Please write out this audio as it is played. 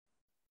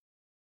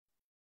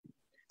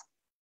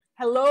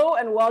Hello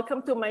and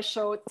welcome to my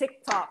show,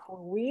 Tick Talk, where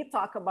we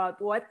talk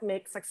about what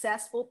makes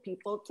successful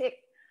people tick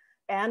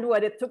and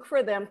what it took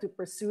for them to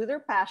pursue their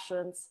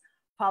passions,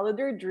 follow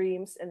their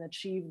dreams, and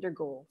achieve their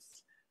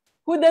goals.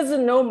 Who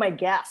doesn't know my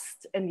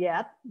guest? And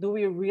yet, do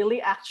we really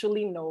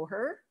actually know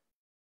her?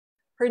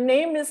 Her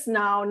name is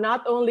now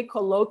not only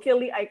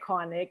colloquially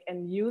iconic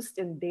and used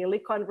in daily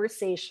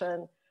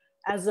conversation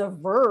as a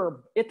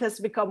verb, it has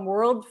become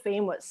world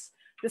famous.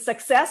 The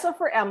success of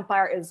her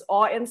empire is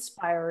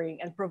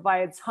awe-inspiring and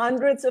provides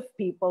hundreds of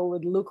people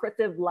with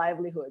lucrative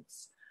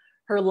livelihoods.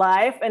 Her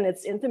life and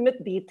its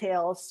intimate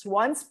details,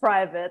 once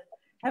private,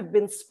 have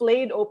been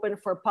splayed open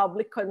for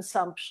public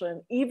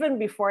consumption even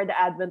before the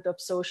advent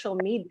of social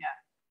media,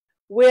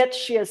 which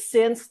she has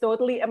since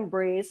totally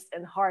embraced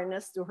and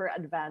harnessed to her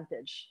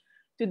advantage.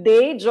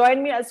 Today,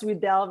 join me as we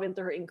delve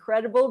into her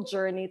incredible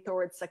journey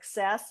towards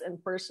success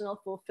and personal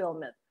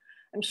fulfillment.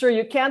 I'm sure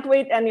you can't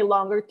wait any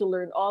longer to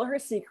learn all her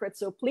secrets,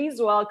 so please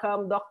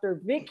welcome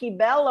Dr. Vicki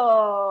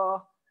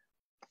Belo.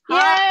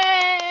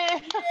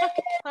 Yay!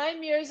 Hi,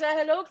 Myrza.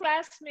 Hello,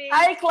 classmates.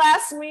 Hi,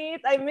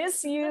 classmate. I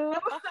miss you.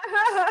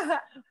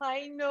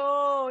 I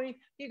know.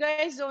 You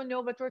guys don't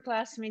know, but we're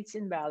classmates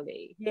in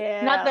ballet.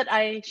 Yeah. Not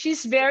that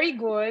she's very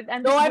good.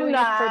 I'm No, just I'm doing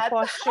it for not.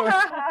 posture.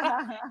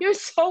 You're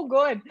so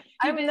good.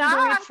 You've been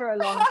doing it for a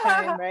long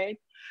time, right?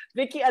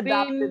 Vicki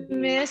adopted We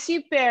me. miss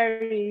you,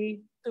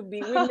 Perry.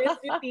 We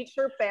miss you,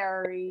 Teacher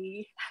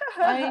Perry.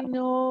 I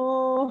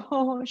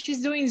know.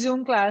 She's doing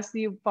Zoom class. Do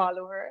you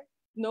follow her?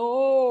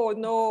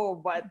 No,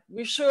 but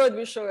we should.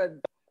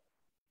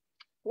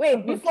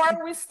 Wait,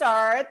 before we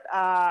start,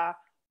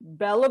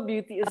 Bella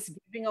Beauty is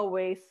giving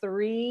away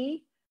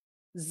 3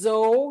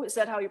 Zo. Is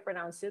that how you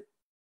pronounce it?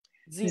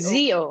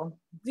 Zio.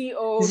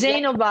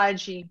 Zain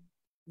Obagi.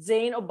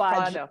 Zain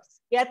Obagi.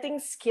 Products. Getting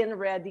skin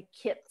ready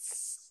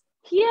kits.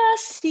 Yes,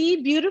 see,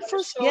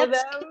 beautiful Show them.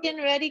 skin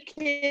ready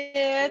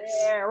kits.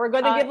 Yeah, we're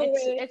gonna give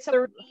away it's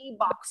 3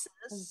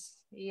 boxes.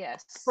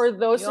 Yes. For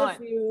those of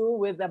you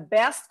with the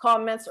best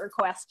comments or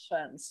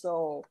questions.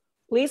 So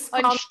please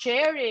comment. On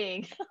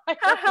sharing.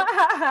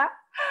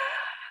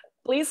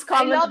 Please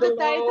comment I love below. the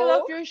title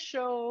of your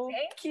show.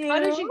 Thank you.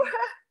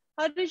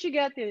 How did you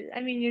get it? I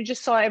mean, you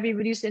just saw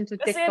everybody's into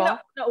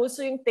TikTok.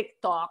 Nauso yung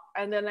TikTok,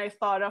 and then I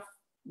thought of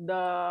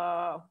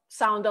the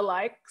sound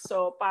alike.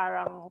 So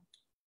parang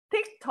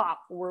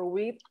TikTok, where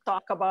we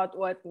talk about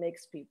what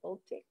makes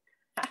people tick.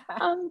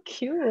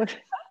 Cute.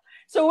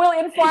 So we'll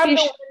inform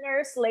the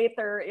winners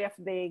later if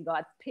they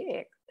got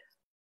picked.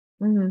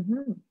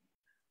 Mm-hmm.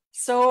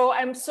 So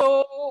I'm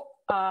so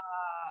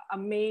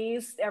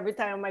amazed every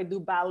time I do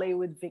ballet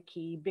with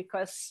Vicki,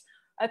 because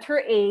at her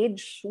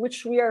age,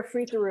 which we are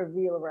free to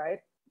reveal,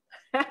 right?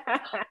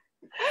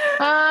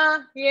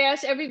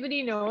 Yes,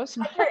 everybody knows.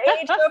 At her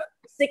age of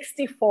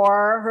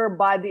 64, her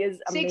body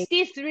is amazing.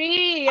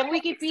 63. Ang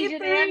Wikipedia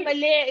na yan,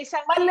 mali.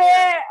 Mali.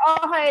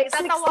 Okay.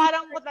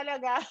 Tatawaran ko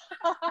talaga.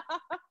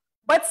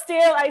 But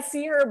still, I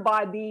see her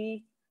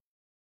body.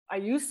 I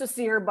used to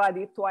see her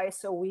body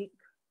twice a week.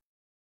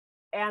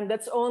 And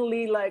that's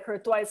only like her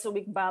twice a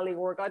week ballet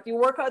workout. You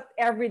work out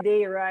every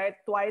day, right?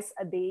 Twice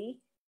a day?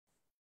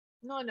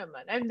 No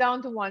naman. I'm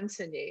down to once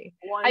a day.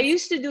 I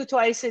used to do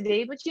twice a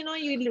day, but you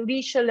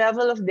reach a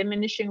level of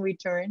diminishing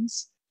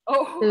returns.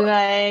 Oh.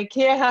 Like,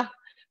 yeah.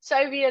 So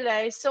I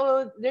realized,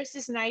 there's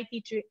this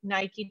Nike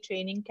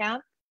training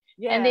camp.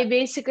 Yeah. And they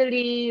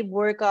basically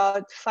work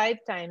out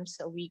 5 times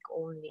a week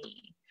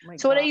only.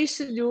 So what I used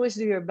to do is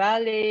do your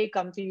ballet,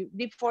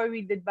 before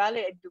we did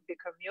ballet, I'd do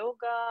Bikram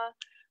yoga.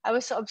 I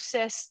was so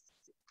obsessed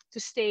to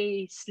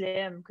stay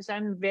slim because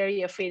I'm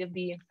very afraid of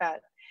being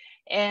fat.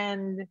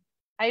 And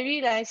I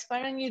realized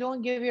parang you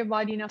don't give your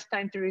body enough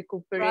time to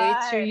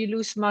recuperate, so you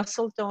lose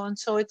muscle tone.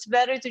 So it's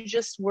better to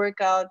just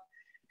work out.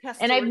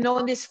 And I've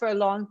known this for a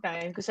long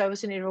time because I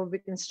was an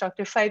aerobic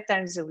instructor 5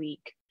 times a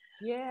week.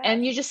 Yeah.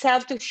 And you just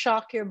have to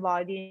shock your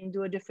body and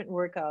do a different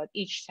workout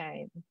each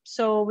time.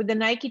 So with the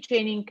Nike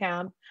training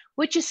camp,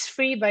 which is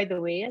free, by the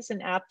way, as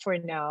an app for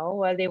now,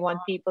 while they want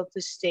people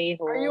to stay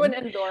home. Are you an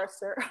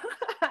endorser?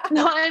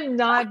 No, I'm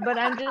not, but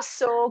I'm just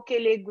so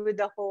kilig with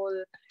the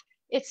whole.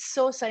 It's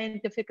so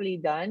scientifically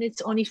done.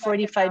 It's only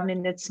 45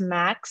 minutes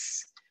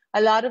max.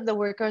 A lot of the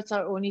workouts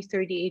are only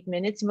 38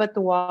 minutes, but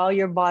wow,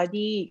 your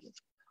body,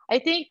 I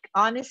think,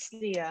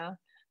 honestly,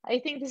 I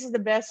think this is the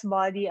best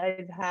body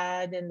I've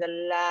had in the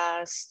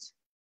last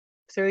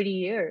 30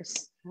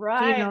 years.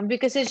 Right.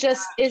 Because it's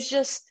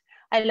just,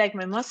 I like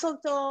my muscle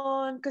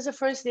tone. Because the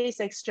first day is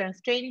like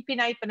strength training.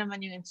 Pinay pa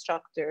naman yung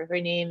instructor. Her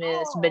name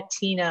is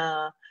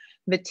Bettina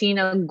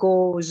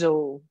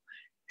Gozo.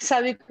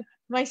 Sabi ko,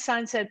 my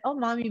son said, "Oh,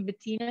 Mommy,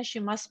 Bettina,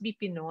 she must be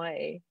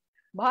Pinoy."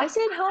 I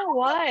said, "How?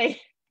 Why?"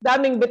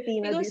 Daming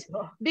Bettina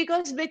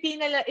because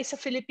Bettina is a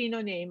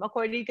Filipino name.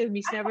 According to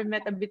me, he's never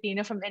met a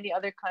Bettina from any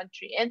other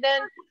country. And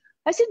then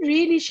I said,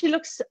 "Really? She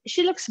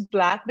looks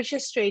black, but she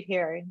has straight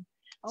hair."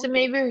 Okay. So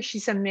maybe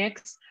she's a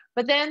mix.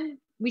 But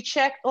then we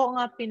checked,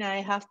 nga,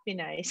 Pinay, half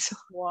Pinay. So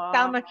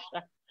tama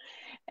siya.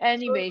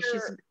 Anyway, so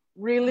she's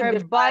really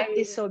her butt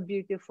is so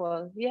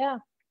beautiful.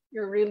 Yeah.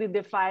 You're really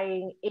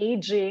defying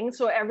aging.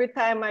 So every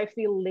time I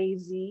feel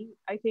lazy,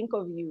 I think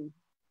of you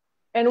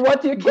and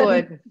what you can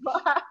Good.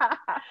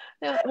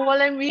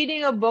 Well, I'm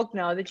reading a book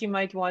now that you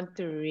might want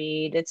to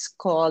read. It's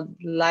called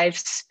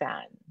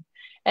Lifespan.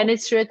 And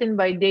it's written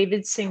by David Oh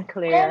my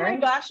Sinclair.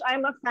 gosh,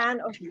 I'm a fan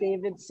of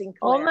David Sinclair.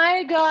 Oh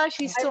my gosh,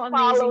 he's so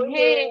amazing.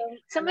 Hey,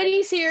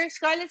 somebody's here.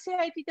 Scarlett, say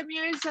hi, Tita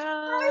Myrza.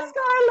 Hi,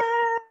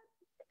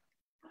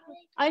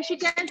 Scarlett. She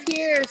can't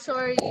hear.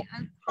 Sorry.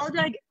 How do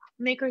I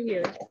make her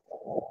hear?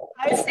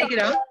 Let's take it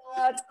out.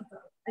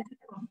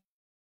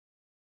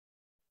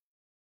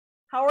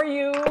 How are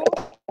you?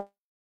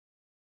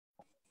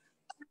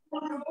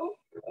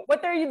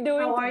 What are you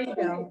doing? How are you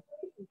now?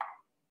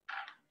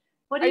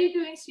 What are you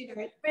doing,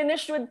 sweetheart?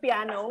 Finished with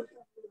piano?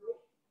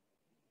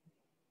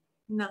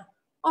 No.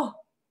 Oh,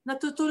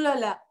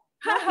 natutulala.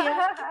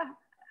 Are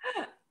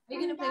you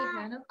going to play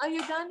piano? Are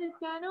you done with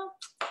piano?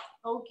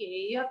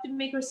 Okay, you have to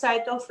make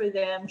recital for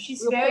them.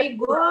 She's very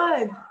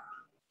good.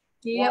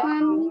 Yep.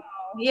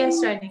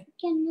 Yes, Rani.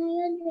 Can I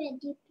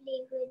already play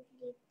with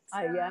leapfrog?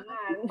 Ayan.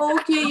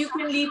 Okay, you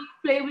can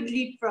play with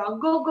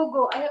leapfrog. Go, go,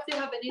 go. I have to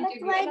have an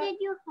interview. But why did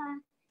you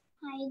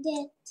hide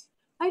it?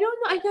 I don't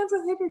know. I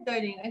never hid it,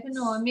 darling. I don't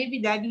know. Maybe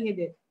Daddy hid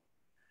it.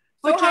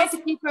 We're trying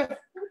to keep her.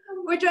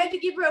 We're trying to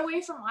keep her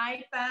away from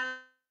iPad.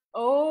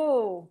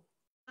 Oh.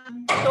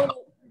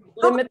 So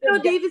limited. Oh,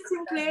 David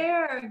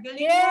Sinclair.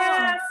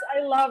 Yes,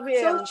 I love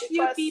him. So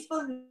few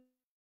people.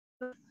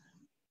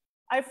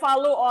 I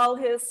follow all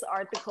his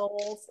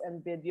articles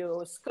and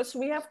videos because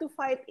we have to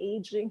fight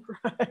aging,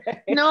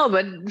 right? No,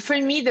 but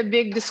for me, the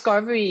big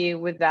discovery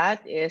with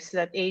that is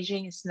that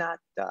aging is not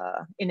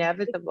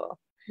inevitable.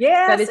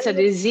 Yes, that it's a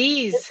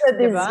disease. It's a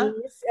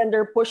disease, and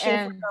they're pushing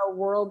for the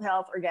World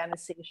Health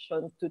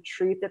Organization to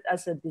treat it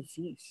as a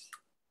disease.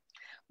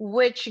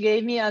 Which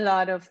gave me a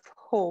lot of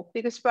hope,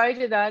 because prior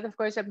to that, of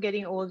course, I'm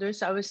getting older.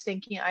 So I was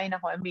thinking, I'm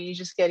really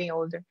just getting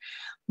older.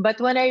 But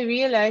when I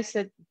realized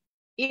that,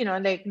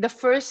 like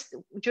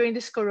during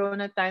this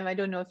Corona time, I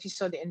don't know if you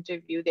saw the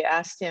interview, they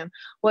asked him,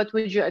 what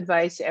would you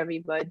advise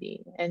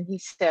everybody? And he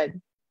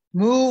said,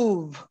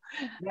 move.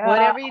 Yeah.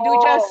 Whatever you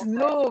do, just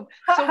move.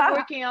 So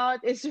working out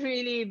is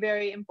really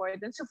very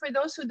important. So for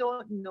those who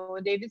don't know,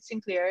 David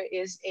Sinclair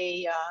is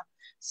a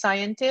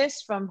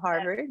scientist from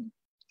Harvard.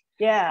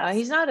 Yeah,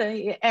 he's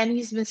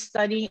been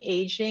studying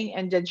aging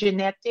and the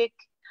genetic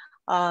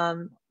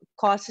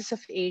causes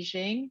of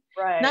aging.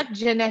 Right. Not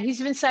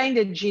he's been studying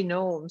the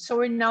genome. So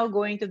we're now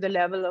going to the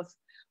level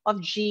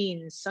of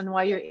genes on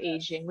why you're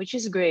aging, which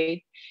is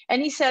great.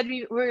 And he said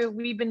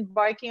we've been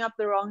barking up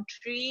the wrong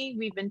tree.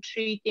 We've been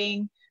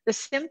treating the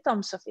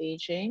symptoms of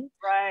aging,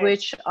 right,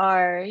 which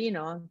are,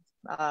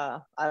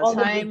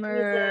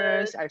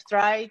 Alzheimer's,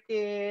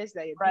 arthritis,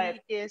 diabetes. Right.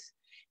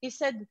 He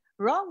said,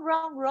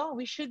 wrong.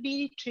 We should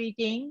be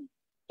treating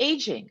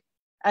aging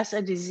as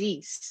a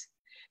disease.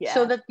 Yeah.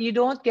 So that you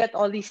don't get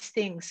all these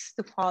things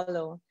to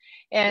follow.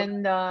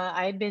 And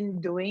I've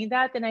been doing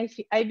that. And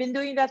I've been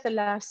doing that the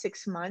last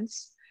 6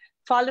 months,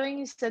 following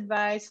his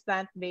advice,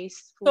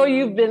 plant-based food. So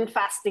you've been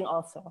fasting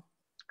also?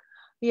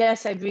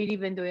 Yes, I've really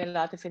been doing a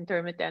lot of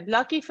intermittent.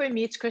 Lucky for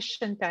me, it's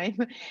Christian time.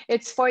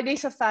 It's 4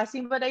 days of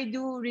fasting, but I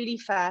do really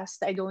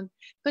fast. I don't,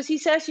 because he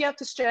says you have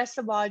to stress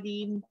the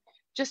body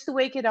just to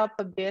wake it up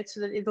a bit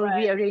so that it will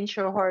rearrange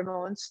your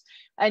hormones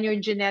and your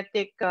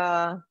genetic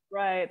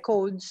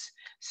codes.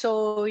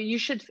 So you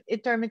should,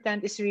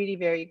 intermittent is really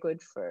very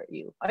good for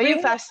you. Are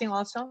you fasting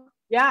also?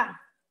 Yeah,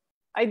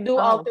 I do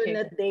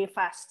alternate day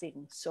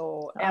fasting.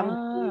 So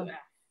are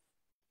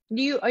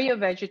you a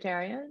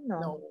vegetarian?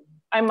 No,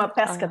 I'm a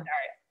pescatarian.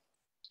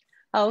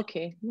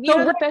 Okay.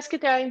 You're a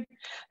pescatarian.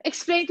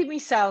 Explain to me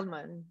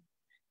salmon.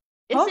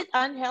 Is it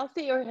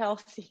unhealthy or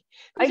healthy?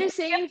 Because you're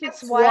saying if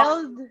it's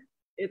wild.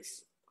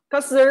 It's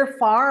because they're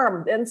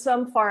farmed, and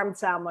some farmed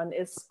salmon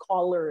is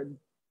colored.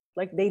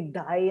 Like they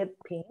dye it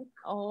pink.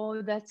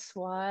 Oh, that's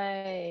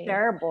why.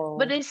 Terrible.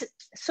 But is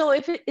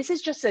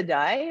it just a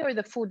dye or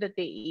the food that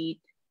they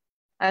eat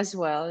as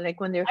well? Like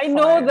when they're farmed?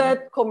 Know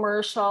that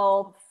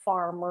commercial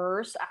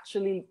farmers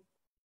actually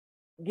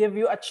give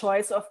you a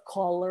choice of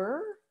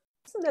color.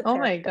 Isn't that terrible?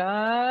 My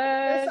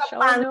gosh. There's a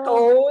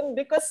Pantone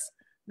because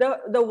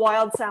the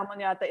wild salmon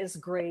yata is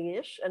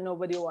grayish and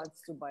nobody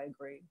wants to buy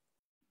gray.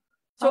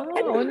 So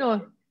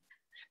no.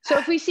 So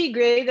if we see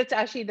gray, that's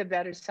actually the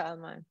better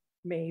salmon.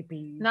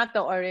 Maybe. Not the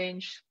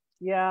orange.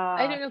 Yeah.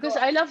 I don't know, because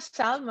I love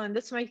salmon.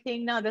 That's my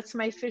thing now. That's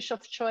my fish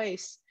of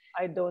choice.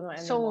 I don't know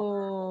anymore.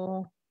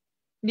 So,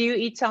 do you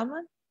eat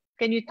salmon?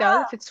 Can you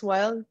tell if it's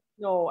wild?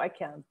 No, I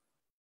can't.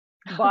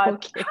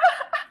 But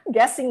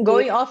guessing.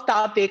 Going off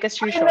topic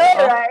as usual. I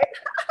know, right?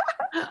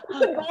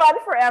 Go on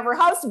forever.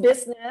 How's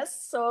business?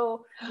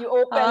 So you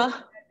opened,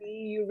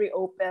 you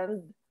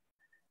reopened,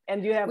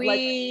 and you have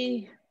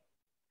we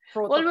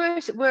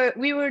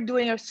were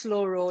doing a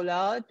slow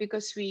rollout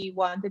because we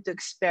wanted to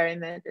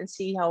experiment and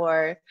see how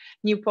our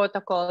new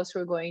protocols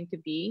were going to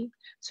be.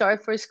 So our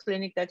first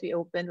clinic that we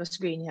opened was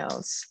Green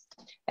Hills.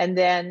 And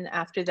then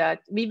after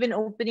that, we've been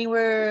opening,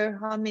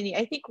 how many?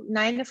 I think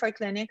 9 of our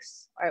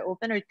clinics are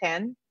open, or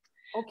 10.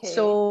 Okay.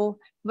 So,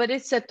 but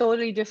it's a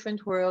totally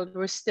different world.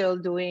 We're still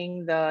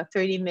doing the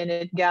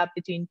 30-minute gap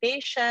between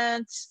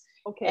patients.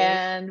 Okay.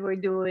 And we're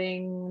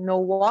doing no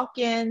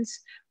walk-ins.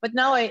 But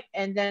now I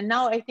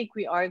think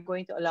we are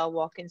going to allow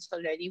walk-ins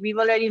already. We've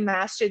already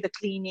mastered the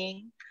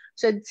cleaning.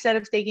 So instead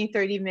of taking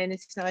 30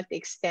 minutes, now it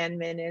takes 10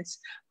 minutes.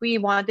 We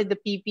wanted the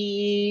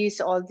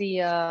PPEs, all the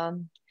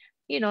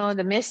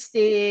the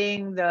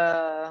misting,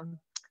 the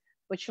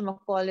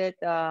whatchamacallit,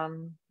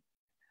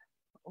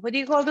 what do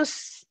you call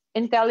those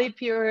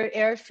IntelliPure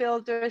air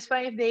filters?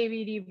 But if they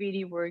really,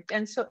 really worked.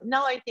 And so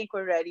now I think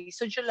we're ready.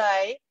 So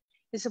July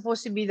is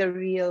supposed to be the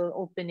real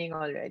opening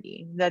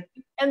already.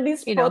 And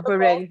these we're protocols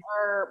ready.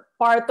 are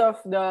part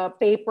of the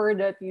paper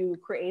that you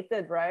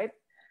created, right?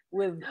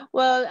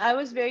 Well, I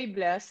was very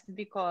blessed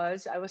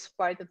because I was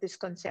part of this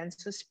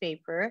consensus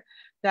paper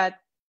that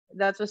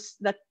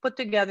put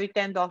together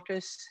 10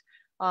 doctors,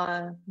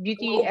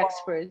 beauty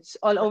experts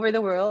all over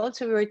the world.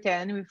 So we were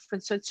 10. We're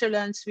from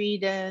Switzerland,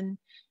 Sweden,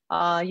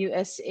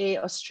 USA,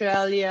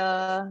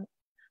 Australia,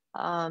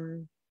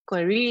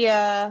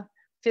 Korea,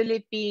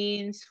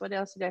 Philippines. What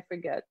else did I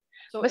forget?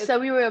 So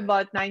we were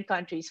about 9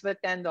 countries,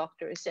 but 10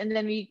 doctors. And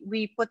then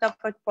we put up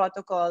a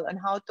protocol on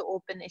how to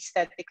open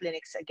aesthetic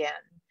clinics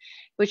again,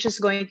 which is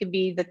going to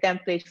be the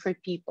template for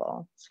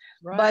people.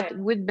 Right. But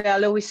with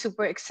Belo, we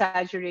super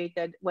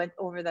exaggerated, went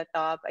over the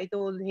top. I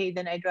told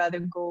Hayden I'd rather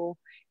go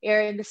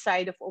err in the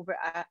side of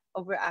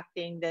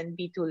overacting than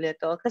be too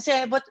little.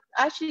 But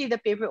actually the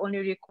paper only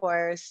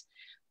requires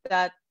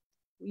that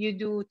you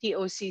do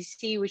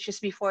TOCC, which is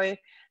before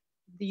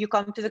you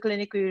come to the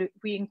clinic.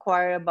 We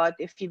inquire about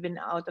if you've been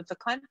out of the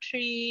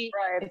country,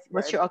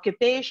 what's your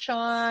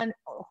occupation,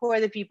 who are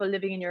the people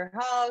living in your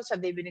house,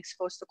 have they been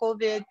exposed to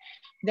COVID.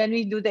 Then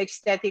we do the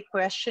aesthetic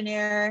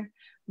questionnaire.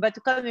 But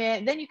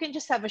kami, then you can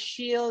just have a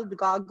shield,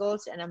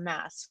 goggles, and a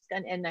mask,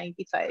 an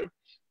N95.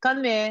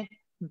 Kami,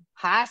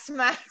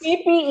 hazmat.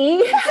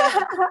 PPE.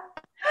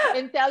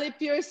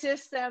 IntelliPure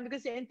system,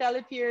 because the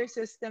IntelliPure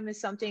system is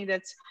something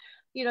that's,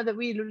 that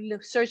we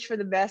search for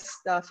the best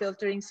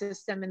filtering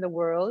system in the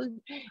world.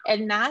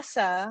 And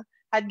NASA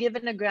had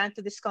given a grant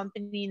to this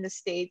company in the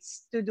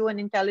States to do an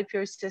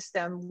IntelliPure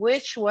system,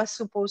 which was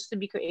supposed to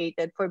be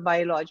created for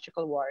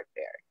biological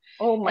warfare.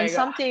 Oh my God.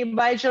 Something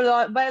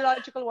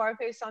biological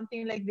warfare,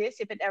 something like this,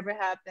 if it ever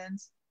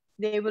happens,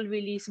 they will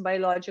release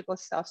biological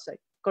stuff like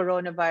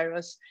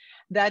coronavirus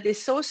that is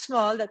so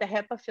small that a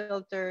HEPA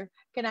filter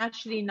can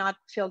actually not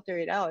filter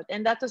it out.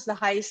 And that was the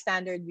highest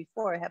standard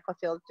before, HEPA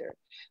filter.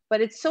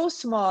 But it's so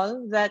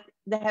small that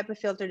the HEPA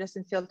filter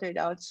doesn't filter it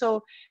out.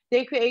 So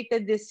they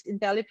created this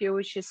IntelliPure,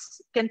 which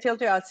can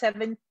filter out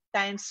 7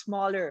 times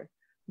smaller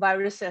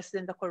viruses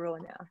than the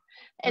corona.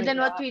 And then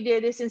what we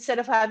did is, instead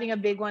of having a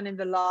big one in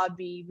the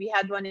lobby, we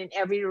had one in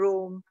every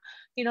room.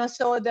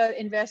 So the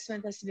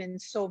investment has been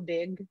so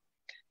big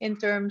in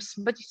terms,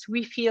 but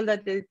we feel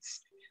that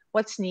it's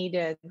what's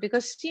needed,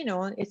 because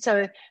it's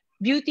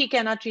beauty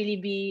cannot really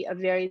be a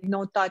very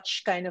no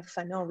touch kind of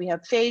we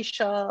have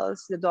facials,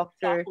 the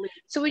doctor. Exactly.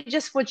 So we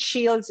just put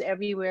shields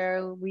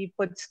everywhere. We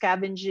put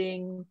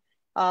scavenging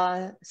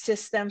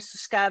systems to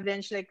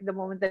scavenge, like the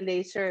moment the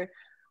laser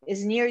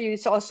is near you,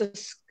 it's also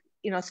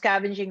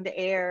scavenging the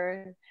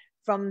air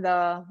from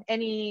the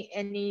any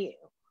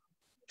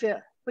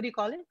what do you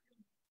call it,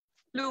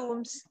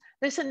 plumes.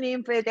 There's a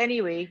name for it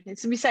anyway.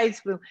 It's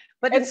besides plume,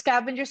 but it's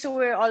scavengers, so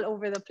we're all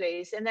over the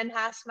place. And then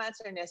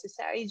hazmats are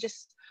necessary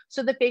just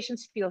so the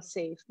patients feel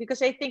safe,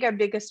 because I think our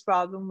biggest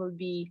problem will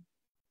be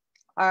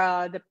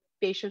the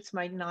patients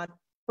might not.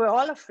 We're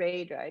all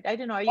afraid, right? I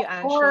don't know. Are you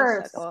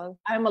anxious at all?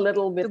 I'm a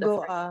little bit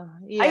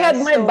afraid. I had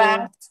my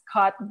bangs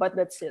cut, but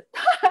that's it.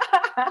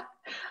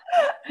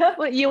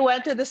 Well, you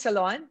went to the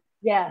salon?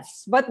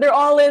 Yes, but they're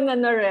all in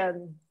and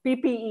around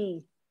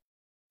PPE.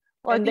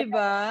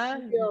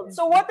 Diba?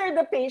 So what are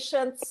the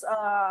patients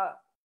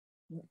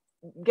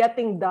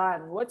getting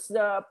done? What's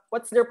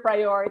their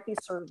priority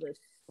service?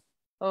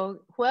 Oh,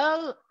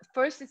 well,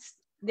 first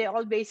they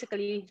all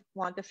basically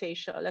want a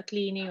facial, a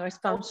cleaning or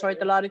some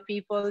sort. A lot of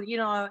people,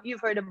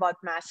 you've heard about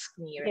mask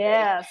knee, right?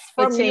 Yes,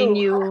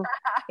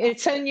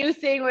 it's a new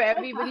thing where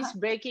everybody's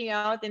breaking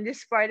out in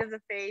this part of the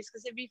face,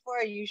 because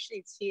before usually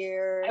it's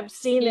here. I've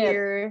seen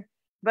it,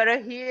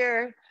 but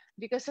here,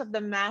 because of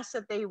the mask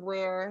that they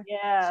wear.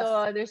 Yes.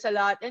 So there's a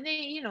lot. And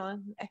they,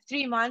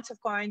 3 months of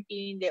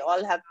quarantine, they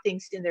all have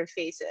things in their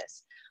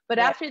faces. But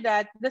after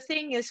that, the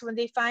thing is, when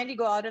they finally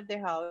go out of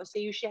their house,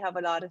 they usually have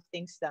a lot of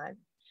things done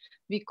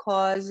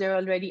because they're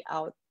already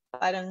out.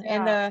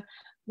 And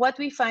what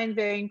we find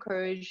very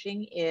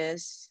encouraging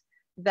is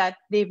that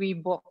they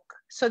rebook.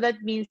 So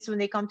that means when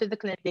they come to the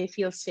clinic, they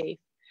feel safe.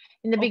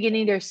 In the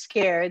beginning, they're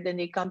scared. Then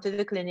they come to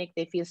the clinic,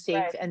 they feel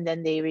safe, and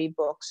then they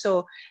rebook.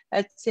 So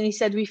as he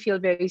said, we feel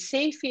very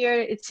safe here.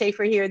 It's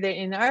safer here than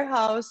in our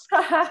house.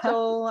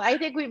 So I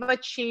think we've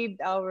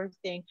achieved our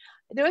thing.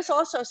 There was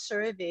also a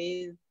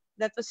survey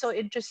that was so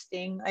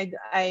interesting.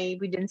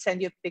 We didn't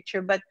send you a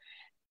picture, but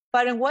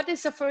what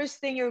is the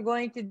first thing you're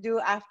going to do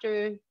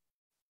after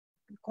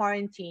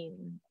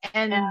quarantine?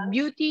 And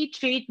beauty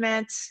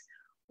treatments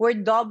were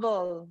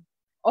double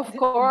Of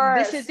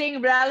course.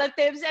 Visiting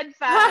relatives and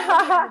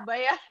family. Ano ba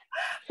yan?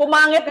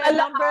 Pumangit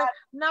na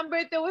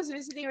number 2 was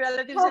visiting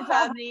relatives and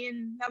family,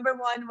 and number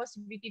 1 was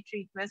beauty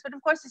treatments. But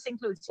of course, this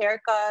includes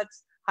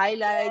haircuts,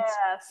 highlights,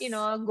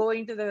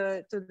 going to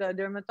the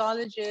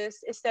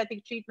dermatologist,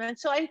 aesthetic treatment.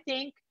 So I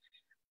think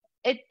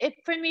it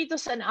for me it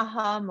was an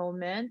aha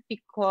moment,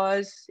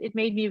 because it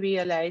made me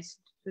realize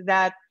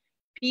that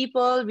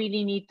people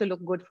really need to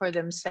look good for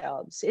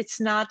themselves. It's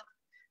not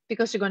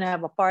because you're going to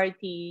have a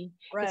party.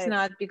 Right. It's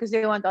not because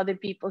they want other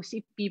people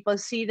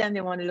see them,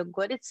 they want to look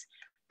good. It's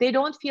they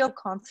don't feel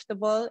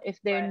comfortable if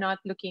they're not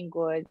looking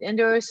good. And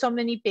there are so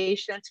many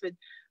patients with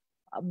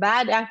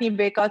bad acne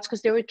breakouts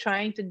because they were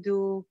trying to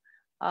do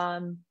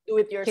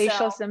it yourself.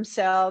 Facials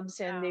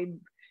themselves, and they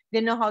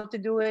didn't know how to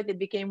do it. It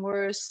became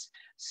worse.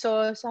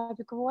 So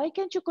sabi ko, why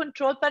can't you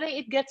control? Parang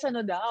it gets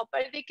ano daw.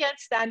 Parang they can't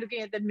stand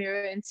looking at the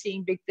mirror and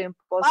seeing big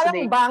pimples. Parang so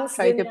they bangs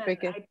try din to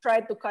pick it. I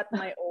tried to cut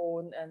my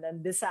own and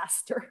then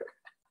disaster.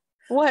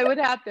 Why?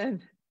 What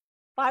happened?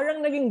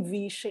 Parang naging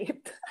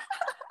V-shaped.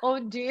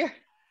 Oh dear.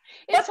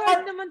 It's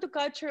hard naman to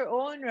cut your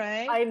own,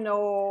 right? I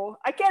know.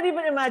 I can't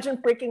even imagine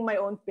pricking my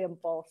own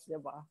pimples,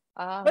 diba?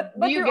 But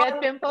do you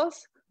get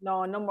pimples?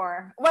 No, no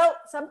more. Well,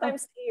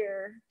 sometimes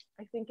here.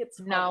 I think it's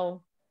fun.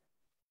 Now.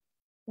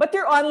 But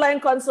your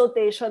online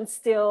consultation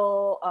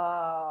still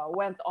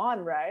went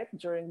on, right?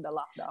 During the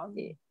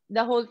lockdown?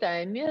 The whole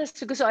time, yes.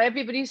 Because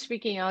everybody's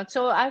freaking out.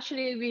 So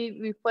actually,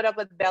 we put up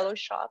a Belo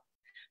Shop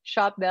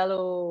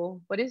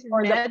Belo, what is it,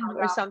 Med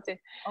or something.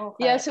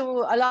 Okay. Yeah,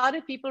 so a lot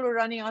of people were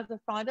running out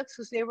of products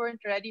because they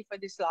weren't ready for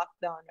this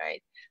lockdown,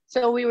 right?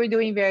 So we were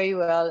doing very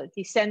well.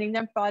 Sending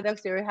them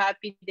products, they were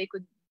happy they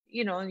could,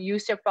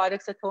 use their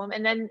products at home.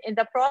 And then in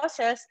the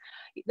process,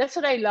 that's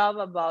what I love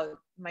about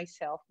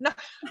myself. No,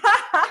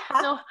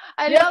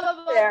 I love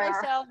about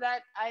myself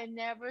that I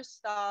never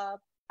stop.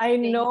 I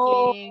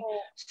know.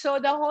 So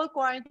the whole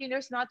quarantine,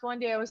 there's not one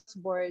day I was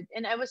bored.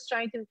 And I was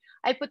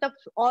I put up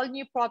all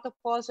new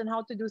protocols on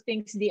how to do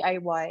things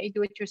DIY,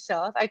 do it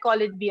yourself. I call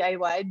it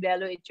BIY,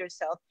 Belo it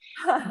yourself.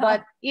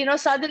 But,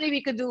 suddenly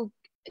we could do,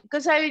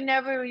 because I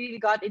never really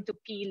got into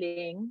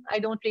peeling. I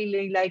don't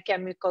really like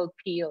chemical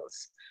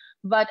peels.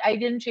 But I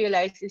didn't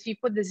realize if you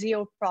put the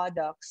zero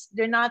products,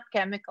 they're not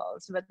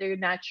chemicals, but they're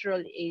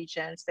natural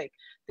agents like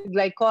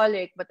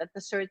glycolic, but at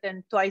a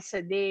certain twice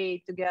a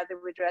day together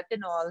with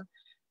retinol,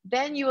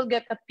 then you will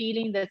get a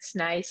peeling that's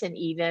nice and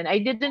even. I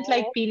didn't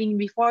like peeling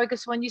before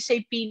because when you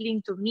say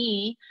peeling to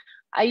me,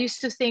 I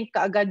used to think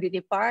agad beauty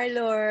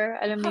parlor,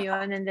 alam mo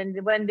yun, and then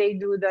when they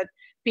do that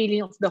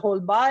peeling of the whole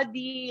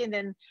body and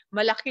then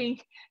malaking,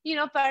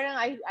 parang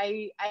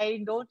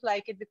I don't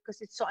like it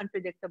because it's so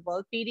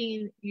unpredictable.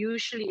 Peeling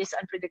usually is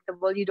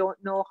unpredictable. You don't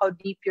know how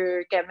deep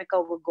your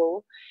chemical will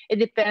go. It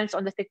depends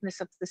on the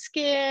thickness of the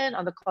skin,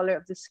 on the color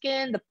of the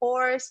skin, the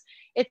pores.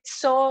 It's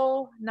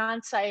so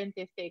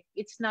non-scientific.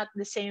 It's not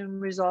the same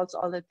results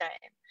all the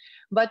time.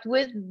 But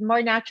with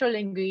more natural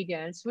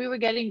ingredients, we were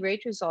getting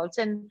great results.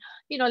 And,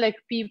 like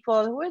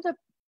people who are the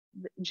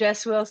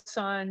Jess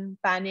Wilson,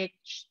 Panic,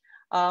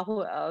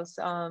 who else?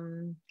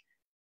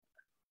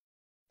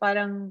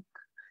 Parang,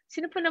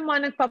 sino pa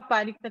naman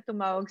nagpapanik na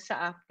tumawag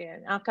sa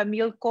akin?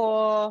 Camille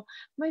ko.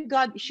 My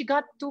God, she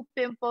got 2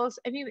 pimples.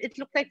 I mean, it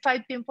looked like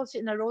 5 pimples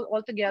in a row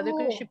altogether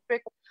because she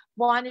pricked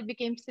 1, it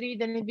became 3,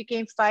 then it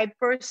became 5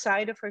 per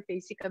side of her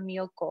face. Si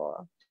Camille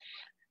ko.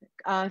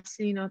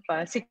 Sino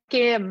pa? Si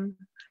Kim.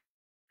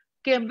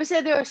 But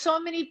there are so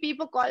many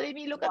people calling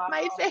me, look at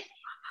my face.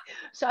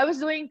 So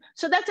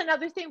that's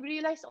another thing. We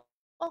realized,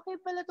 okay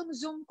pala tong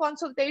Zoom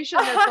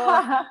consultation na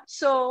to.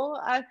 So,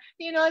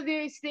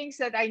 there's things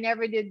that I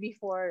never did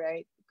before,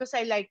 right? Because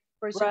I like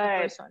person to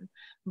person.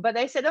 But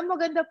I said,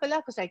 maganda pala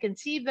because I can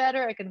see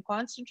better, I can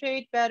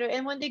concentrate better.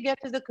 And when they get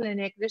to the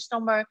clinic, there's no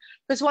more,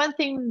 because one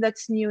thing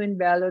that's new in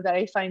Belo that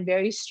I find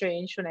very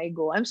strange when I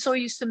go, I'm so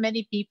used to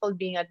many people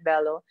being at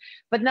Belo.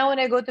 But now when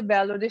I go to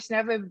Belo, there's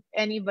never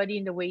anybody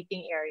in the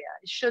waiting area.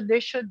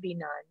 There should be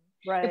none.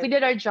 Right. If we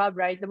did our job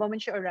right, the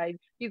moment you arrive,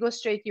 you go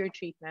straight to your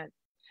treatment.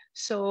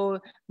 So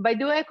by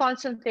doing a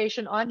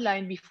consultation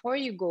online before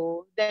you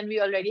go, then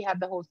we already have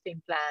the whole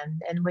thing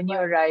planned. And when you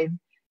arrive,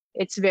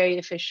 it's very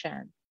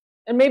efficient.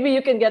 And maybe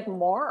you can get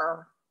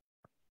more.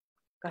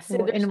 Kasi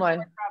there's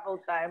more travel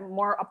time,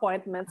 more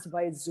appointments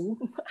by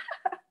Zoom.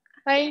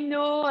 I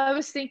know. I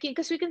was thinking,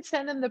 because we can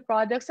send them the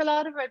products. A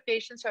lot of our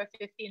patients are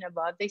 50 and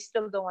above. They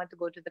still don't want to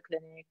go to the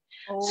clinic.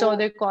 So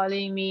they're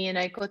calling me and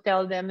I go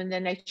tell them, and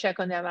then I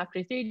check on them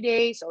after 3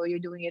 days. Oh, you're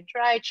doing it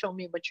right. Show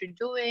me what you're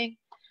doing.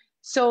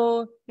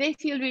 So they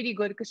feel really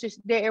good because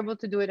they're able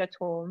to do it at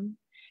home.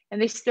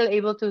 And they're still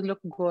able to look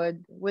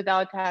good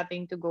without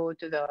having to go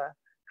to the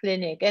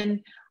clinic. And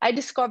I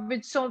discovered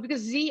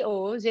because Zain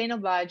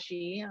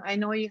Abaji, I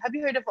know have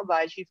you heard of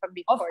Abaji from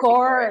before? Of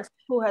course.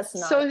 Who has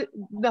not? So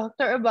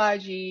Dr.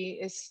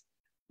 Abaji is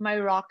my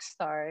rock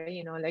star.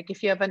 Like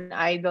if you have an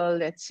idol,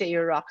 let's say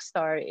your rock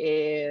star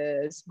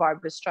is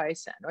Barbra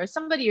Streisand or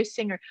somebody, your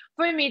singer.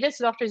 For me, that's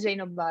Dr. Zain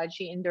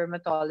Abaji in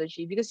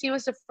dermatology because he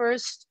was the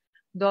first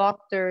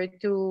doctor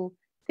to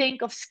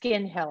think of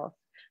skin health.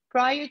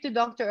 prior to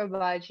Dr.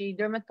 Abaji,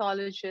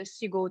 dermatologists,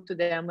 you go to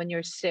them when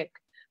you're sick.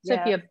 So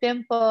if you Yeah. have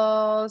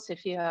pimples,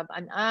 if you have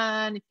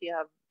if you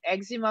have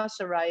eczema,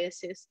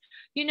 psoriasis,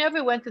 you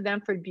never went to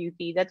them for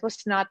beauty. That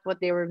was not what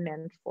they were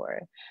meant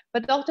for.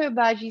 But Dr.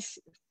 Abaji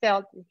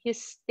felt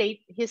his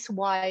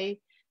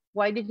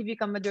why did he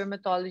become a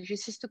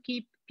dermatologist is to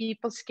keep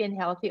people's skin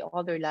healthy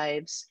all their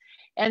lives.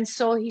 And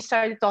so he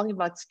started talking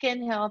about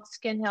skin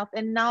health,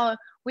 and now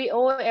we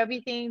owe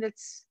everything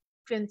that's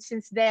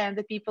since then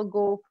that people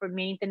go for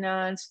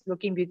maintenance,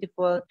 looking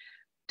beautiful,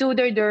 to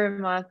their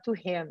derma, to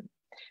him.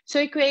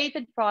 So he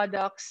created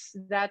products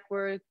that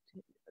were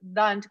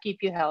done to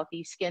keep you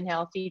healthy, skin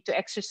healthy, to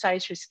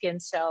exercise your skin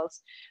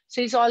cells.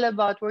 So it's all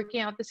about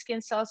working out the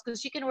skin cells,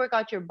 because you can work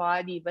out your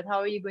body, but how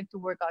are you going to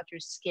work out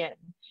your skin?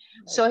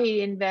 Right. So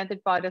he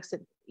invented products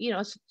that,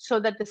 so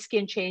that the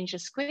skin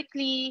changes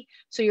quickly.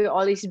 So you're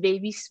always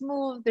baby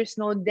smooth. There's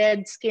no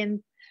dead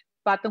skin,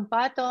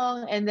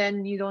 patong-patong, and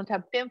then you don't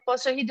have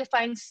pimples. So he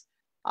defines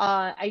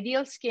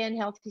ideal skin,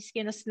 healthy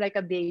skin as like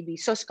a baby.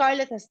 So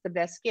Scarlett has the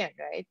best skin,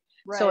 right?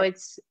 So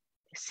it's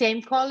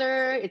same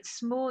color, it's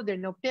smooth, there are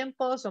no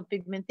pimples, no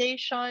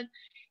pigmentation,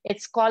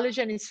 it's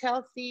collagen, it's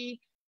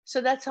healthy.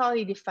 So that's how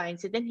he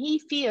defines it. And he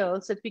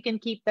feels that we can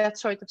keep that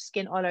sort of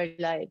skin all our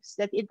lives,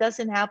 that it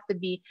doesn't have to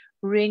be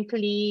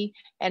wrinkly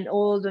and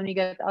old when we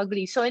get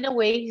ugly. So in a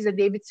way, he's a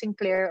David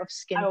Sinclair of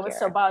skincare. I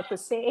was about to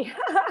say.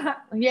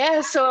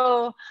 Yeah,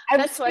 so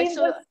that's why.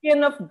 The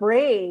skin of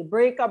Bray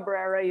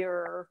Cabrera,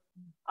 your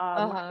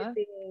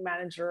marketing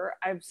manager.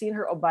 I've seen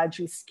her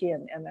Obagi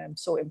skin and I'm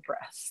so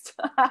impressed.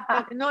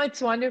 No,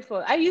 it's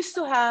wonderful. I used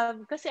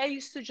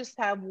to just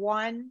have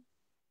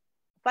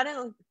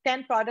parang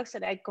 10 products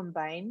that I'd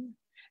combine.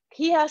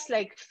 He has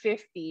like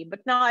 50,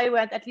 but now I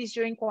went, at least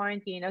during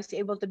quarantine, I was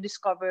able to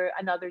discover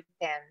another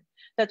 10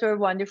 that were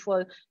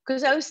wonderful.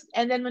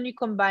 And then when you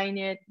combine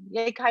it,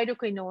 like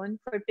hydroquinone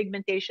for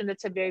pigmentation,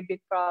 that's a very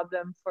big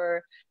problem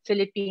for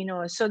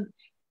Filipinos. So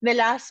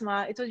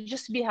melasma, it would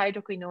just be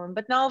hydroquinone.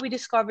 But now we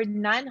discovered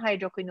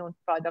non-hydroquinone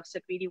products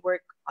that really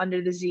work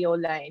under the ZO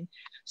line.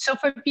 So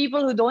for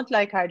people who don't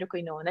like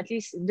hydroquinone, at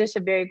least there's a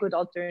very good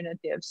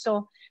alternative.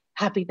 So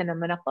happy na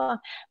naman ako.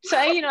 So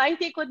I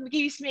think what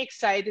keeps me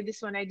excited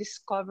is when I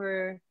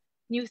discover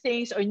new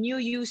things or new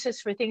uses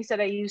for things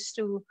that I used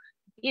to,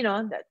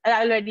 that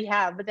I already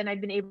have, but then I've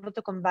been able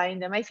to combine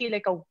them. I feel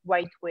like a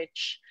white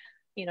witch,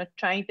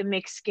 trying to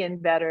make skin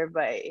better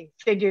by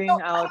figuring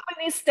out. How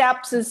many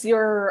steps is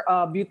your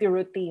beauty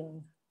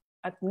routine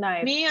at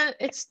night? Me,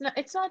 it's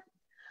not.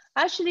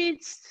 Actually,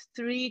 it's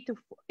 3 to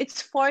 4.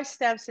 It's 4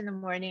 steps in the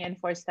morning and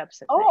 4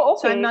 steps at night. Oh,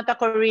 okay. So I'm not a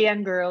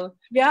Korean girl.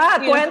 Yeah,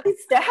 20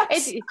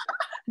 steps.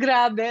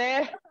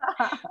 Grabe.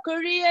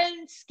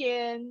 Korean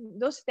skin,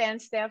 those 10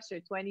 steps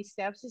or 20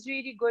 steps is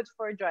really good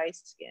for dry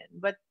skin.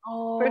 But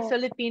for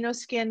Filipino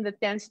skin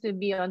that tends to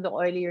be on the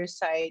oilier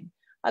side,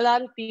 a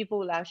lot of people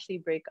will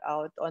actually break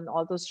out on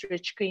all those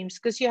rich creams,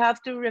 because you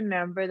have to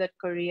remember that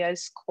Korea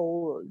is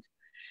cold,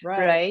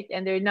 right?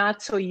 And they're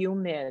not so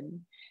humid.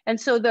 And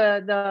so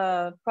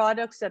the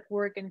products that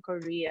work in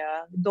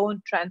Korea don't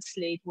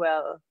translate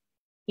well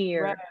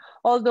here. Right.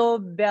 Although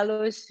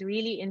Belo is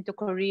really into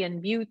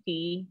Korean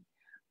beauty,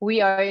 we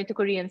are into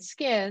Korean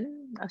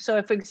skin. So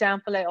for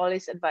example, I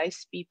always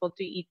advise people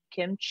to eat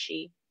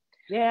kimchi.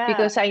 Yeah.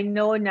 Because I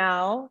know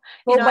now,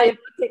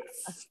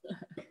 probiotics.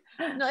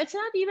 No, it's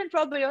not even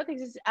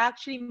probiotics. It's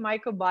actually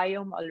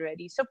microbiome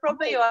already. So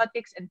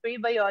probiotics and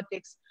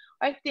prebiotics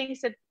are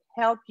things that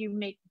help you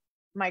make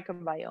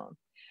microbiome.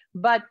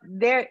 But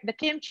the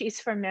kimchi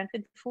is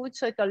fermented food,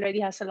 so it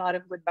already has a lot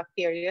of good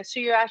bacteria. So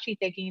you're actually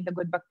taking the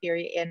good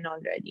bacteria in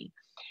already.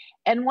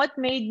 And what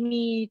made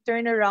me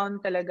turn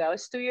around talaga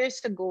was 2 years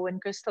ago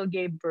when Crystal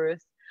gave birth.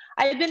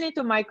 I've been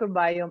into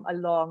microbiome a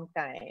long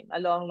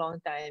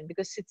time,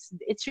 because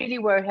it's really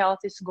where health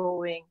is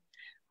going.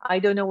 I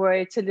don't know where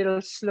it's a little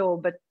slow,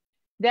 but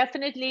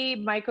definitely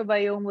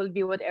microbiome will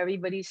be what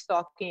everybody's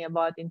talking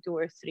about in 2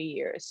 or 3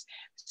 years.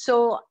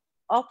 So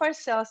of our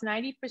cells,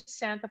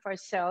 90% of our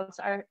cells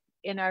are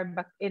in our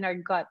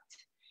gut,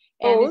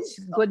 and it's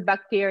good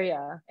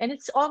bacteria, and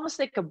it's almost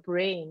like a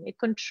brain. It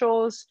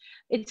controls.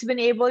 It's been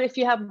able, if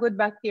you have good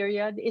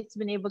bacteria, it's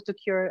been able to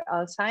cure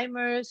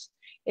Alzheimer's.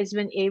 It's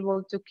been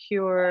able to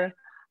cure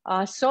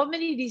so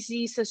many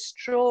diseases,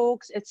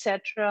 strokes,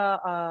 etc.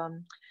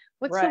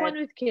 What's the one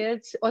with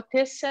kids?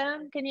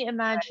 Autism. Can you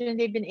imagine?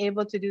 They've been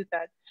able to do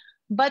that.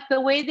 But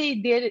the way they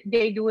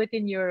do it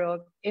in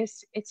Europe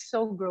it's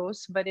so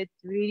gross, but it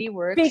really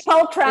works.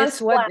 Fecal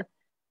transplant.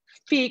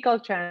 Fecal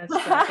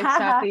transplant,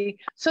 exactly.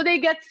 So they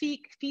get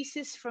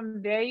feces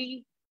from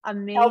very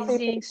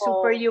amazing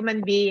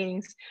superhuman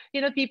beings.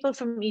 People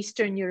from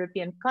Eastern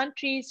European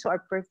countries who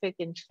are perfect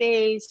in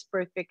face,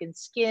 perfect in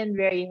skin,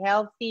 very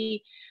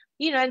healthy.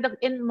 In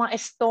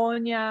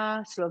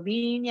Estonia,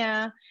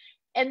 Slovenia,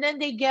 and then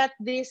they get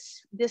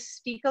this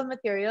fecal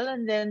material,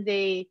 and then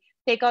they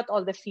take out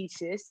all the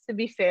feces, to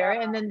be fair,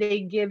 and then they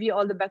give you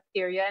all the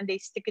bacteria and they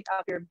stick it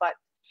up your butt.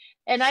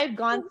 And I've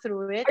gone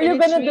through it. Are And you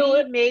it's gonna do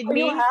really it? made Oh,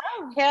 you me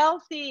have?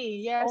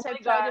 healthy. Oh Yes, my I've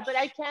tried it, but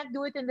I gosh. can't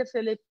do it in the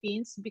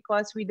Philippines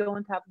because we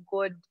don't have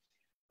good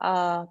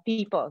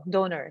people,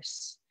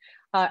 donors.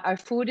 Our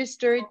food is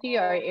dirty,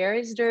 our Oh, air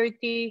is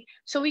dirty.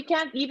 So we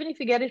can't, even if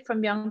you get it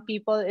from young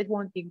people, it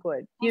won't be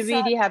good. how You sad.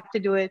 really have to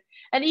do it.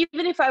 And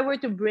even if I were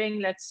to bring,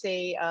 let's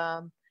say,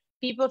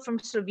 people from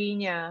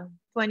Slovenia,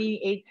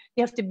 28,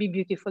 they have to be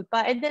beautiful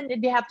pa. And then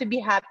they have to be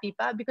happy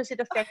pa because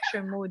it affects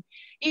your mood.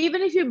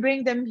 Even if you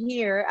bring them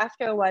here,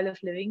 after a while of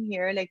living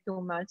here, like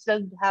 2 months,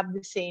 they'll have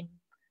the same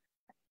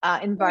So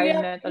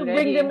environment you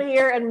bring them already.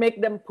 here and make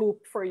them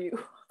poop for you.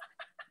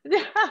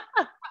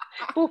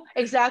 Poop,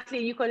 exactly,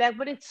 you collect,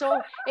 but it's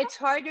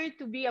harder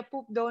to be a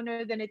poop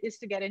donor than it is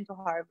to get into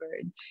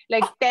Harvard,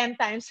 like 10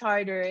 times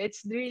harder.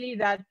 It's really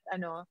that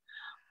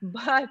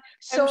but I'm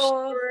so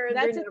sure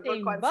they're that's the never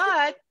thing.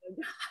 But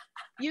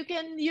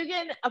constipated. you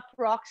can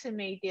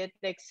approximate it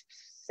like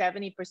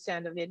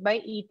 70% of it by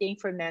eating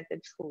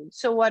fermented food.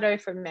 So what are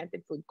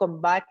fermented food?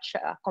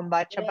 Kombucha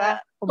Yeah.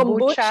 ba?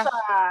 Kombucha,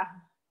 Kombucha.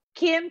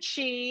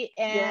 kimchi,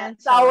 Yeah. and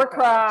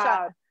sauerkraut.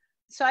 Sauerkraut.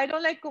 So I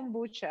don't like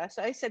kombucha.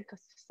 So I said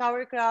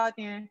sauerkraut,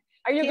 yeah,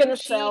 Are you gonna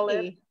sell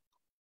it? kimchi.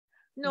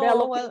 No,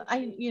 Bello well,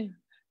 kimchi.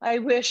 I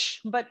wish,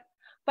 but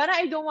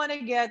I don't want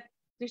to get.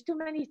 There's too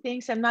many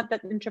things. I'm not that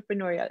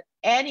entrepreneurial.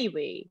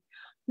 Anyway,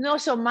 no.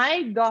 So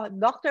my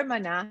Dr.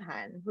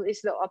 Manahan, who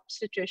is the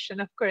obstetrician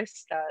of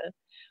Crystal,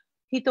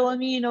 he told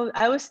me,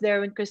 I was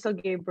there when Crystal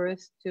gave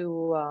birth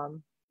to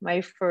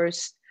my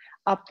first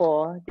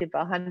apo,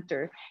 diba,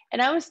 Hunter,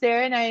 and I was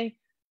there,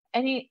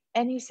 and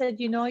he said,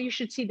 you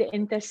should see the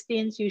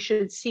intestines, you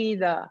should see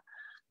the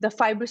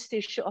fibrous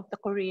tissue of the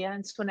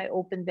Koreans when I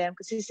opened them,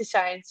 because he's a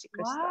science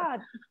Crystal.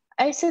 What?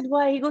 I said,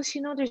 why? He goes,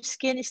 their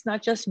skin is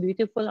not just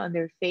beautiful on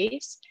their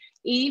face,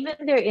 even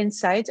their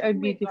insides Oh are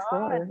my God.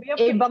 beautiful. We have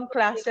to eat Ibang what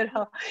they klase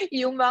raw. eat.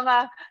 Yung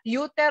mga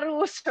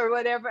uterus or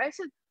whatever. I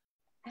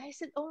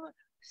said, oh,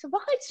 so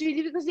baka it's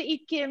really because they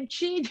eat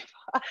kimchi.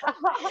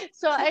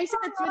 So I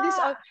said, for this,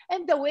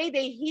 and the way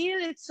they heal,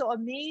 it's so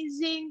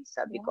amazing.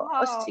 Sabi ko,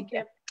 Wow.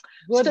 sige.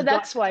 So Good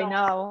that's why doctor.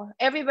 now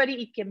everybody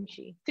eat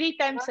kimchi 3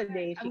 times a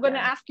day if I'm you gonna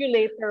can. ask you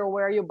later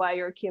where you buy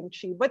your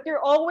kimchi, but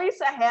you're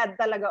always ahead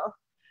talaga of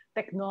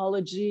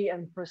technology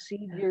and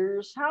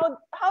procedures. How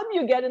do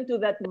you get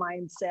into that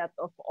mindset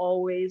of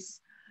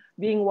always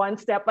being one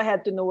step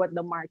ahead to know what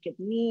the market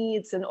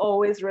needs and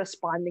always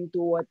responding to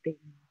what they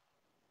need?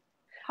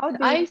 How do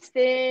I you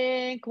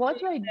think, what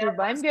do I do?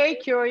 never I'm very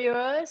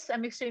curious.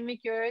 I'm extremely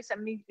curious.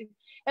 And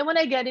when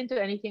I get into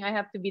anything, I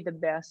have to be the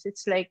best.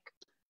 It's like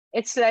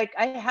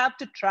I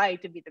have to try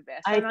to be the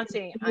best. I I'm not can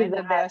saying see I'm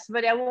the that. best,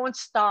 but I won't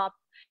stop.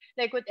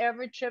 Like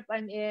whatever trip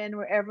I'm in,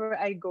 wherever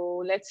I go,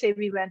 let's say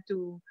we went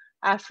to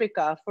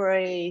Africa for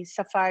a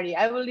safari,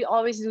 I will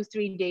always do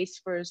 3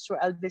 days first,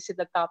 where I'll visit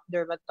the top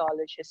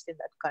dermatologist in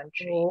that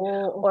country.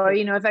 Oh, Or,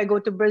 okay. if I go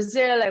to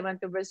Brazil, I went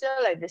to Brazil,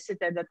 I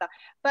visited the top.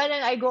 But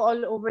then I go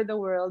all over the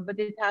world, but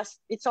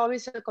it's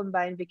always a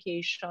combined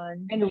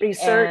vacation And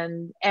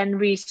research. and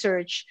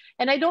research.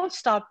 And I don't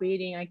stop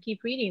reading. I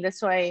keep reading.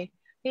 That's why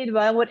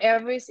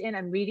whatever is in,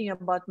 I'm reading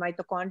about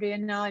mitochondria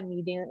now. I'm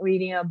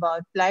reading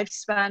about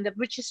lifespan,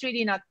 which is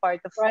really not part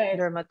of Right.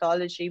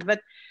 dermatology.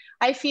 But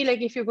I feel like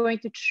if you're going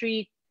to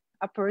treat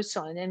a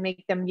person and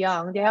make them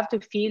young, they have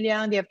to feel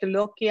young, they have to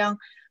look young.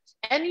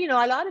 And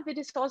a lot of it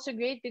is also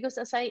great because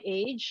as I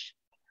age,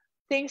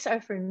 things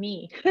are for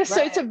me. So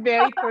Right. it's a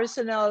very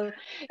personal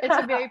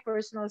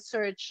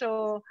search.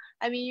 So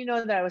I mean,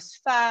 that I was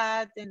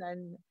fat,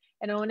 and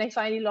when I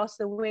finally lost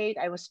the weight,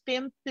 I was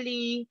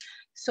pimply.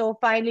 So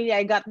finally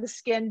I got the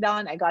skin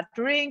down, I got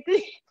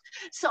wrinkly.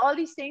 So all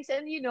these things,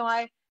 and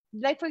I,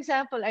 like, for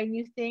example, our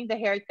new thing, the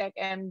hair tech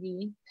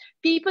MD.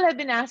 People have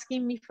been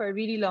asking me for a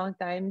really long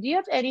time, do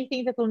you have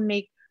anything that will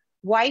make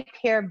white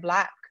hair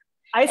black?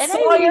 I And I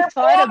saw really your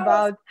thought post.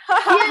 about,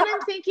 yeah, and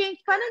I'm thinking,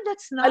 parang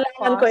that's not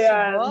Alangan ko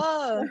yan.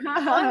 possible.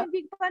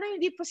 Parang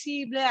hindi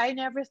possible. I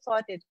never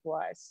thought it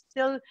was.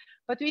 Still,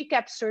 but we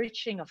kept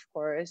searching, of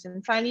course,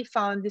 and finally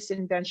found this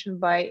invention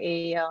by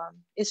a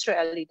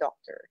Israeli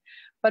doctor,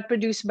 but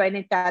produced by an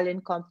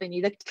Italian company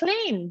that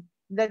claimed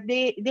that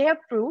they have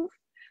proof.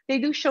 They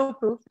do show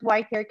proof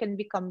white hair can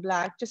become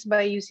black just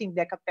by using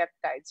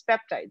peptides.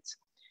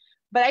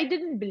 But I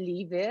didn't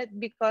believe it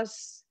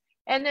because,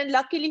 and then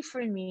luckily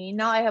for me,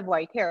 now I have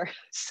white hair.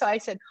 So I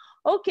said,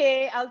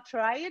 okay, I'll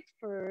try it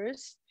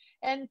first.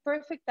 And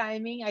perfect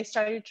timing, I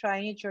started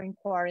trying it during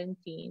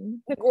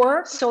quarantine. It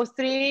works? So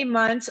 3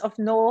 months of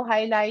no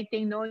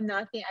highlighting, no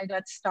nothing, I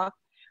got stuck.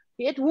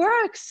 It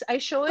works. I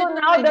show it So in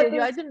now my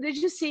video. Did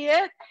you see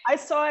it? I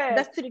saw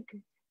it.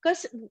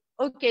 Because,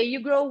 okay,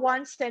 you grow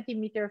 1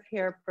 centimeter of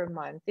hair per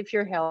month if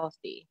you're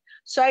healthy.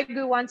 So I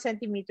grew 1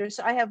 centimeter.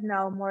 So I have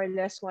now more or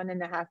less 1.5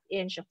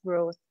 inch of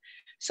growth.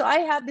 So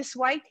I have this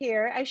white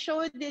hair. I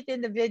showed it in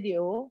the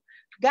video.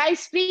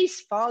 Guys,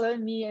 please follow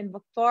me and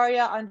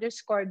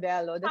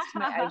Victoria_Belo. That's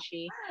my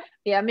IG.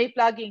 Yeah, may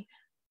plugging.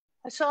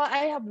 So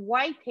I have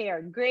white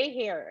hair, gray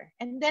hair,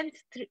 and then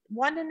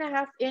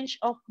 1.5 inch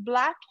of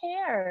black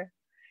hair.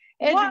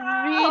 It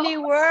Wow! really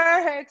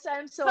works.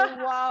 I'm so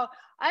wow.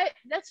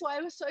 That's why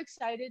I was so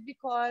excited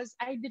because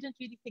I didn't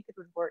really think it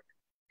would work.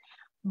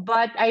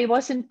 But I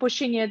wasn't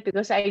pushing it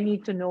because I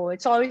need to know.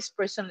 It's always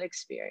personal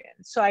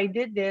experience. So I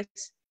did this.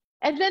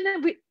 And then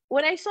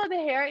when I saw the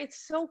hair,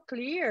 it's so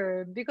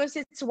clear because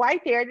it's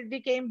white hair that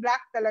became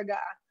black talaga.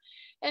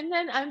 And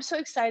then I'm so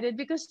excited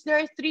because there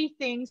are three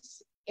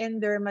things in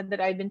derma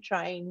that I've been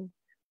trying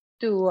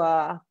to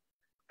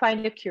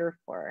find a cure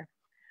for.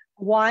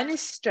 One is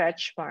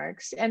stretch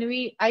marks, and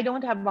I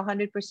don't have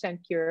 100%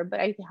 cure,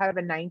 but I have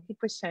a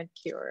 90%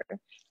 cure.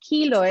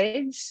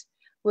 Keloids,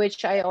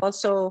 which I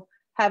also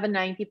have a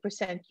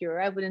 90% cure.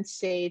 I wouldn't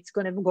say it's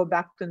going to go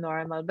back to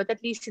normal, but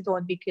at least it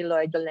won't be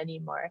keloidal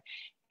anymore.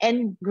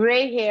 And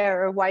gray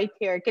hair or white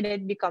hair, can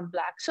it become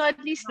black? So at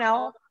least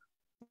now,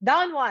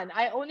 down one.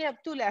 I only have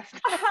two left.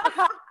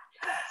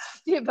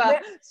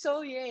 Diba?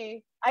 So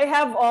yay. I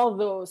have all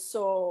those,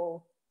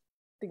 so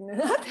tingnan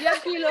natin. You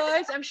have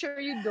keloids? I'm sure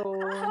you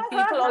don't.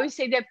 People always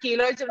say they have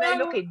keloids. When I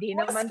look, di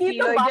naman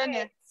Mosquito keloid yan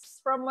eh. bites.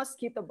 From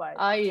mosquito bites.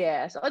 Ah,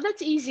 yes. Oh,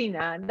 that's easy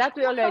na. That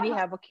we already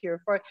have a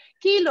cure for.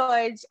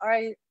 Keloids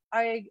are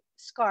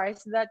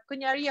scars that,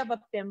 kunyari, you have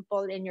a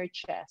pimple in your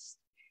chest.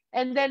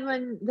 And then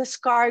when the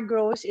scar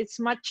grows, it's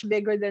much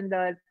bigger than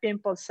the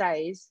pimple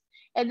size.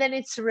 And then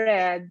it's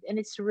red, and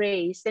it's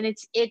raised, and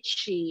it's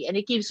itchy, and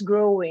it keeps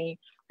growing.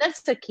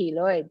 That's the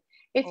keloid.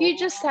 If you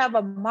just have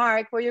a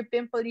mark where your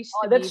pimple used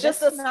to that's be, just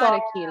that's a not scar.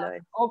 a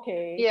keloid.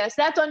 Okay. Yes,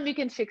 that one we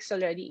can fix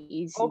already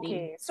easily.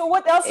 Okay. So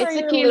what else it's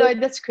a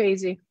keloid that's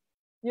crazy.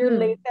 Your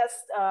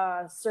latest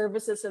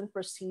services and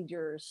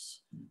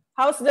procedures.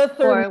 How's the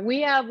third? Or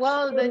we have,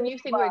 well, the new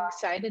thing we're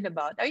excited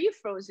about. Are you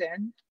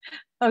frozen?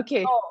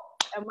 Okay. Oh,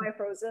 am I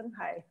frozen?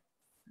 Hi.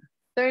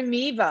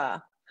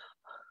 Thermiva.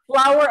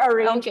 Flower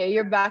arrangement. Okay,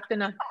 you're back to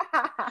now.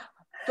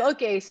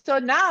 Okay, so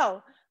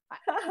now,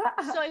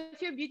 so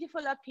if you're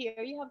beautiful up here,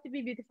 you have to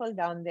be beautiful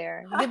down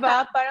there.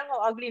 Diba? Parang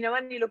ugly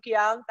naman, you look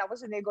young,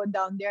 tapos when they go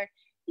down there,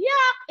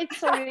 yuck, it's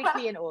so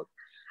wrinkly and old.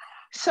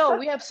 So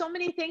we have so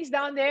many things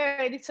down there,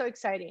 and it's so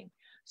exciting.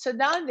 So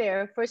down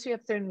there, first we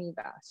have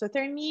Thermiva. So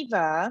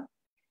Thermiva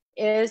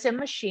is a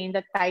machine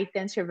that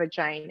tightens your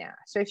vagina.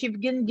 So if you've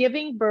been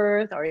giving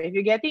birth or if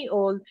you're getting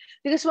old,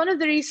 because one of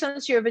the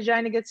reasons your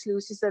vagina gets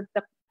loose is that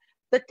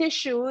the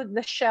tissue,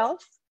 the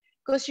shelf,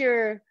 because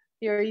you're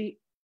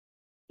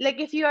like,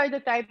 if you are the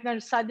type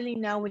that suddenly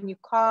now when you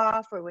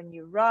cough or when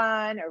you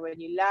run or when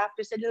you laugh,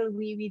 there's a little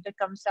wee-wee that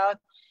comes out.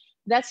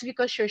 That's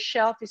because your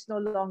shelf is no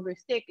longer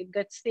thick. It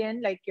gets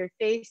thin, like your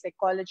face, like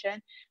collagen.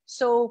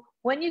 So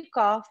when you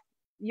cough,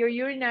 your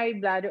urinary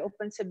bladder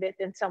opens a bit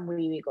and some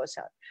wee-wee goes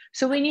out.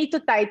 So we need to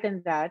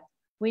tighten that.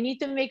 We need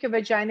to make your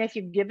vagina, if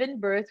you've given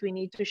birth, we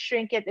need to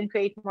shrink it and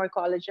create more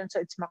collagen so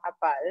it's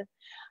makapal.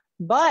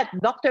 But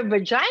Dr.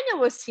 Vagina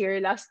was here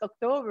last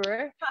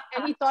October,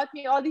 and he taught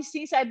me all these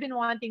things I've been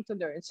wanting to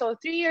learn. So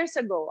 3 years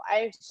ago,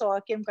 I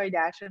saw Kim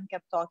Kardashian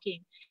kept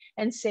talking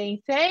and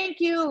saying, thank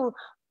you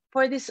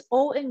for this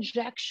O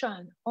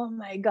injection. Oh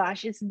my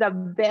gosh, it's the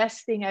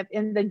best thing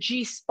in the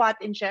G-spot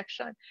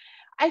injection.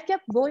 I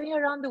kept going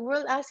around the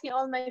world asking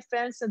all my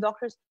friends and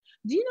doctors,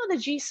 do you know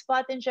the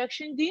G-spot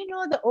injection? Do you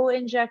know the O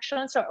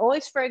injections are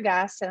always for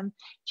orgasm?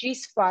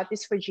 G-spot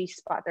is for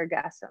G-spot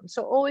orgasm.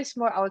 So O is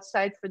more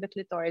outside for the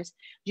clitoris.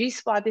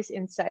 G-spot is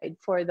inside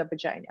for the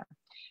vagina.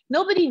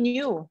 Nobody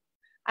knew.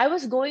 I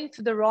was going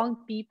to the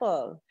wrong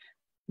people.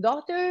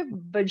 Dr.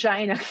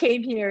 Vagina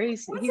came here.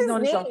 He's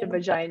known as Dr.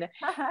 Vagina.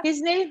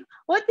 His name,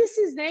 what is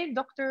his name?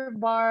 Dr.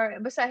 Bar,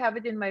 but I have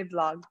it in my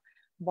vlog.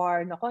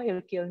 Bar, nako,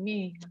 he'll kill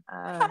me.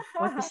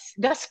 What is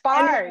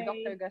Gaspar?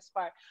 Anyway, Dr.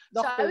 Gaspar.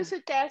 So I was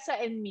with Tessa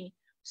and me.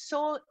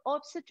 So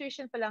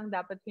obstetrician pa lang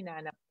dapat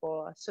hinanap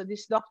ko. So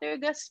this Dr.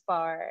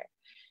 Gaspar,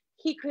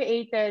 he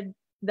created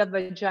the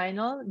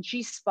vaginal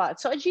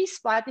G-spot. So a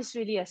G-spot is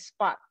really a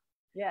spot.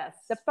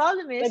 Yes. The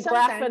problem is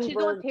sometimes you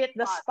don't hit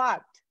the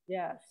spot.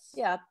 Yes.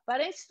 Yeah, but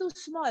it's too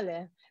small.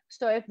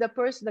 So if the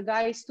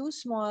guy is too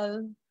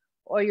small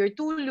or you're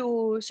too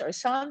loose or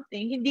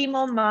something, hindi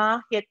mo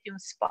ma-hit yung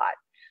spot.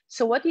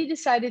 So what he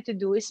decided to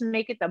do is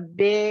make it a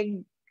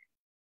big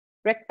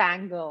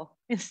rectangle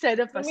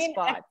instead of a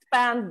spot.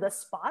 Expand the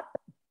spot?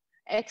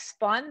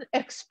 Expand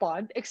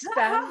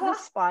the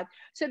spot.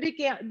 So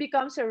it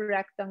becomes a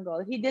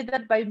rectangle. He did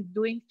that by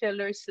doing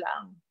fillers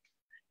lang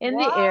in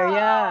the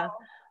area.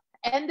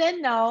 And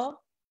then now,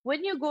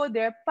 when you go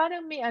there,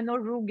 parang may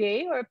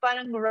ruge or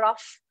parang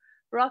rough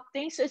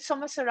things. So it's so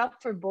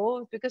masarap for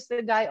both because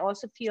the guy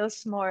also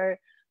feels more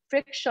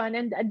friction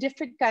and a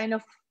different kind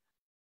of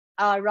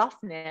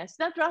roughness.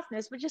 Not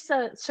roughness, but just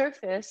a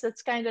surface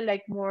that's kind of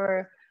like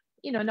more,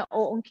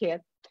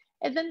 na-oongkit.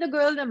 And then the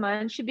girl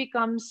naman, she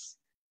becomes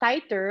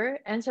tighter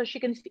and so she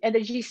can, and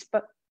the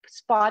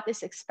G-spot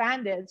is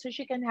expanded so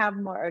she can have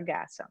more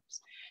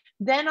orgasms.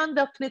 Then on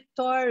the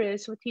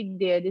clitoris, what he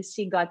did is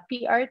he got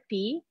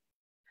PRP,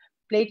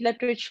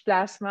 platelet-rich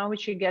plasma,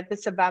 which you get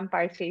as a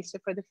vampire face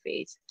for the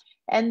face.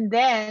 And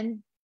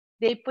then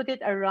they put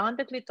it around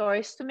the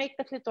clitoris to make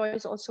the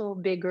clitoris also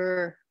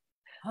bigger.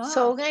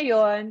 So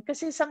ngayon,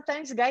 kasi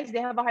sometimes guys,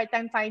 they have a hard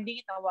time finding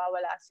it,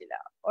 nawawala sila.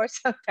 Or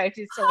sometimes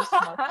it's so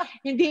small.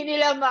 Hindi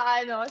nila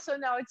maano. So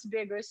now it's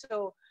bigger.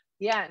 So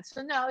yeah. So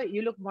now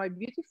you look more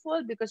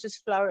beautiful because there's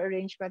flower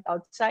arrangement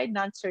outside,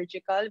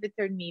 non-surgical with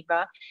her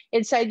niva.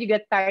 Inside you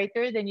get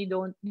tighter, then you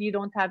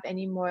don't have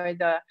any more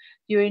the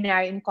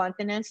urinary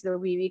incontinence, the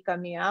wee-wee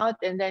coming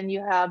out, and then you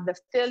have the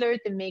filler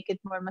to make it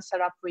more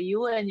masarap for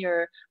you and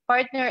your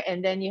partner,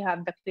 and then you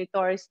have the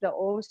clitoris, the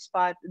O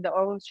spot, the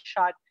O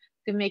shot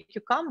to make you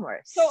come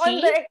more. So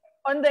See?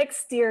 on the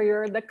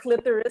exterior, the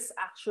clitoris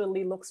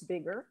actually looks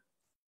bigger.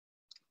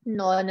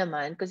 No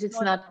naman, because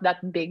it's not that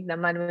big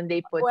naman when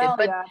they put it. Well,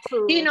 But yeah,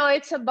 true. you know,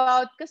 it's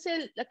about,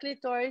 kasi the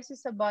clitoris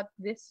is about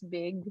this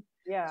big.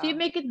 Yeah. So you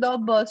make it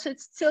double, so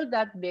it's still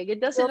that big. It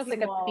doesn't Still look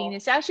like small. a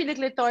penis. Actually, the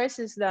clitoris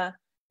is the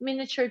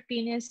miniature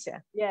penis.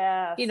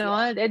 Yes. You know,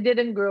 it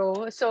didn't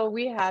grow, so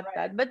we have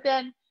that. But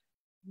then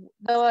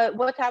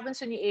what happens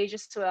when you age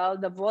as well,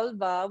 the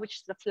vulva, which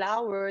is the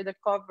flower that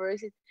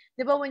covers it,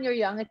 diba when you're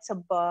young, it's a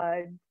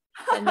bud.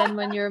 And then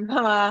when you're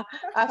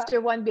after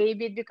one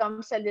baby, it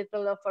becomes a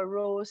little of a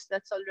rose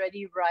that's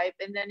already ripe.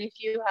 And then if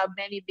you have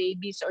many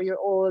babies or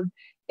you're old,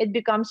 it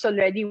becomes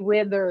already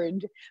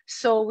withered.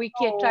 So we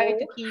can try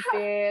to keep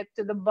it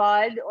to the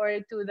bud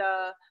or to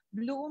the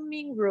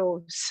blooming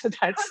rose. So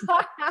that's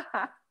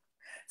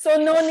so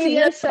no need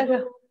to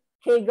do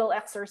Kegel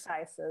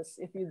exercises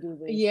if you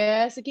do this.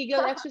 Yes, the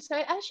Kegel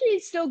exercise.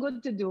 Actually, it's still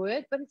good to do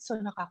it, but it's so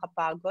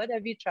nakakapagod.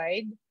 Have you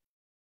tried?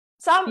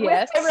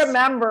 Yes.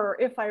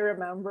 If I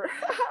remember.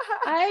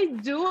 I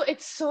do.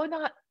 It's so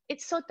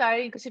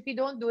tiring because if you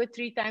don't do it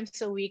 3 times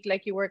a week,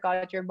 like you work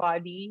out your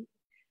body,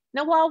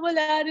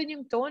 nawawala rin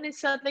yung tone.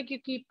 It's not like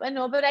you keep,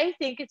 but I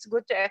think it's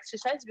good to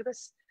exercise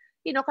because,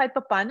 kahit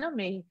paano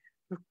may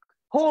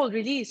hold,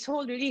 release,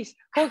 hold.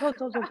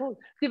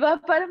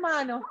 Diba? Para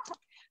maano,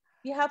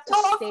 you have to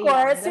stay. Of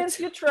course, since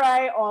you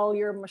try all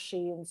your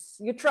machines,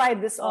 you tried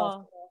this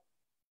also.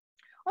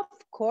 Of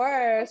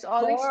course,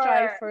 always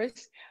try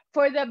first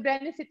for the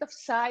benefit of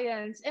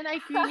science. And I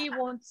really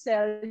won't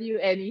sell you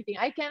anything.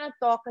 I cannot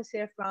talk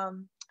kasi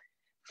from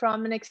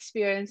an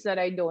experience that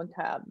I don't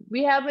have.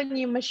 We have a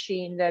new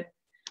machine that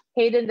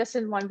Hayden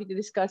doesn't want me to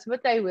discuss,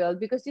 but I will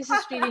because this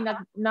is really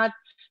not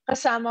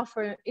kasama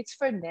it's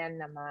for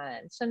men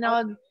naman. So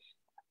now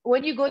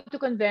when you go to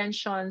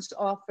conventions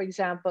for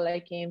example, I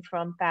came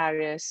from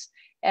Paris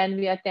and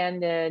we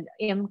attended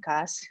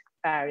IMCAS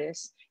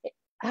Paris.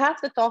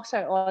 Half the talks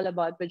are all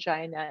about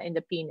vagina and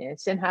the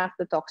penis, and half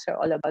the talks are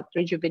all about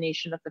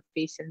rejuvenation of the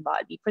face and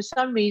body. For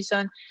some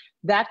reason,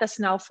 that has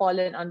now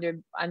fallen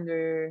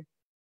under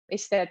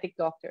aesthetic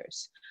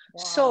doctors.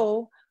 Wow.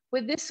 So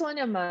with this one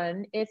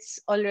naman, it's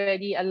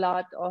already a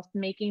lot of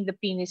making the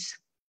penis.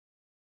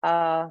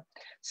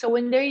 So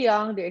when they're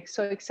young, they're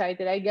so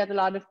excited. I get a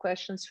lot of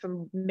questions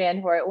from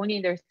men who are only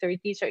in their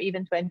 30s or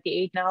even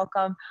 28 now. How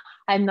come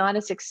I'm not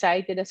as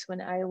excited as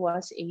when I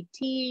was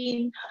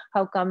 18?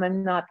 How come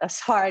I'm not as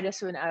hard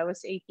as when I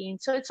was 18?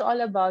 So it's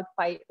all about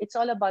It's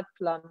all about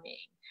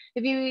plumbing.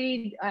 If you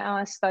really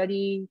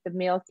study the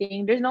male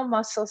thing, there's no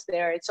muscles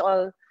there. It's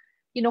all,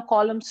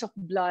 columns of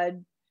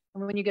blood.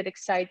 And when you get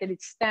excited,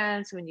 it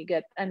stands. When you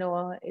get,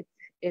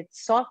 it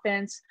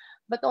softens.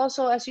 But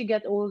also as you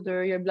get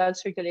older, your blood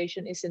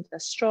circulation isn't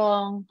as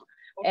strong.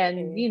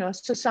 And,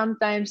 so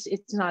sometimes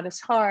it's not as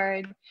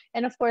hard.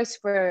 And of course,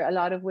 for a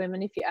lot of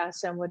women, if you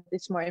ask them what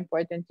is more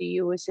important to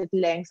you, is it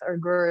length or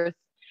girth?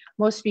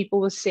 Most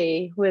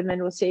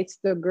women will say it's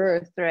the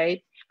girth,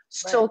 right?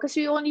 So, because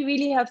we only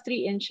really have 3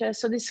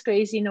 inches. So this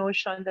crazy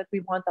notion that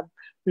we want a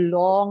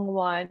long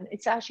one,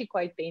 it's actually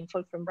quite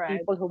painful from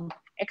people who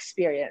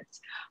experience.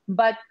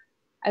 But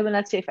I will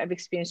not say if I've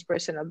experienced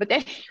personal, but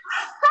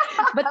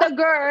but the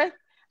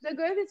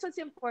girth is what's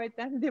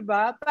important,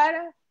 diba?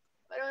 Para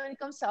when it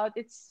comes out,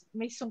 it's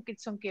may sungkit.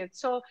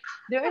 So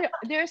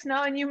there's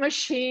now a new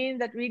machine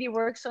that really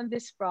works on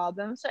this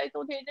problem. So I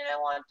told Hayden I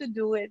want to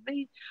do it, but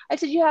I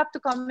said you have to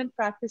come and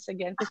practice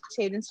again because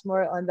Hayden's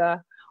more on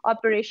the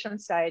operation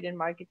side and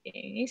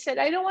marketing. He said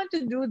I don't want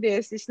to do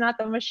this. It's not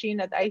a machine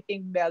that I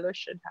think Belo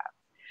should have.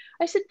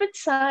 I said, but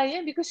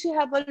sayang, because you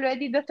have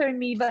already the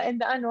Thermiva and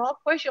the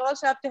of course you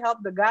also have to help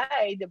the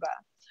guy, diba?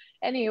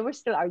 Anyway, we're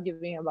still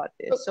arguing about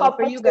this. So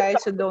for you guys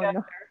who don't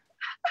know,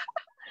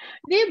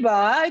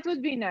 diba? It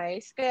would be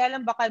nice. Kaya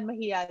lang baka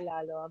mahiya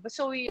lalo. But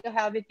so we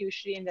have it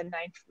usually in the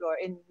 9th floor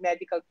in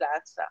Medical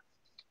Plaza,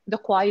 the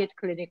quiet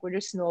clinic where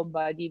there's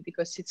nobody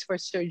because it's for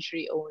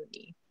surgery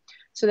only.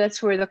 So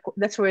that's where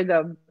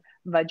the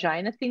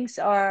vagina things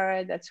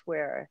are. That's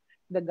where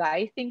the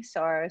guy things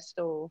are.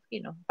 So,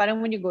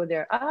 parang when you go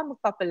there,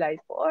 magpapalight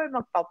po, or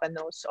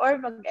magpapanose, or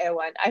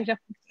mag-ewan. I don't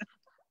know.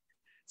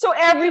 So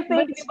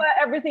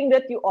everything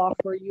that you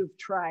offer, you've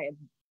tried.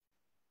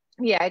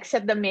 Yeah,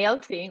 except the male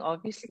thing,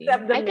 obviously.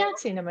 I can't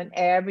say naman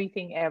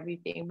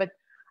everything, but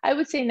I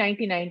would say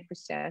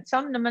 99%.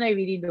 Some naman I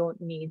really don't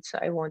need, so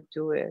I won't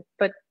do it.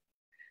 But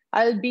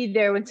I'll be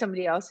there when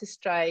somebody else is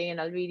trying,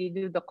 and I'll really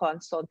do the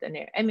consult. And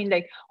I mean,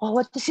 like,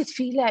 what does it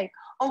feel like?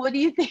 Oh, what do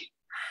you think?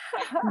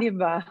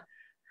 Diba?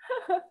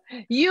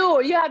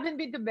 You haven't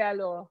been to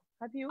Belo,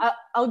 have you?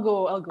 I'll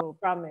go,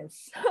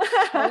 promise.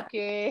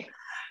 Okay.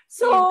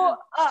 So,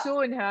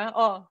 soon, huh?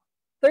 Oh,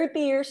 30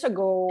 years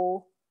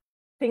ago,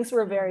 things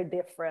were very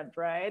different,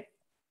 right?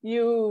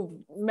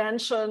 You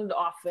mentioned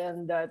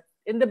often that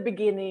in the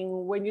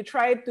beginning, when you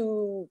tried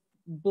to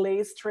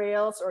blaze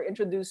trails or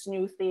introduce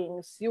new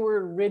things, you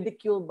were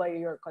ridiculed by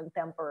your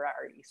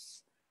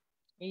contemporaries.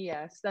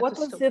 yes, that What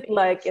was was so it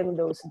like painful. in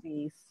those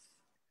days?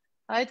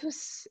 It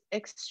was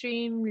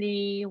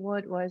extremely,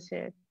 what was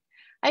it?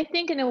 I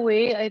think in a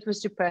way it was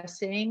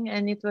depressing,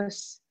 and it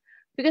was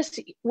because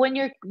when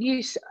at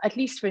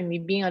least for me,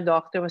 being a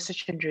doctor was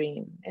such a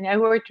dream, and I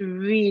worked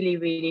really,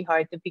 really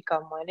hard to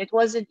become one. It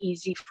wasn't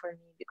easy for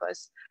me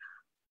because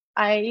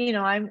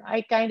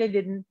I kind of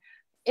didn't.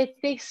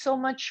 It takes so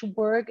much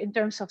work in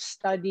terms of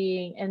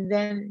studying, and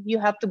then you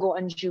have to go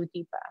on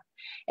duty pa.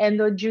 And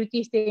the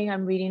duty thing,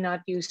 I'm really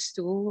not used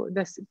to.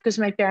 Because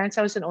my parents,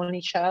 I was an only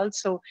child,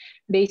 so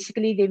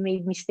basically they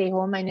made me stay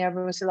home. I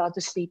never was allowed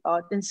to sleep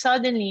out, and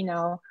suddenly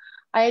now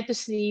I had to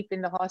sleep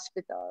in the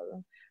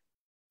hospital.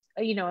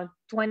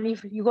 20,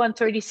 you go on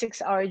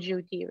 36-hour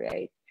duty,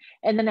 right?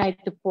 And then I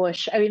had to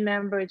push. I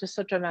remember it was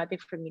so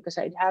traumatic for me because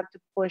I'd have to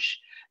push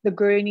the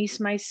gurneys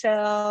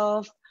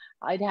myself.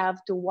 I'd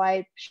have to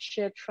wipe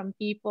shit from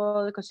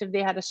people because if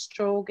they had a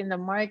stroke in the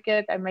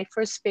market, and my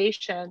first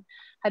patient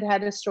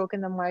had a stroke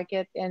in the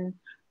market, and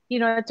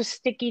to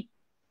sticky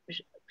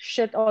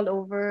shit all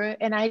over.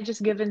 And I had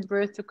just given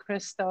birth to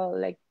Crystal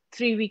like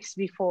 3 weeks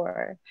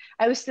before.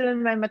 I was still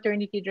in my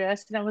maternity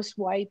dress and I was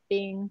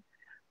wiping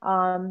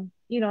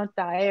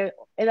tired,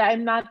 and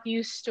I'm not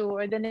used to.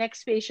 Or the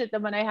next patient, the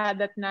one I had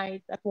that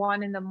night at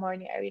 1 in the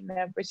morning, I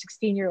remember,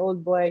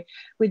 16-year-old boy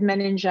with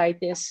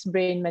meningitis,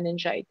 brain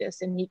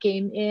meningitis, and he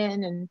came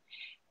in,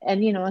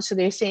 and so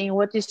they're saying,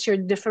 what is your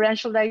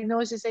differential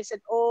diagnosis? I said,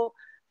 oh,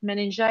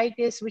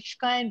 meningitis, which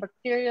kind?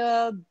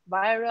 Bacterial,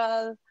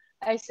 viral?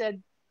 I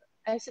said,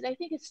 I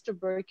think it's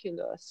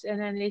tuberculosis.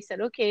 And then they said,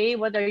 okay,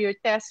 what are your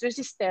tests? There's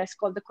this test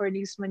called the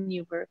Cornelius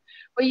maneuver,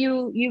 where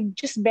you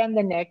just bend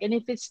the neck, and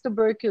if it's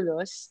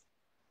tuberculosis,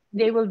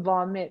 they will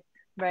vomit,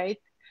 right?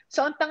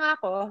 So ang tanga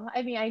ko,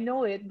 I mean, I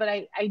know it, but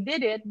I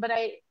did it, but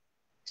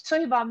so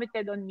he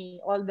vomited on me,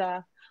 all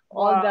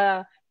Wow.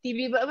 the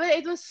TV, but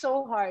it was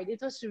so hard. It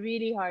was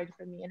really hard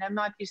for me, and I'm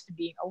not used to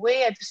being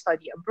away. I had to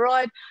study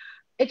abroad.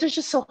 It was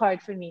just so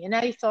hard for me, and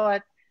I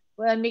thought,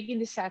 well, I'm making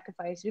this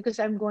sacrifice because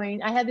I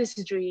had this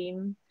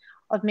dream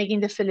of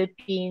making the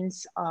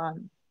Philippines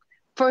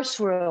first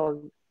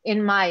world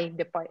in my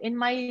depart in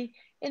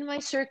my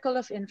circle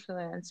of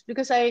influence,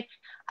 because I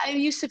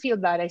used to feel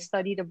bad. I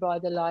studied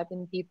abroad a lot,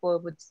 and people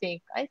would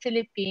think, "I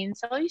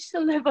Philippines, oh, you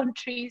still live on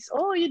trees.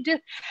 Oh, you do."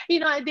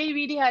 They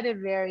really had a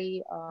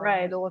very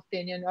Right. low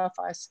opinion of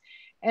us,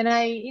 and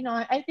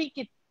I think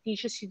it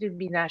teaches you to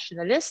be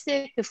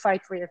nationalistic, to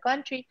fight for your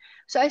country.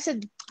 So I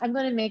said, I'm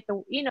gonna make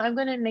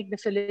the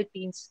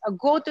Philippines a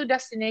go-to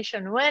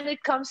destination when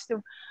it comes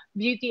to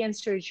beauty and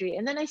surgery.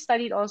 And then I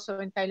studied also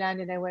in Thailand,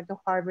 and I went to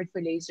Harvard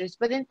for lasers.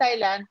 But in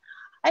Thailand,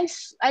 I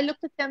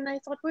looked at them and I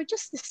thought, we're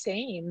just the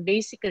same,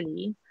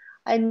 basically.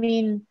 I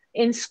mean,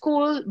 in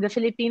school, the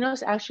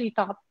Filipinos actually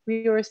topped,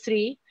 we were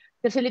three.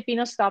 The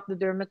Filipinos topped the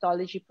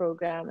dermatology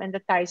program, and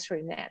the Thais were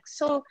next.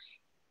 So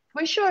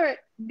for sure,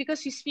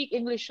 because we speak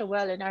English so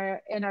well, and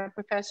our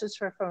professors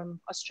were from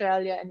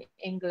Australia and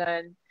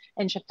England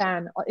and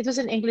Japan. It was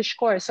an English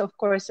course, so of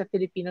course the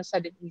Filipinos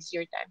had an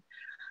easier time.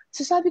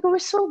 So sabi ko,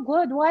 we're so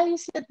good. Why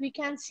is it that we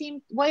can't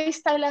seem? Why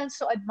is Thailand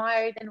so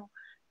admired? And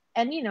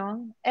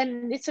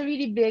it's a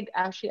really big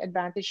actually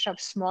advantage to have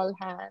small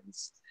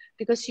hands,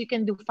 because you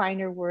can do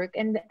finer work,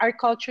 and our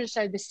cultures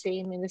are the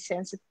same in the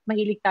sense that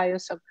mahilig tayo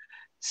sa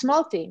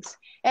small things.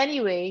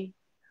 Anyway,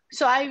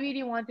 so I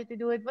really wanted to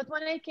do it, but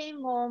when I came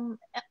home,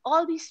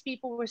 all these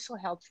people were so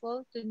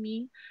helpful to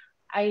me.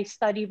 I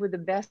studied with the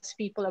best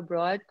people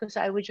abroad because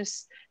I would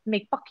just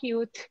make pa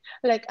cute.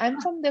 Like, I'm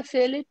from the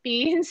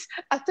Philippines,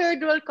 a third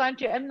world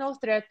country. I'm no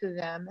threat to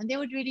them. And they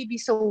would really be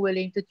so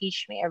willing to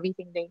teach me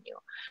everything they knew.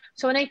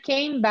 So when I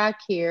came back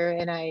here,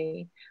 and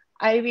I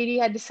really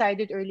had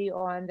decided early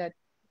on that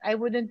I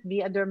wouldn't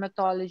be a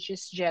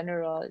dermatologist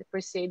general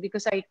per se,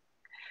 because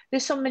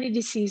there's so many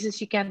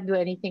diseases you can't do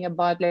anything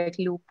about, like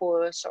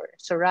lupus or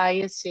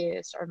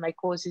psoriasis or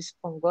mycosis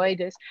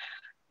fungoides,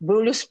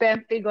 bullous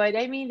pemphigoid.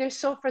 I mean, they're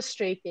so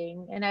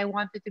frustrating. And I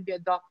wanted to be a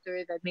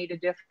doctor that made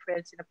a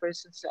difference in a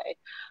person's life.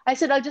 I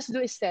said, I'll just do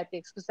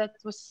aesthetics because that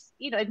was,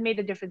 it made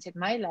a difference in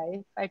my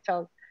life. I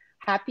felt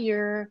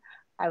happier.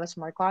 I was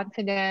more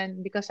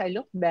confident because I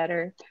looked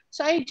better.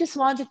 So I just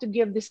wanted to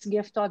give this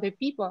gift to other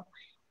people.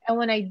 And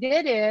when I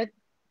did it,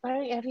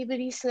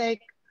 everybody's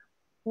like,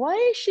 why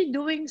is she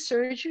doing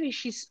surgery?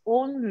 She's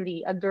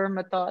only a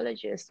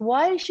dermatologist.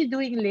 Why is she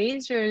doing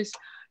lasers?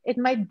 It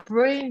might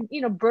burn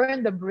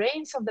the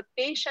brains of the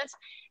patients.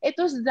 It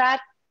was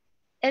that.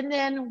 And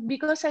then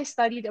because I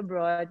studied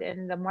abroad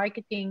and the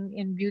marketing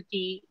in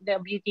beauty, the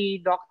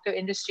beauty doctor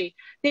industry,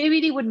 they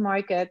really would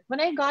market.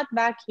 When I got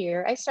back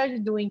here, I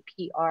started doing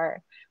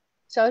PR.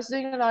 So I was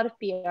doing a lot of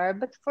PR,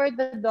 but for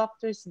the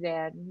doctors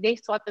then, they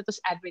thought that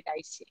was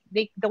advertising.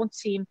 They don't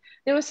seem,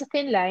 there was a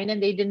thin line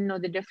and they didn't know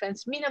the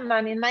difference. Me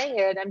naman, in my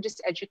head, I'm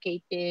just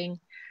educating,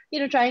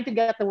 trying to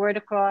get the word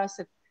across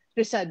that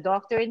there's a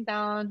doctor in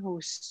town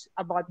who's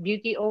about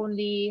beauty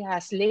only,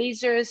 has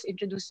lasers,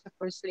 introduced the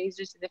first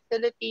lasers in the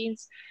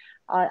Philippines,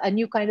 a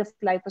new kind of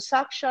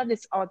liposuction,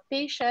 it's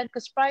outpatient,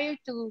 because prior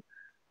to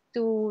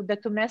the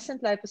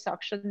tumescent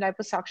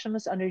liposuction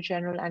was under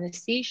general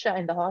anesthesia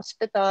in the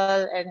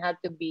hospital and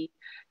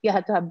you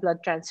had to have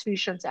blood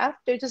transfusions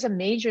after. It was a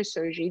major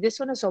surgery. This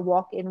one was a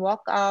walk-in,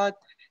 walk-out.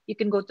 You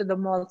can go to the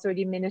mall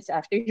 30 minutes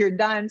after you're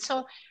done.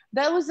 So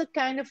that was the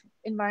kind of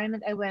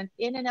environment I went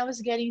in, and I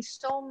was getting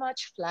so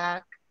much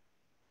flack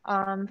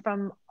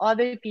from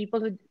other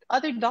people,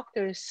 other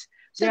doctors.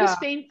 So it was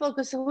painful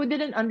because who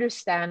didn't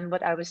understand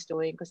what I was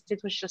doing because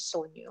it was just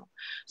so new.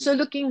 So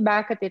looking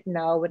back at it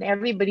now, when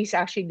everybody's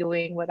actually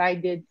doing what I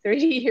did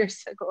 30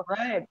 years ago,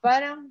 right?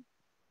 But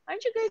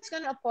aren't you guys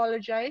gonna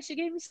apologize? You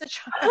gave me such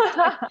a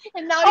hard time,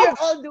 and now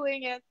you're all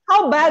doing it.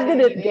 How bad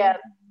did it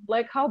get?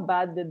 Like, how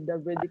bad did the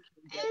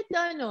ridicule get?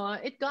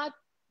 It got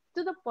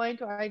to the point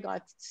where I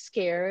got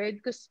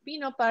scared because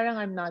parang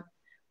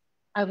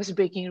I was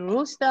breaking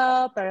rules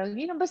daw, parang,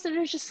 but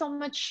there's just so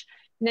much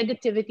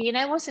negativity and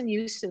I wasn't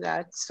used to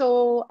that.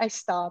 So I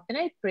stopped and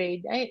I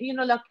prayed.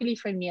 Luckily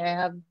for me,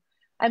 I'm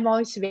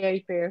always very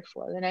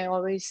prayerful and I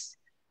always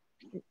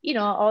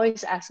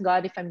ask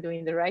God if I'm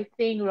doing the right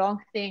thing, wrong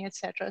thing,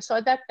 etc. So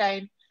at that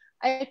time,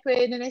 I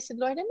prayed and I said,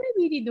 Lord, am I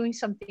really doing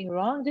something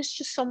wrong? There's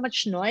just so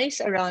much noise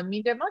around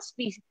me. There must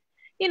be,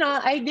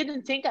 I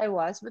didn't think I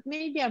was, but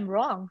maybe I'm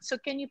wrong. So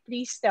can you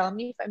please tell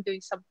me if I'm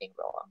doing something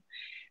wrong?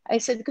 I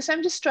said, because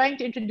I'm just trying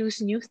to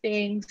introduce new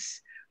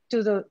things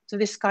to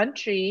this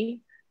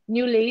country,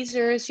 new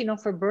lasers,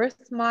 for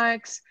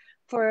birthmarks,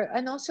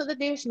 and also that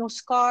there's no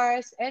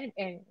scars. And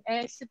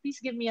I said, please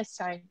give me a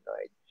sign,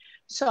 Lord.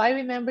 So I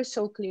remember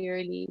so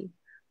clearly.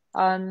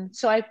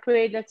 So I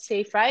prayed, let's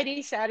say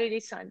Friday, Saturday,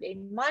 Sunday,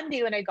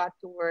 Monday when I got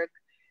to work,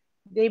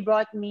 they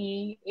brought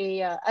me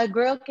a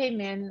girl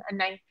came in, a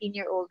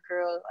 19-year-old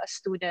girl, a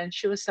student.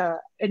 She was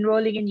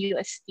enrolling in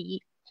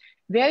UST.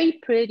 Very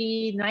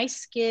pretty, nice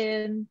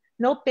skin,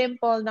 no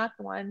pimple, not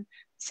one,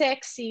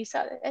 sexy.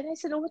 So, and I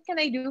said, oh, what can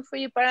I do for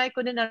you? But I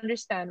couldn't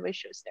understand why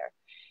she was there.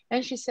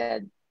 And she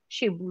said,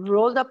 she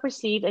rolled up her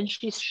sleeve and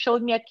she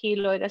showed me a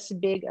keloid as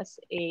big as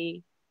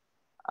a,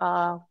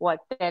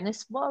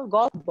 tennis ball,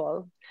 golf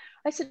ball.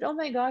 I said, oh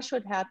my gosh,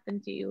 what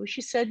happened to you?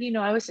 She said,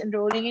 I was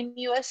enrolling in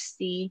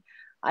UST.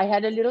 I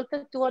had a little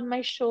tattoo on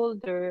my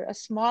shoulder, a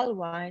small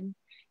one,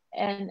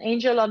 an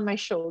angel on my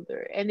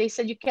shoulder. And they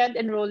said, you can't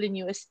enroll in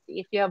UST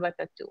if you have a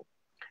tattoo.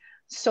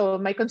 So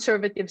my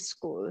conservative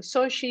school.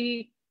 So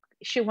she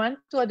went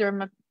to a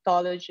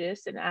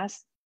dermatologist and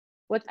asked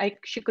what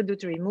she could do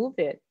to remove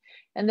it.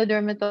 And the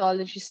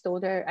dermatologist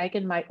told her, I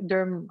can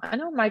dermabrasion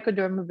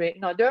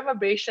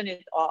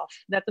it off.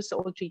 That was the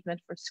old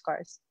treatment for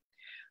scars.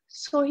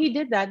 So he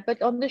did that,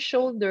 but on the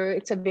shoulder,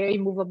 it's a very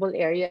movable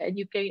area and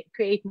you can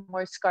create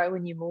more scar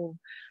when you move.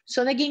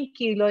 So naging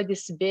keloid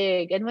is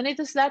big. And when it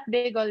was that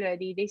big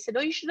already, they said,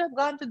 oh, you should have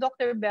gone to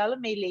Dr. Belo,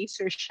 may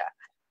laser siya.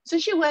 So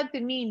she went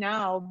to me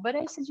now, but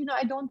I said,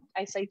 I don't,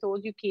 as I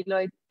told you,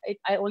 keloid,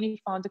 I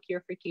only found a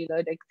cure for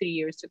keloid like 3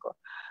 years ago.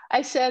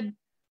 I said,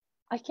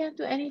 I can't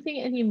do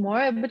anything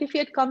anymore. But if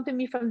you had come to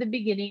me from the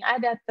beginning, I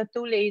had that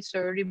tattoo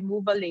laser,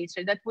 removal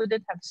laser, that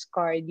wouldn't have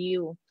scarred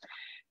you.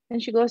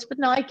 And she goes, but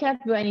now I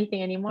can't do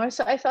anything anymore.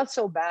 So I felt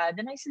so bad.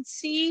 And I said,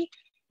 see,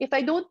 if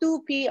I don't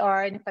do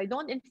PR and if I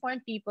don't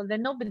inform people,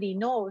 then nobody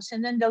knows. And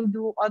then they'll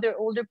do other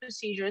older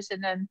procedures.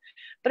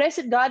 But I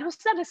said, God, was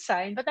that a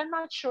sign? But I'm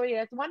not sure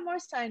yet. One more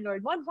sign,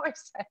 Lord, one more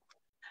sign.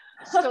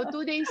 So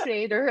 2 days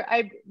later,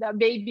 the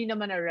baby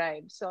naman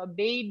arrived. So a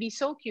baby,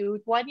 so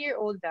cute, 1 year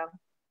old now.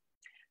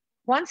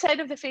 One side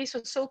of the face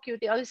was so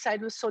cute. The other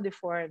side was so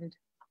deformed.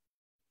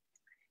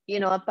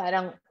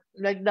 Parang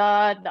like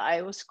that, the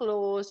eye was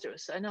closed.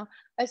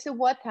 I said,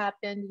 what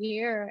happened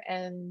here?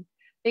 And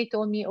they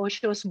told me, oh,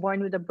 she was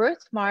born with a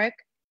birthmark,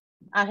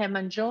 a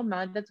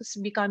hemangioma, that was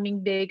becoming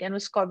big and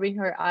was covering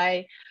her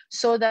eye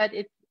so that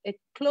it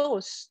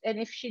closed. And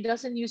if she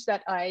doesn't use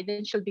that eye,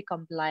 then she'll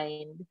become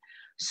blind.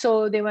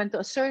 So they went to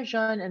a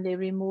surgeon and they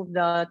removed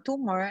the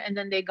tumor and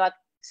then they got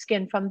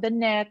skin from the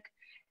neck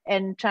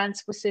and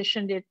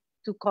transpositioned it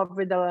to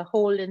cover the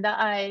hole in the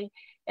eye.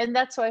 And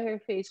that's why her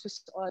face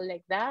was all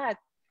like that.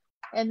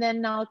 And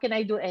then now, can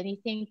I do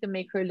anything to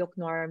make her look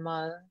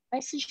normal? I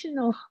said,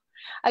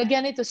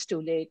 again, it was too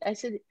late. I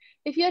said,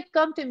 if you had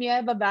come to me, I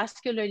have a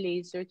vascular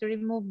laser to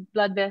remove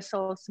blood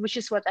vessels, which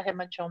is what a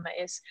hemangioma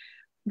is.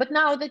 But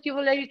now that you've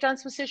already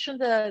transpositioned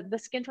the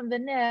skin from the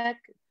neck,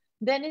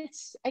 then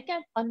I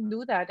can't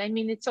undo that. I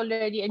mean, it's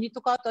already, and you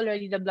took out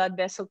already the blood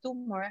vessel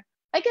tumor.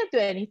 I can't do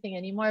anything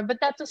anymore. But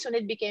that was when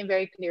it became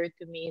very clear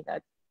to me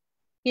that,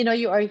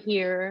 you are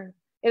here.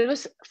 It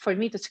was, for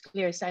me, it's a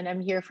clear sign I'm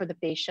here for the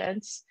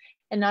patients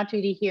and not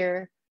really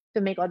here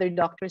to make other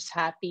doctors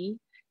happy.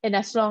 And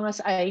as long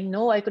as I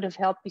know I could have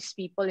helped these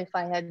people if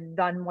I had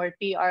done more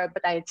PR,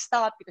 but I had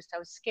stopped because I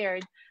was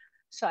scared.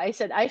 So I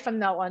said, from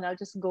now on, I'll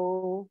just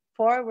go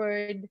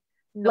forward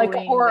Like a knowing that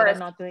I'm horse.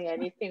 not doing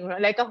anything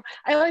wrong. I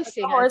always Like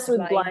sing, a I have horse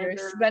with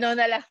blinders. blinders. Ganon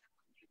na lang.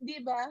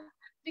 Diba?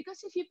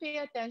 Because if you pay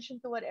attention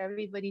to what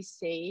everybody's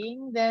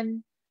saying,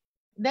 then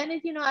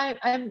it,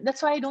 I'm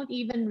that's why I don't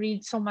even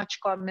read so much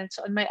comments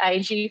on my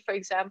IG, for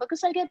example,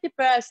 because I get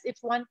depressed if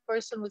one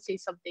person would say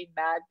something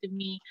bad to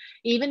me,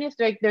 even if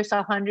there's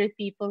 100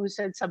 people who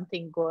said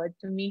something good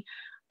to me.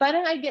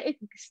 Parang it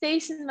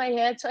stays in my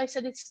head. So I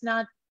said it's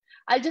not.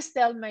 I'll just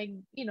tell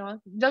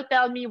they'll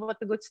tell me what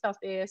the good stuff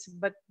is,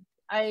 but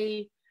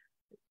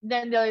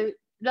then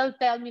they'll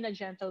tell me in a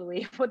gentle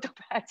way what the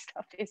bad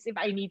stuff is if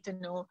I need to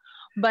know.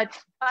 But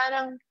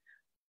parang,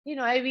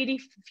 I really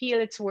feel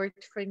it's worth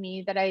for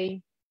me that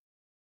I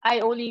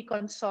only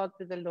consult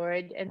with the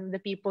Lord and the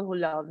people who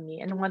love me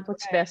and want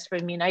what's best for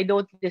me. And I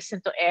don't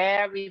listen to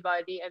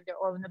everybody and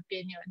their own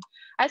opinion.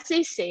 As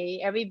they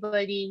say,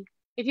 everybody,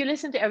 if you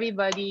listen to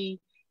everybody,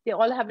 they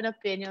all have an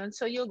opinion.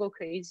 So you'll go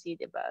crazy,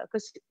 diba?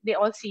 Because they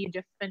all see you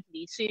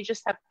differently. So you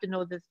just have to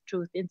know the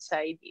truth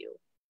inside you.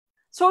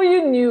 So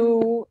you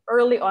knew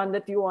early on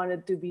that you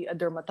wanted to be a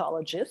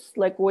dermatologist,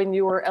 like when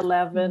you were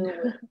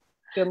 11?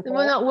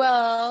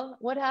 Well,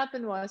 what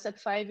happened was at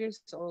 5 years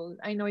old,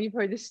 I know you've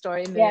heard this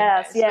story.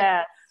 Yes.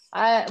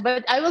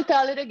 But I will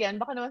tell it again.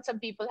 Baka naman some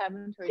people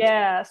haven't heard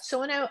it. So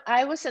when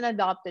I was an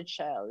adopted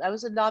child, I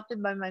was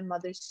adopted by my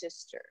mother's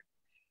sister.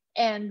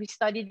 And we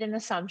studied in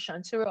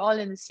Assumption. So we're all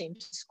in the same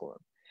school.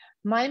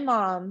 My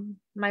mom,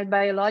 my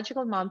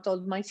biological mom,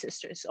 told my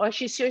sisters, "Oh,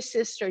 she's your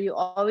sister. You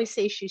always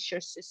say she's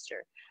your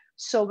sister."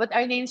 So, but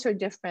our names are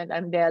different.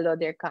 I'm Belo,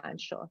 they're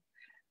Cancho.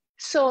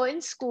 So in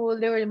school,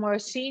 they were more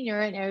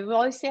senior, and everybody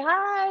always say,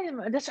 "Hi,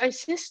 that's our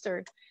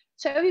sister."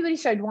 So everybody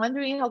started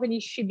wondering, how can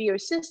she be your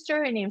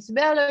sister? Her name's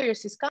Belo, your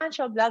sis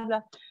Cancho, blah,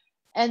 blah.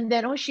 And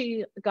then,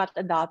 she got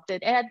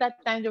adopted. And at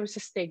that time, there was a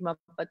stigma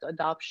about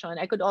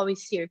adoption. I could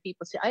always hear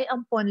people say, "Ay,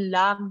 ampon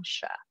lang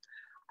siya.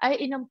 Ay,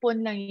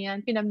 inampon lang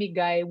yan,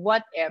 pinamigay,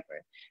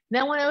 whatever."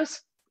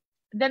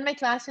 Then my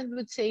classmate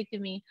would say to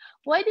me,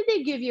 "Why did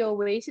they give you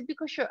away? Is it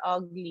because you're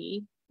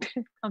ugly?"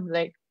 I'm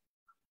like,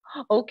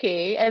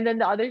 okay. And then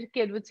the other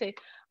kid would say,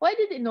 "Why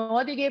did they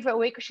know they gave her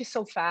away because she's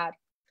so fat?"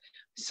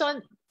 So,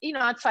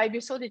 at 5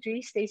 years old, it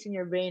really stays in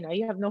your brain.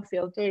 You have no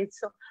filter.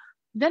 So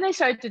then I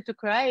started to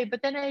cry.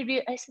 But then I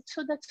said,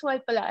 so that's why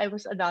pala I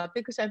was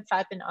adopted, because I'm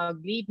fat and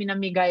ugly.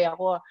 Pinamigay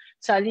ako.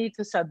 Suddenly it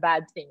was a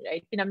bad thing,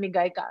 right?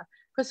 Pinamigay ka.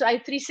 Because I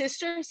have 3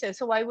 sisters,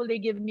 so why will they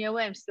give me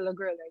away? I'm still a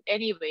girl, right?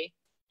 Anyway.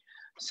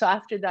 So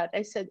after that,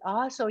 I said,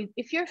 so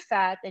if you're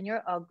fat and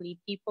you're ugly,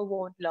 people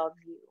won't love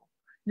you.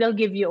 They'll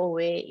give you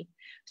away.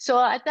 So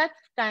at that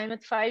time,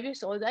 at 5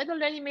 years old, I'd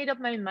already made up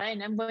my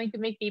mind. I'm going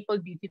to make people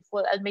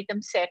beautiful. I'll make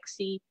them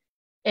sexy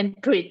and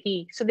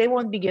pretty. So they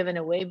won't be given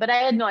away. But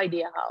I had no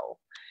idea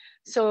how.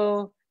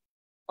 So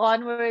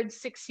onwards,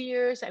 6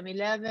 years, I'm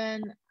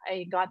 11.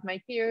 I got my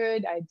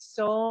period. I had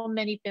so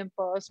many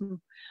pimples.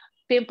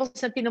 Pimples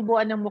na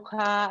tinubuan ng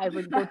mukha. I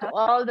would go to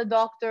all the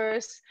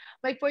doctors.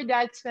 My poor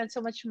dad spent so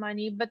much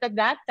money. But at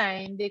that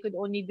time,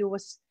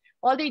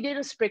 all they did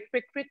was prick,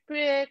 prick, prick,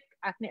 prick,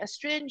 acne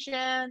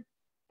astringent,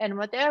 and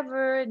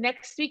whatever.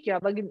 Next week, a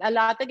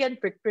lot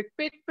again, prick, prick,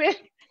 prick, prick.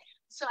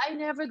 So I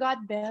never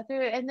got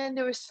better. And then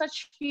there were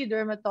such few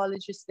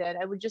dermatologists there.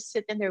 I would just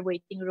sit in their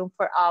waiting room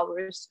for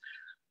hours,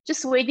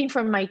 just waiting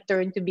for my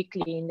turn to be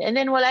cleaned. And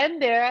then while I'm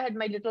there, I had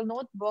my little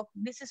notebook.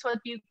 This is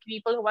what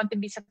people who want to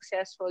be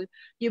successful,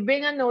 you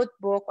bring a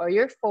notebook or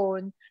your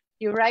phone,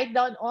 you write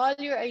down all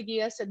your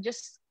ideas and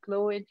just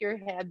glow into your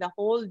head the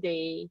whole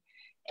day.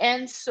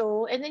 And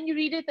then you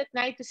read it at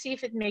night to see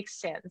if it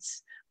makes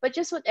sense. But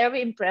just whatever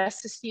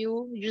impresses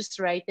you, you just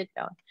write it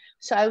down.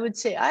 So I would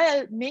say,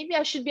 maybe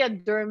I should be a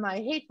derma.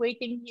 I hate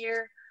waiting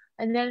here.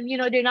 And then,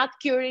 they're not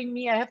curing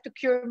me. I have to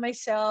cure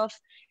myself.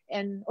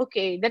 And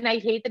okay, then I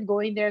hated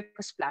going there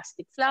because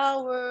plastic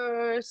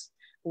flowers,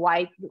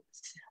 white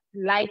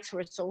lights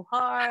were so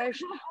harsh,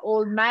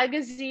 old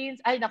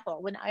magazines. Ay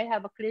nako, when I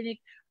have a clinic,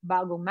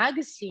 bagong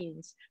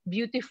magazines,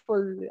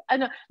 beautiful,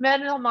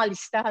 meron akong mga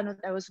listahan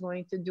what I was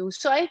going to do.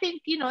 So I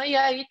think, you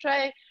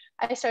try,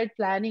 I started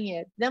planning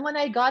it. Then when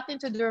I got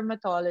into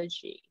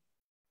dermatology,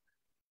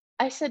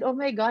 I said, oh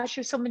my gosh,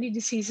 there's so many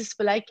diseases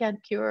but I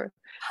can't cure.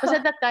 Because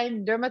at that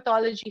time,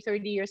 dermatology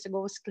 30 years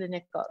ago was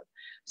clinical.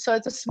 So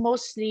it was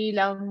mostly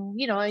lang,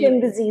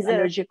 skin diseases,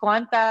 allergic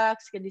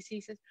contacts, skin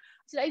diseases.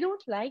 I said, I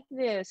don't like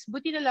this.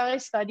 Buti na lang I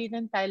studied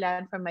in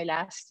Thailand for my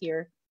last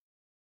year.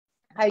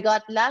 I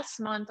got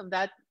last month of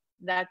that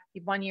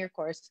 1 year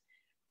course,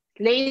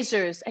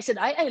 lasers. I said,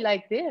 I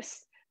like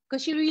this.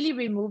 Because you really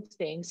remove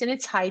things and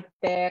it's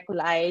high-tech,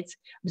 lights,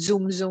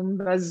 zoom, zoom,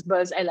 buzz,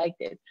 buzz. I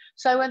liked it.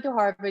 So I went to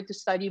Harvard to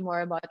study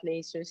more about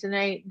lasers. And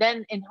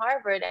then in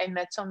Harvard, I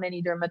met so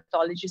many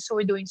dermatologists who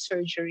were doing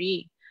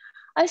surgery.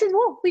 I said,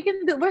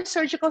 we're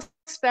surgical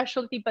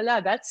specialty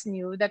pala. That's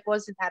new. That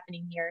wasn't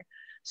happening here.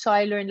 So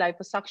I learned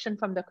liposuction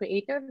from the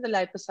creator of the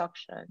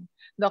liposuction,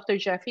 Dr.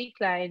 Jeffrey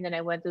Klein. Then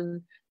I went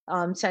to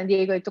San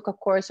Diego. I took a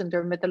course on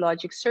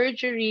dermatologic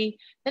surgery.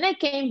 Then I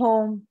came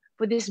home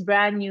with this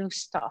brand new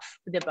stuff,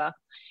 diba?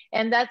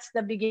 And that's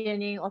the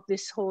beginning of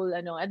this whole,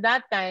 at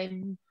that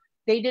time,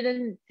 they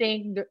didn't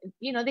think,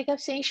 they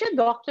kept saying, "She's a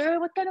doctor.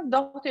 What kind of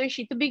doctor is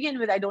she?" To begin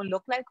with, I don't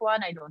look like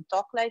one. I don't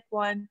talk like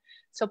one.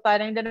 So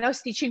parang then I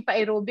was teaching pa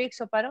aerobics.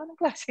 So parang anong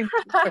klaseng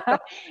teacher?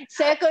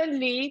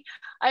 Secondly,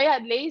 I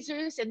had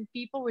lasers and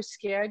people were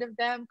scared of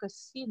them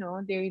because,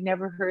 they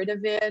never heard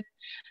of it.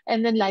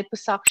 And then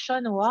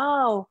liposuction.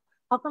 Wow.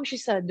 How come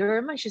she's a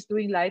derma? She's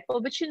doing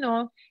lipo. But,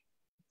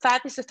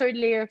 fat is the third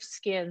layer of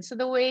skin. So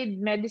the way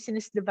medicine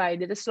is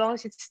divided, as long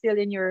as it's still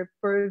in your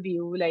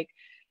purview, like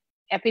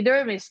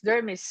epidermis,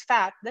 dermis,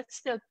 fat, that's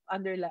still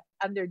under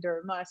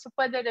derma. So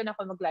pwede rin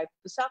ako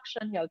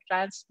mag-liposuction, health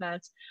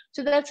transplants.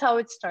 So that's how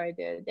it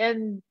started.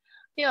 And,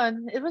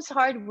 it was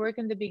hard work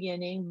in the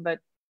beginning, but,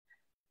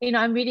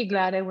 I'm really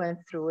glad I went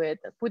through it.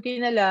 Puti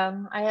na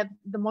lang, I have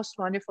the most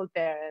wonderful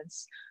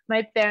parents.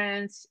 My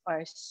parents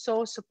are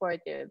so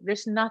supportive.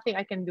 There's nothing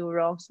I can do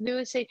wrong. So they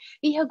will say,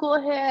 "Iha, go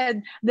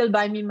ahead." They'll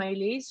buy me my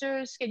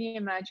lasers. Can you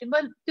imagine?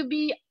 But to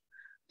be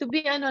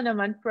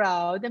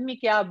proud and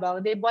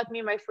mikyabang, they bought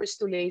me my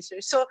first 2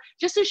 lasers. So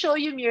just to show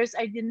you, Myrza,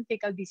 I didn't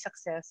think I'll be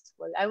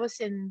successful. I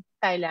was in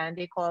Thailand.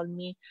 They called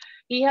me,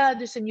 "Iha,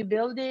 there's a new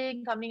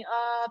building coming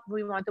up.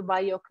 We want to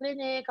buy you a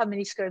clinic. How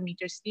many square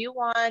meters do you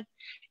want?"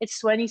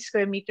 It's 20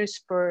 square meters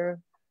per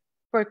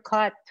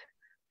cut.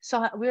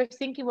 So we're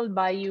thinking we'll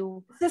buy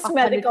you This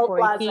Medical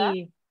 140.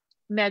 Plaza?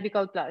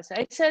 Medical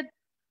Plaza. I said,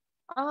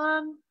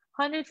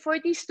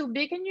 140 is too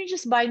big. Can you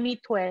just buy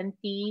me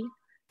 20?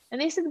 And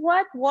they said,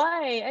 "What?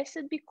 Why?" I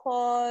said,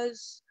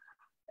 "Because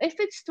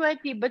if it's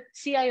 20, but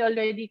see, I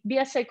already,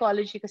 BS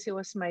Psychology because it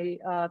was my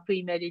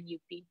pre-med in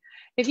UP.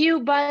 If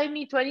you buy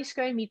me 20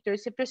 square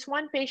meters, if there's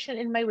one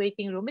patient in my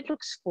waiting room, it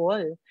looks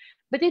full.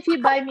 But if you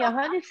buy me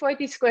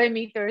 140 square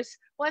meters,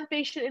 one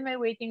patient in my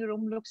waiting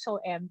room looks so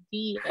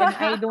empty. And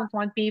I don't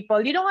want people,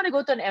 you don't want to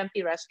go to an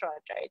empty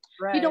restaurant, right?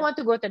 You don't want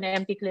to go to an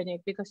empty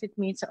clinic because it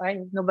means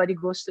nobody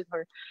goes to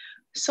her."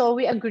 So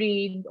we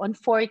agreed on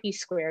 40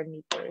 square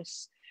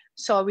meters.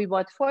 So we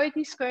bought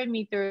 40 square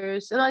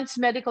meters. No, it's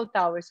medical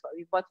towers. But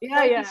we bought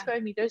 40 square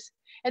meters.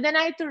 And then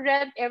I had to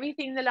rent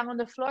everything na lang on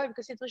the floor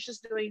because it was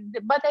just doing.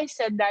 But I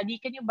said,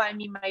 "Daddy, can you buy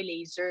me my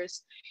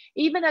lasers?"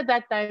 Even at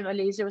that time, a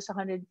laser was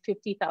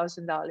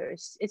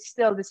 $150,000. It's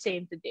still the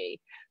same today.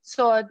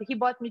 So he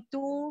bought me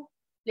 2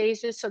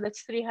 lasers. So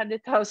that's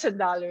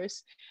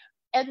 $300,000.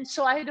 And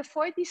so I had a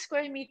 40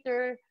 square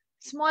meter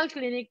small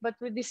clinic, but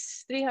with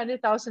this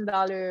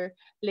 $300,000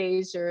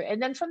 laser.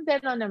 And then from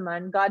then on,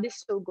 naman, God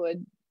is so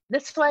good.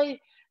 That's why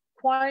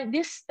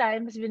this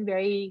time has been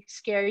very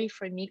scary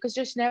for me because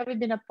there's never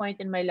been a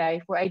point in my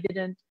life where I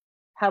didn't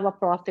have a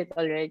profit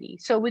already.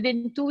 So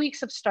within 2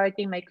 weeks of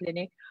starting my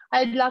clinic,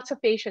 I had lots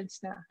of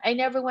patients now. I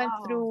never went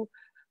through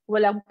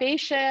walang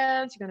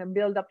patients, you're going to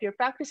build up your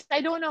practice. I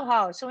don't know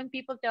how. So when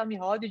people tell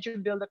me, "How did you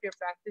build up your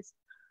practice?"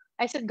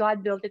 I said,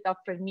 God built it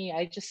up for me.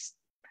 I just,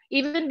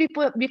 even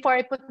before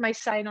I put my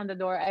sign on the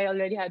door, I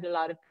already had a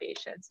lot of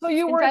patients. So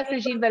you in were fact,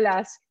 Regine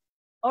Velasquez.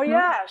 Oh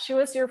yeah, she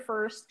was your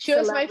first. She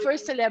was my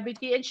first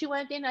celebrity, and she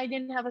went in. I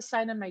didn't have a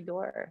sign on my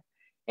door.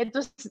 It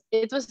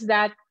was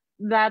that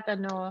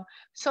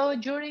So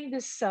during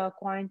this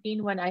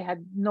quarantine, when I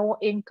had no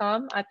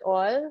income at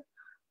all,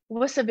 it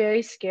was a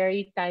very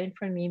scary time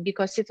for me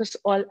because it was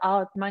all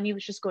out. Money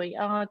was just going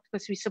out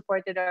because we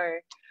supported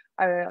our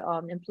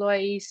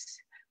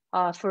employees.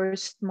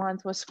 First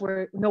month was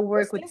no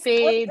work would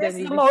pay. This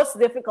is the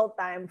most difficult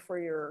time for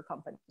your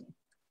company.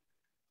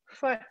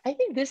 I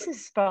think this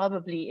is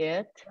probably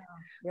it.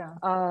 Yeah.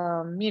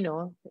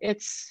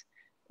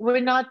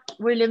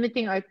 We're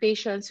limiting our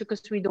patients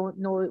because we don't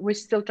know. We're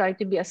still trying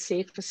to be as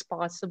safe as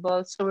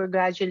possible. So we're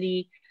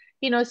gradually,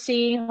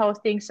 seeing how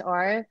things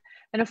are.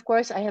 And of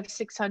course, I have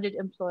 600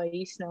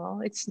 employees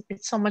now. It's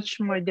so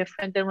much more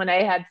different than when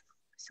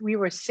we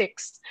were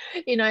 6,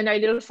 in our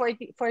little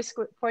 40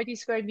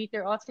 square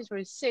meter office,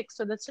 we're 6.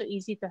 So that's so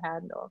easy to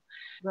handle.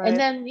 Right. And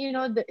then,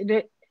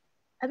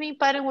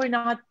 parang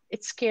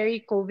it's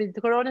scary. COVID,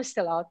 the corona is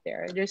still out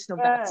there. There's no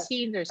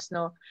vaccine, there's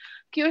no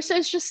cure. So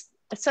it's just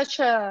such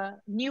a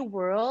new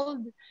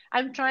world.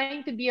 I'm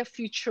trying to be a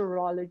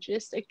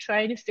futurologist, like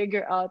trying to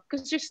figure out,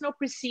 because there's no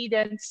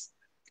precedence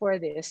for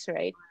this,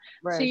 right?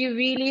 So you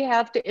really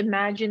have to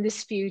imagine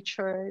this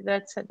future.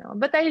 But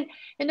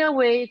in a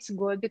way, it's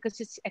good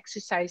because it's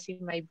exercising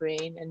my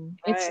brain, and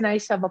it's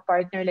nice to have a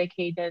partner like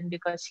Hayden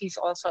because he's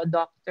also a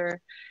doctor,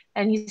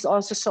 and he's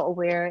also so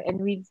aware. And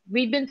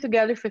we've been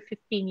together for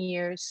 15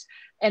 years,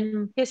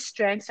 and his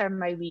strengths are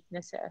my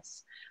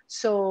weaknesses.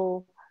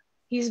 So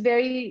he's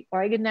very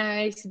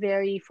organized,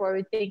 very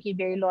forward-thinking,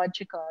 very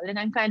logical, and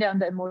I'm kind of on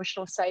the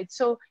emotional side.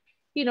 So,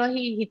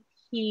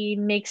 he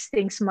makes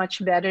things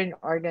much better and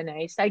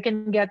organized. I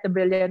can get the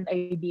brilliant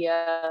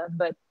idea,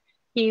 but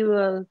he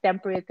will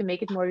temper it to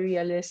make it more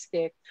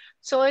realistic.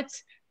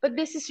 But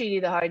this is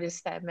really the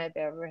hardest time I've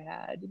ever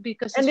had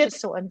because it's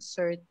just so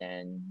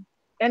uncertain.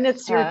 And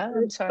it's your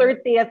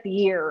 30th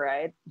year,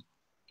 right?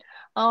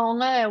 Oo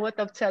nga,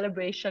 what a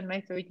celebration,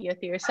 my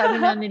 30th year.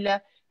 Sabi na nila,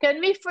 can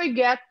we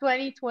forget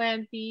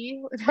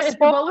 2020?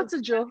 What's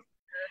the joke?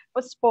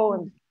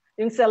 Postponed.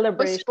 Yung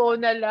celebration.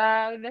 Postpone na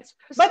lang.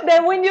 But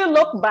then when you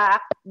look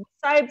back,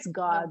 besides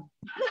God,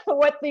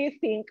 what do you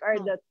think are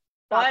the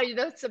top? Why?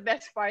 That's the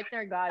best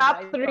partner, God.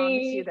 Top I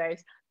promise you 3,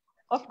 guys.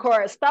 of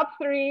course, top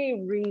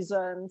 3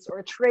 reasons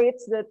or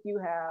traits that you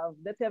have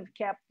that have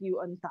kept you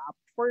on top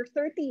for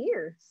 30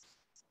 years.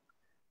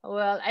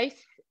 Well,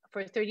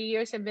 for 30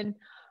 years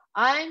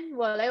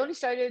I only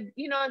started,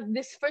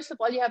 this, first of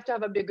all, you have to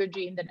have a bigger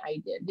dream than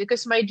I did,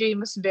 because my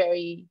dream was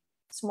very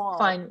small,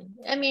 fun.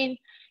 I mean,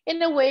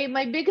 in a way,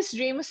 my biggest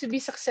dream was to be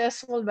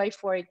successful by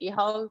 40.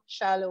 How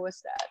shallow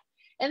was that?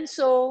 And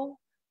so,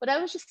 but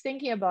I was just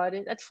thinking about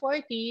it. At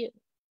 40,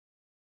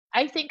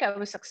 I think I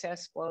was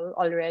successful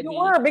already. You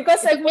were,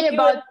 because I put you in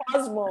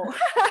Cosmo.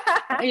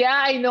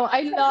 Yeah, I know.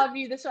 I love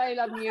you. That's why I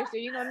love Myrza.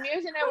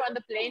 Myrza and I were on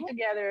the plane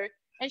together,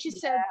 and she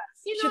said,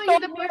 you're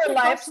the perfect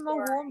Cosmo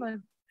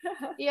woman.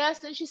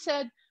 Yes, and she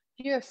said,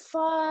 you're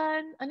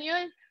fun. Ano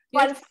yun?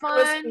 You're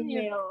fun.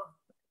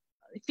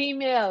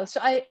 Female.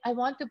 So I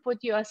want to put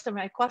you as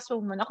my Cosmo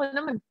woman. Ako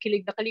naman,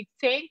 kilig na kilig.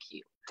 Thank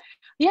you.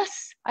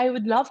 Yes, I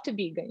would love to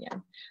be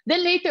ganyan.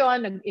 Then later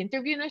on,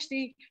 nag-interview na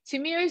si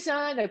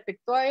Myrza,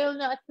 nag-pictorial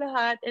na at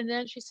lahat. And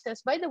then she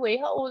says, by the way,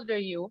 how old are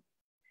you?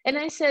 And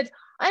I said,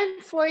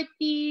 I'm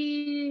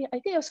 40, I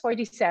think I was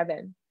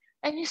 47.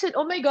 And he said,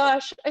 oh my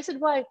gosh. I said,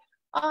 why?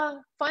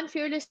 Fun,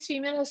 fearless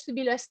female has to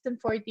be less than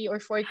 40 or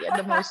 40 at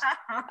the most.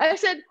 I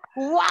said,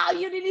 wow,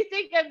 you really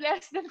think I'm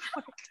less than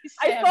 47?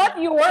 I thought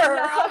you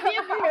were.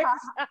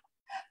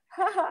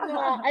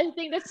 No, I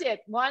think that's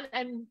it. One,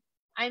 I'm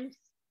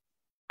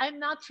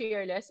not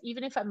fearless.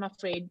 Even if I'm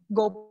afraid,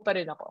 go pa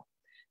rin ako.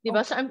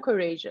 Diba? So I'm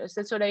courageous.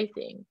 That's what I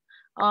think.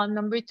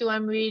 Number 2,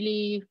 I'm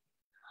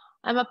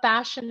a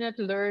passionate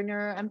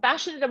learner. I'm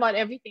passionate about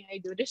everything I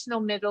do. There's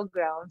no middle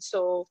ground.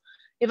 So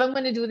if I'm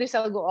going to do this,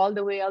 I'll go all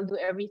the way. I'll do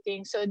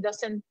everything. So it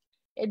doesn't,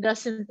 and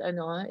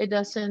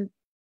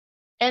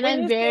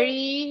I'm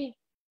very...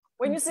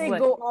 When you say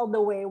go all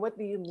the way, what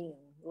do you mean?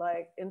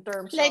 Like in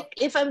terms of...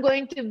 if I'm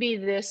going to be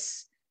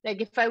this,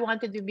 if I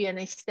wanted to be an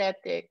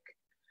aesthetic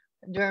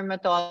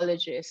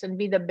dermatologist and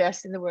be the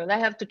best in the world, I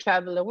have to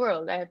travel the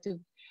world. I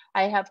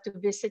have to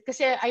visit, because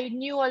I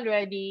knew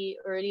already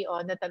early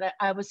on that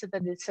I was at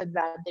a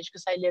disadvantage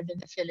because I lived in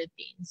the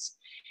Philippines.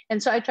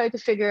 And so I tried to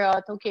figure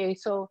out, okay,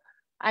 so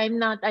I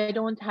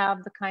don't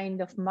have the kind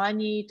of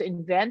money to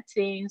invent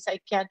things. I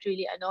can't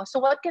really know. So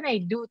what can I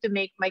do to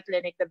make my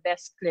clinic the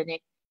best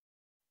clinic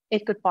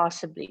it could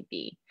possibly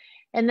be?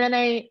 And then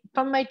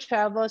from my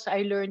travels,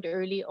 I learned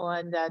early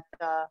on that,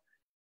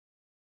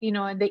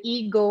 the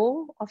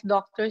ego of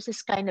doctors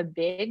is kind of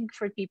big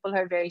for people who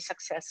are very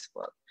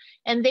successful.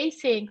 And they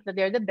think that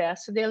they're the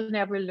best, so they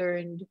never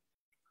learn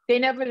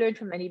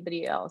from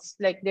anybody else.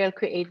 Like they'll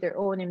create their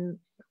own,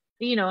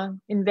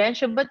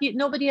 invention, but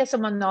nobody has a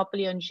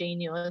monopoly on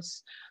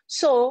genius.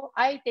 So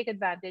I take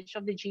advantage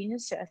of the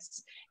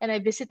geniuses and I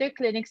visit their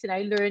clinics and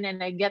I learn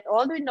and I get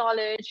all their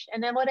knowledge.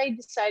 And then what I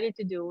decided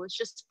to do was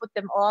just put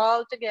them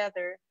all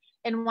together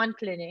in one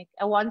clinic,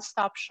 a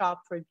one-stop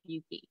shop for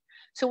beauty.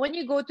 So when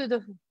you go to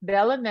the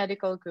Belo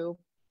Medical Group,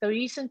 the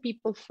reason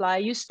people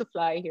used to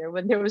fly here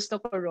when there was no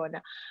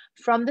corona,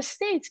 from the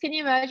States. Can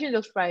you imagine?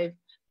 They'll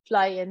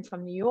fly in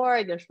from New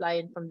York, they'll fly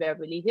in from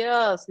Beverly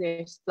Hills,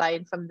 they'll fly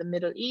in from the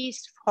Middle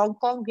East, Hong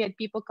Kong. We had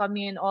people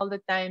coming in all the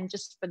time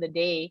just for the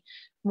day.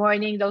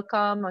 Morning, they'll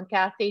come on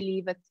cafe,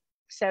 leave at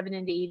 7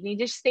 in the evening.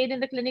 Just stayed in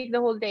the clinic the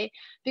whole day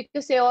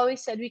because they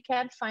always said, we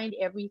can't find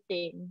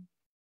everything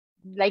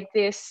like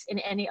this in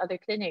any other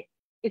clinic.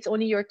 It's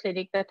only your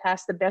clinic that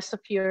has the best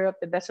of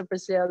Europe, the best of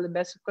Brazil, the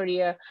best of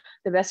Korea,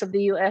 the best of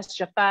the US,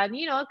 Japan,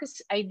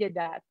 because I did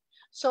that.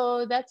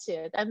 So that's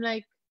it. I'm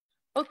like,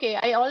 okay,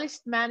 I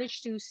always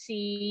manage to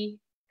see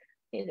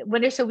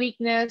when there's a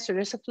weakness or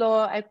there's a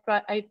flaw, I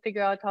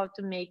figure out how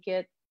to make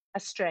it a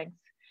strength.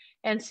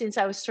 And since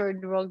I was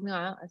third world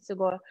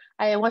so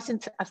I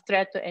wasn't a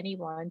threat to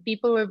anyone.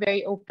 People were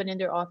very open in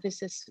their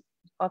offices,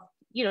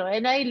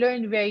 and I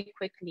learned very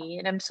quickly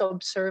and I'm so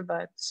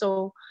observant.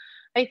 So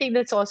I think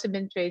that's also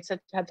been traits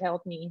that have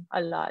helped me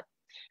a lot.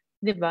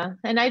 Diba?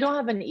 And I don't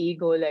have an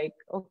ego like,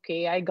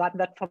 okay, I got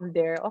that from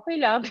there. Okay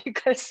lang,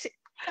 because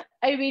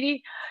I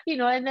really,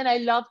 and then I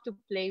love to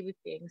play with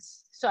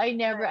things. So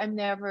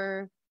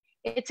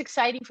it's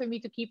exciting for me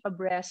to keep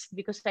abreast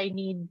because I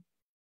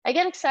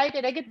get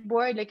excited, I get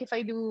bored. Like if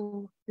I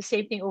do the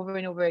same thing over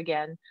and over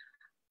again,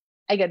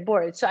 I get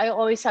bored. So I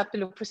always have to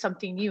look for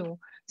something new,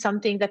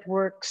 something that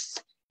works.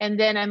 And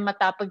then I'm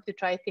matapag to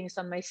try things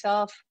on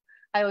myself.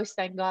 I always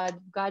thank God,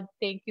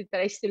 thank you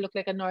that I still look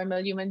like a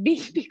normal human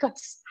being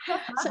because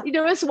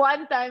there was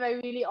one time I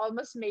really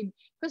almost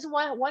because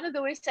one of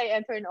the ways I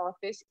enter an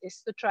office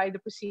is to try the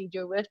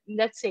procedure with,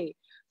 let's say,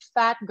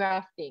 fat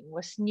grafting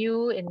was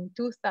new in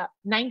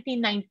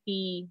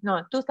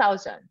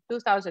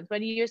 2000,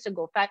 20 years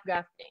ago, fat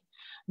grafting.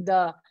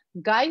 The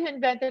guy who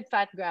invented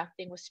fat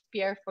grafting was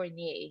Pierre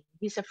Fournier.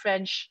 He's a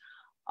French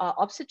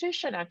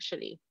obstetrician,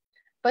 actually.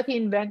 But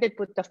he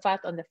put the fat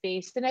on the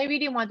face. And I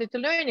really wanted to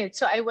learn it.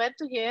 So I went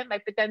to him. I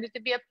pretended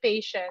to be a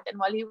patient. And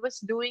while he was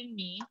doing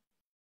me,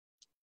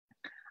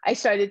 I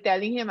started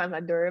telling him I'm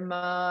a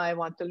derma. I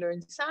want to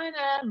learn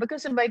sana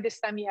because by this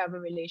time you have a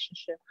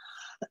relationship.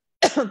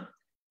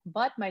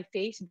 But my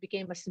face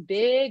became as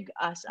big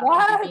as a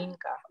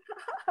bibingka.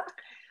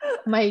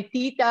 My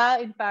tita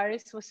in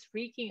Paris was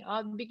freaking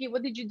out. Vicki,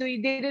 what did you do?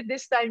 You did it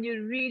this time.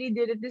 You really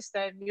did it this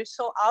time. You're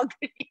so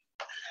ugly.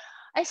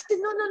 I said,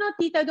 no,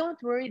 tita,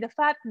 don't worry. The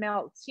fat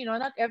melts.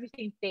 Not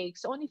everything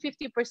takes. Only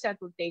 50%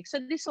 will take. So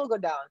this will go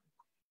down.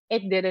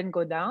 It didn't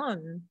go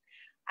down.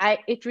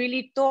 It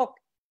really took,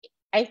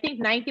 I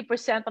think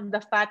 90% of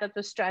the fat that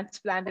was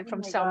transplanted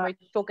from somewhere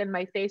took in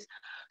my face.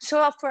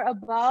 So for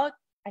about,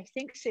 I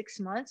think 6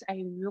 months,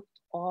 I looked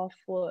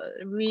awful,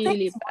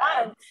 really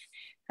bad.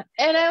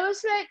 And I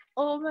was like,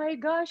 oh my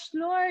gosh,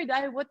 Lord,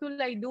 what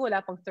will I do?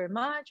 Wala pang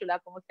thermage, wala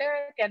pang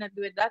therapy, cannot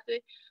do it that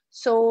way.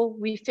 So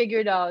we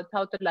figured out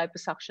how to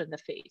liposuction the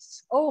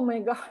face. Oh my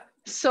God.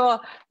 So,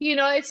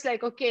 it's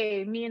like,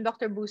 okay, me and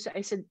Dr. Busa,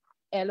 I said,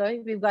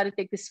 Eloy, we've got to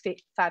take this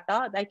fat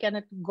out. I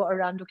cannot go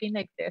around looking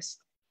like this.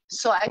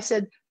 So I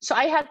said, so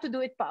I had to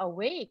do it pa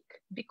awake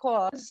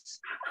because,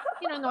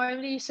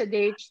 normally you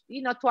sedate,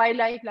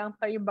 twilight lang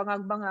pa yung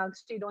bangag-bangag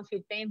so you don't feel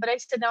pain. But I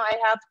said, now I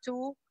have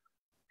to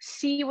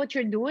see what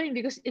you're doing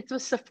because it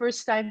was the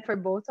first time for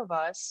both of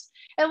us.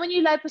 And when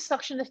you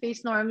liposuction the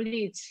face,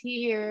 normally it's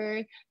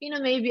here,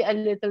 maybe a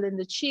little in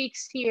the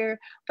cheeks here.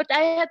 But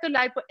I had to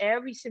lipo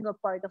every single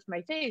part of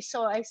my face.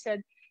 So I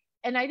said,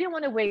 and I didn't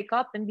want to wake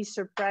up and be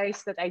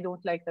surprised that I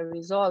don't like the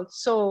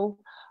results. So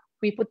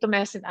we put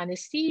tumescent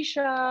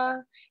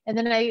anesthesia, and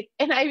then I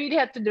really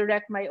had to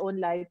direct my own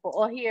lipo.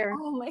 Oh, here.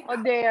 Oh, my God.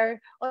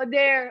 Oh,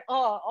 there.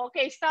 Oh,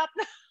 okay, stop.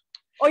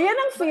 Oh, yan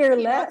ang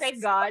fearless.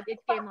 Thank God, it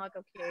came out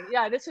okay.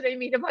 Yeah, that's what I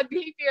mean about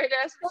being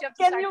fearless. You have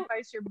to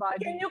sacrifice your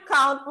body. Can you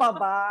count pa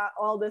ba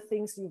all the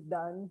things you've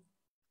done?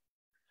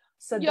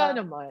 Yeah,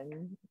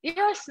 naman.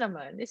 Yes,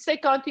 naman. It's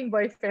like counting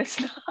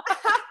boyfriends.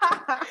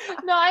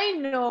 No, I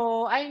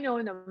know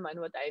naman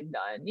what I've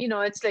done.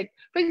 It's like,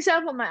 for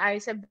example, my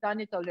eyes, I've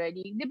done it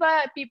already.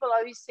 Diba, people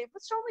always say,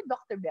 what's wrong with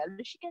Dr. Belo?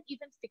 She can't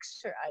even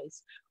fix her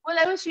eyes. Well,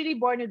 I was really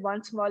born with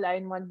one small eye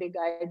and one big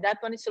eye. That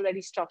one is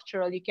already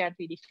structural. You can't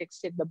really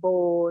fix it, the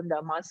bone,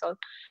 the muscle.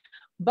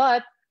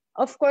 But,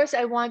 of course,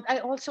 I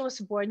also was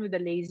born with a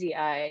lazy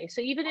eye.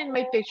 So even in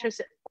my pictures,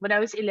 when I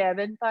was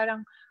 11,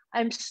 parang,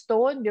 I'm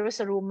stoned. There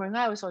was a rumor nga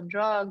I was on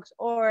drugs.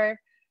 Or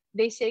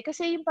they say,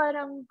 kasi yung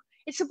parang,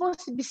 it's supposed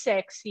to be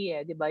sexy,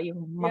 di ba?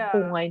 Yung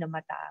mapungay na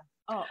mata.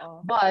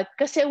 But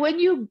kasi when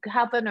you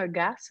have an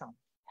orgasm,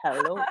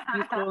 hello,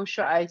 you close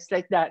your eyes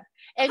like that.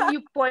 And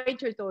you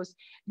point your toes.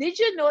 Did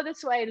you know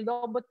that's why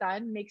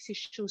Lobotan makes his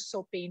shoes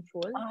so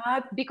painful?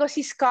 Because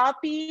he's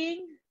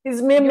copying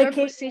your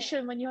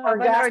position when you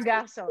have an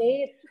orgasm.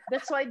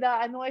 That's why the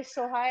ano is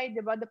so high,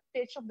 diba? The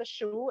pitch of the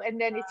shoe, and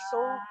then it's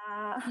so,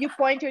 you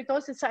point your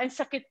toes, it's ang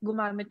sakit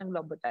gumamit ng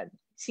Lobotan.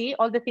 See,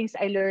 all the things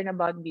I learned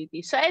about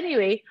beauty. So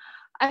anyway,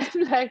 I'm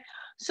like,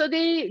 so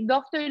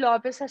Dr.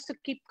 Lopez has to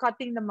keep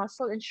cutting the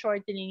muscle and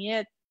shortening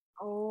it.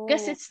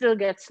 Because it still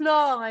gets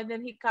long, and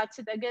then he cuts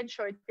it again,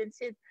 shortens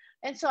it.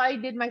 And so I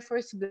did my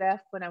first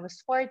bleph when I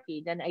was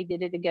 40. Then I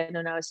did it again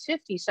when I was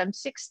 50. So I'm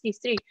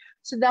 63.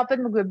 So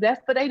dapat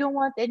mag-bleph, but I don't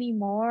want any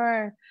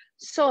more.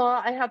 So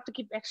I have to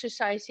keep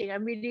exercising.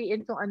 I'm really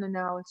into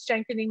now,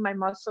 strengthening my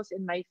muscles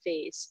in my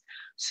face.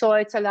 So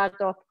it's a lot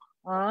of,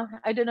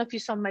 I don't know if you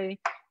saw my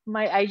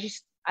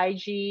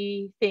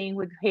IG thing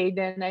with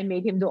Hayden. I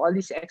made him do all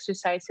these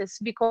exercises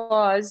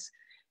because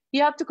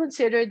you have to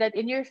consider that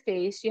in your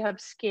face, you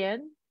have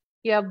skin,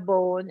 you have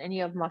bone, and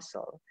you have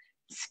muscle.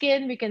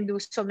 Skin, we can do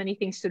so many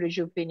things to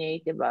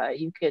rejuvenate, diba?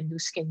 You can do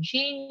skin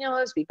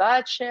genius,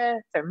 vivace,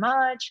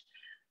 thermage.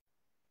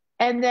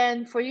 And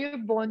then for your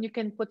bone, you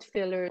can put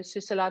fillers.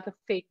 There's a lot of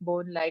fake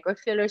bone or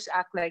fillers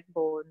act like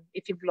bone.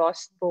 If you've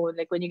lost bone,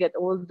 like when you get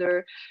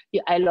older,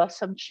 I lost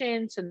some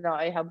chin, so now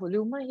I have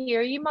voluma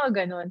here, yung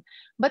mga ganon.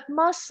 But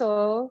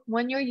muscle,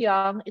 when you're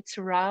young, it's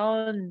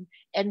round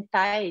and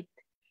tight.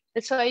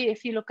 That's why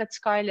if you look at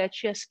Scarlett,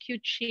 she has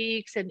cute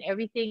cheeks and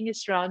everything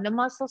is round. The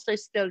muscles are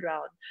still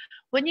round.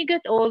 When you get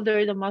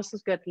older, the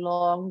muscles get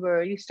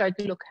longer. You start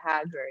to look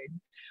haggard.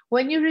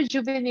 When you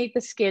rejuvenate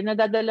the skin,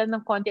 nadadala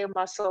ng konti ang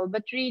muscle.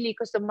 But really,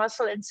 because the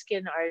muscle and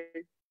skin are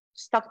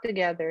stuck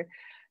together,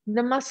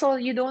 the muscle,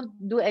 you don't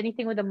do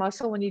anything with the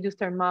muscle when you do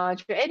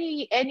thermage or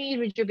any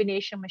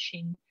rejuvenation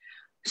machine.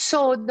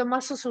 So the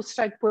muscles will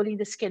start pulling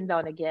the skin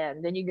down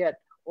again. Then you get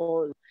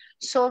old.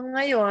 So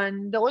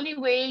ngayon, the only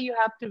way you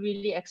have to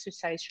really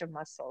exercise your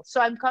muscle.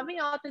 So I'm coming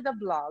out with a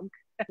blog.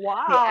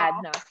 Wow. The ad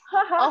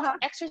now of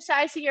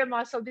exercising your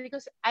muscle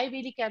because I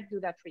really can't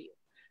do that for you.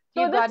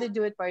 So you got to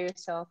do it by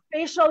yourself.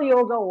 Facial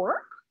yoga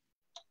work?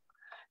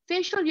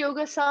 Facial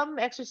yoga, some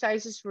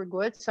exercises were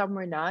good, some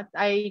were not.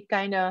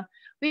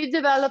 We've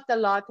developed a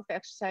lot of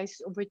exercises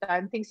over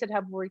time, things that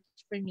have worked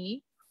for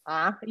me.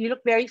 You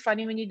look very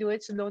funny when you do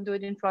it, so don't do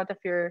it in front of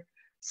your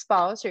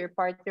spouse or your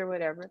partner or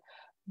whatever.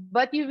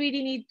 But you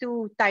really need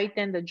to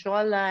tighten the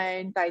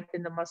jawline,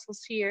 tighten the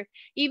muscles here.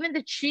 Even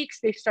the cheeks,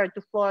 they start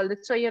to fall.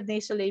 That's why you have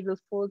nasolabial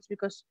folds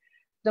because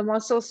the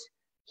muscles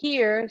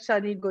here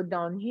suddenly go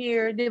down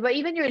here. But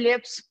even your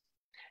lips,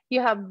 you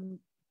have,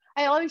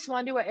 I always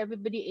wonder why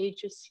everybody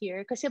ages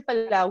here. Kasi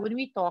pala, when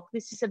we talk,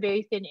 this is a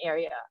very thin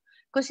area.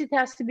 Because it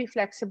has to be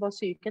flexible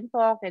so you can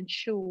talk and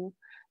chew.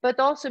 But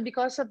also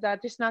because of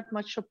that, there's not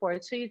much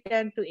support. So you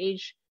tend to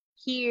age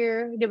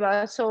here,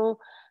 diba? So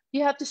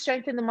you have to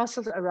strengthen the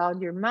muscles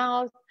around your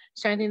mouth,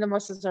 strengthen the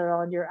muscles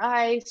around your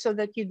eyes so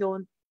that you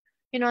don't,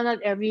 not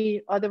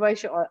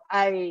otherwise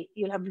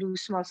you'll have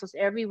loose muscles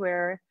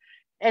everywhere.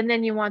 And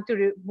then you want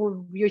to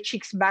move your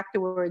cheeks back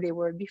to where they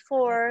were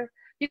before.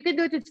 You can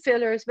do it with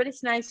fillers, but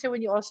it's nicer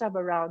when you also have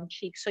a round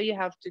cheek. So you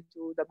have to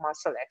do the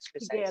muscle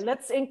exercise. Yeah,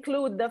 let's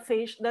include the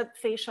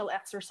facial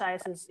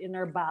exercises in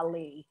our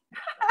ballet.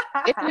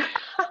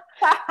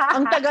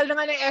 Ang tagal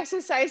naman ng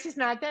exercises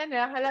natin.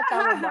 Halata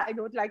mo ba? I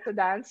don't like to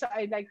dance. So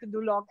I like to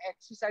do long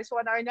exercise.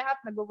 1 hour and a half,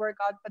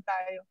 nag-workout pa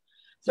tayo.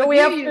 So we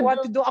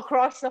want to do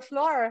across the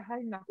floor.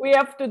 We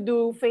have to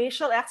do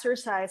facial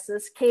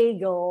exercises,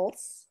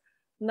 Kegels,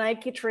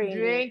 Nike training.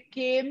 Drink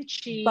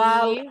kimchi.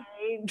 Ballet,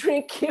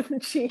 drink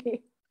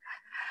kimchi.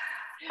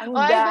 I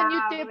have a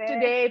new tip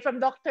today from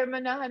Dr.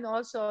 Manahan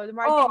also.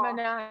 Martin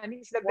Manahan,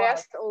 he's the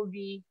best OB.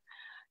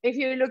 If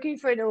you're looking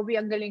for an OB,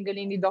 ang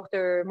galing-galing ni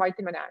Dr.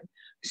 Martin Manahan.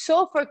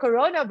 So for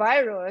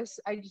coronavirus,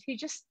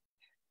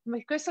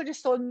 Crystal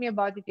just told me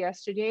about it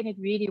yesterday, and it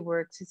really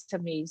works. It's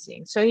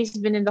amazing. So he's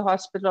been in the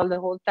hospital the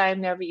whole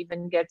time, never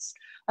even gets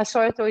a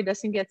sore throat,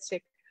 doesn't get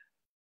sick.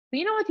 But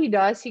you know what he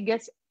does? He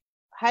gets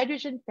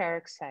hydrogen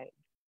peroxide,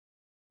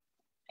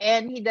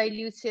 and he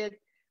dilutes it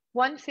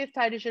 1/5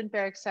 hydrogen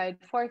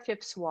peroxide,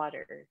 4/5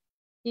 water.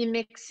 You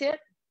mix it,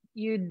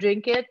 you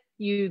drink it,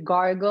 you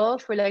gargle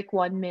for like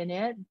 1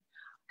 minute.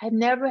 I've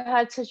never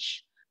had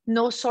such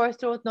no sore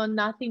throat, no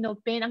nothing, no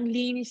pain. Ang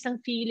linis ng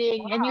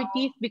feeling, and your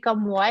teeth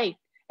become white.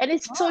 And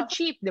it's so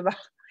cheap, diba?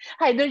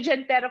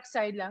 Hydrogen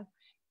peroxide lang.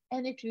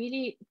 And it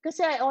really,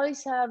 because I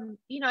always have,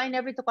 I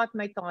never took out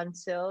my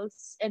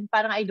tonsils, and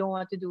parang I don't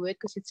want to do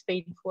it because it's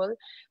painful.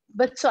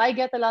 But so I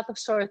get a lot of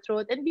sore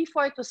throat, and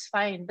before it was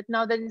fine. But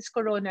now that it's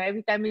corona,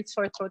 every time it's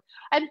sore throat,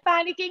 I'm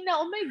panicking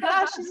now. Oh my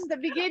gosh, this is the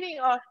beginning.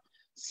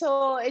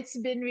 So it's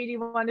been really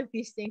one of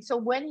these things.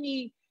 So when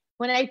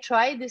I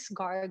try this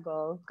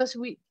gargle, because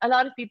a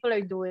lot of people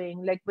are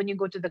doing, like when you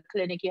go to the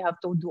clinic, you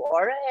have to do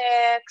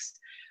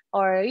Aura-X,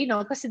 or,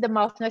 because the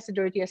mouth is the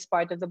dirtiest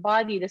part of the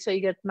body. That's why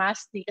you get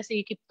masty, because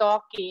you keep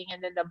talking,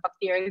 and then the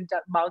bacteria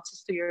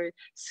bounces to your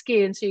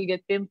skin, so you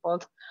get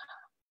pimples.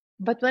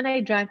 But when I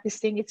drank this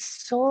thing, it's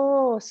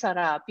so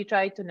sarap. You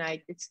try it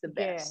tonight, it's the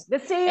best. Yeah.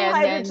 The same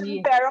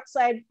hydrogen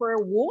peroxide for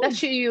wounds.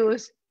 That you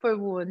use for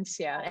wounds,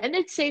 yeah. And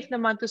it's safe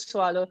naman to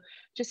swallow.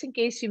 Just in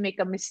case you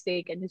make a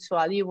mistake and you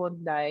swallow, you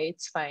won't die.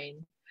 It's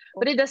fine.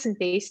 But it doesn't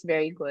taste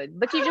very good.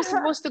 But you're just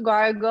supposed to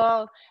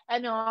gargle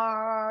and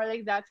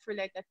like that for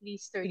like at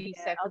least 30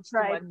 seconds to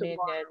 1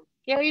 minute.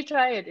 Yeah, you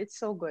try it. It's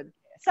so good.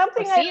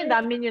 Something ang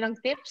dami nyo ng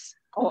tips.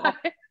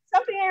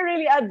 Something I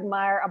really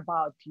admire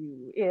about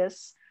you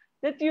is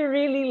that you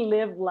really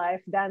live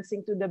life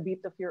dancing to the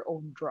beat of your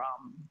own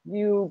drum.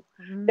 You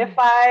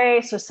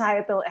defy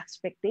societal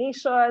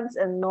expectations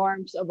and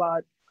norms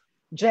about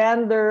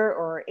gender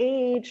or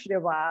age,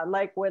 diba?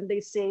 Like when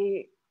they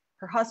say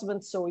her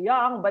husband's so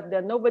young, but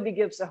then nobody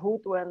gives a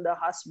hoot when the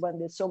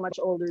husband is so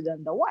much older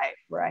than the wife,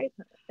 right?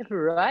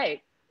 Right.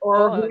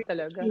 Or who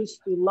you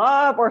used to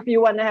love, or if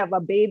you want to have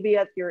a baby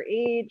at your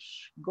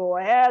age, go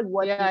ahead.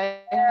 I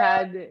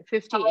had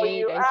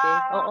 58, I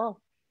think.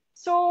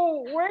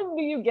 So where do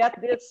you get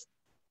this,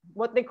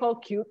 what they call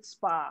cute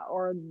spa,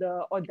 or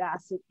the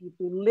audacity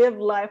to live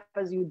life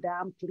as you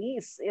damn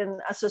please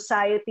in a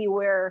society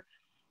where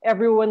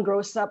everyone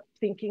grows up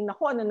thinking,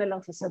 naku, ano na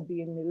lang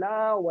sasabihin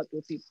nila, what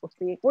will people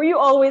think? Were you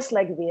always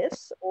like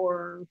this,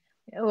 or?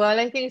 Well,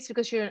 I think it's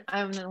because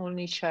I'm an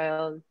only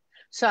child.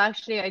 So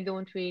actually, I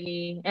don't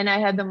really, and I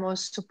had the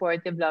most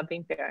supportive,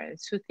 loving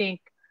parents who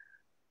think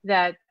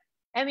that,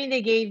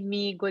 they gave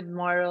me good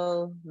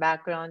moral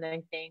background, I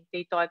think.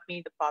 They taught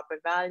me the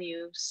proper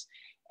values.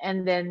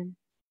 And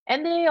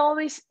they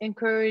always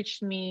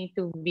encouraged me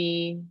to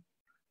be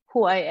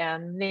who I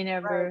am. They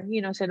never,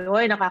 said,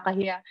 "Oy,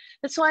 nakakahiya."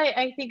 That's why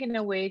I think in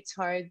a way it's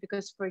hard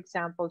because, for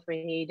example, for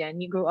Hayden,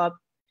 he grew up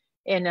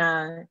in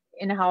a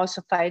house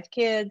of 5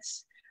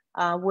 kids,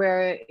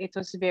 where it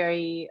was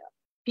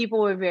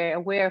people were very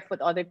aware of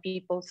what other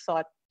people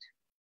thought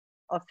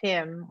of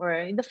him, or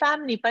in the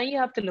family, but you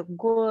have to look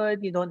good,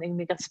 you don't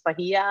make us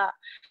pahiya.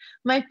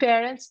 My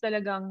parents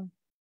talagang,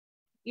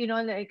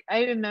 like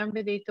I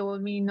remember they told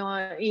me,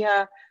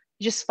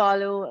 just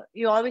follow,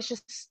 you always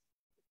just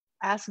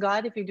ask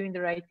God if you're doing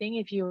the right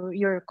thing. If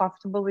you're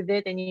comfortable with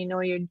it and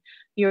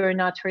you're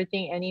not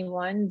hurting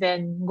anyone,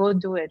 then go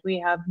do it. We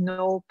have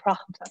no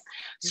problem.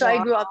 So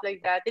I grew up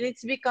like that, and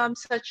it's become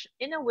such,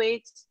 in a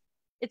way,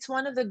 it's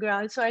one of the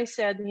grounds. So I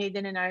said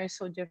Hayden and I are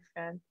so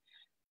different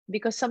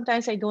because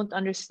sometimes I don't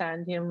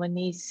understand him when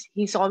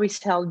he's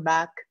always held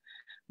back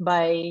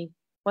by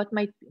what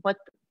might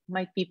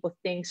people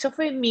think. So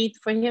for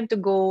him to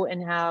go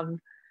and have,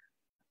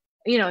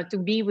 to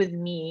be with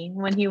me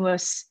when he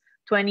was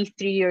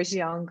 23 years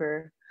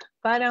younger,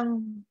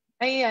 parang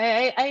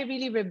I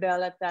really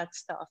rebel at that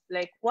stuff.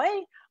 Like,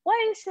 why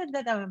is it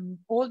that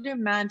older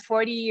man,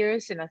 40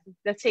 years, and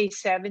let's say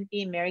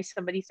 70, marry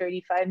somebody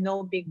 35,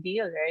 no big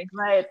deal, right?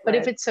 Right. But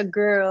if it's a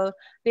girl,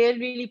 they'll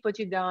really put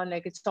you down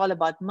like it's all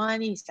about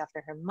money, it's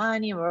after her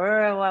money,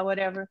 or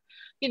whatever.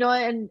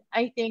 And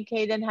I think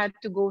Hayden had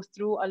to go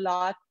through a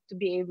lot to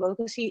be able,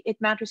 because it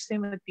matters to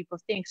him what people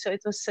think. So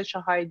it was such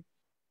a hard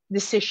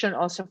decision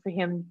also for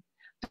him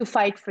to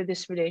fight for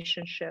this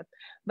relationship.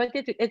 But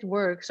it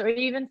works. Or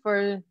even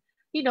for,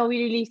 we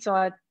really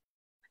thought,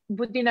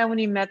 Buti na when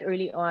we met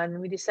early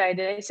on, we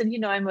decided, I said,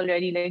 I'm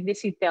already like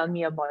this. You tell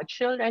me about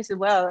children. I said,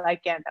 well, I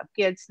can't have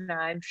kids now,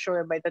 I'm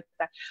sure by the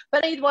time.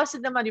 But it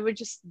wasn't the money. We're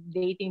just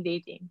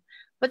dating.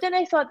 But then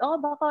I thought,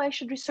 oh, baka I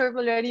should reserve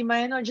already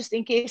mine, or just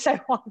in case I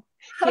want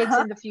kids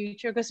in the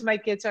future, because my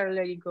kids are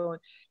already grown,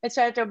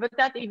 etc. But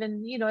that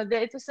even,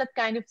 it was that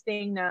kind of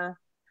thing na.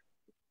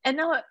 And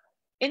now,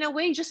 in a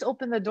way, just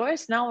open the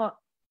doors. Now,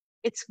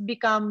 it's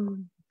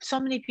become, so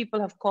many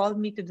people have called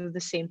me to do the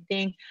same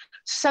thing.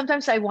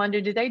 Sometimes I wonder,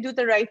 did I do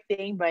the right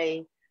thing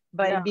by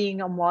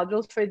being a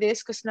model for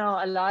this? Because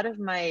now a lot of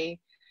my,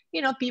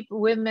 people,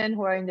 women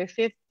who are in their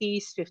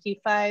 50s,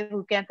 55,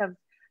 who can't have,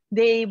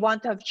 they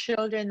want to have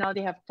children. Now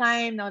they have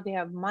time. Now they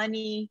have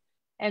money.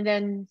 And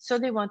then, so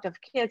they want to have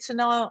kids. So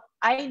now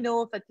I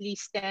know of at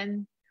least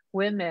 10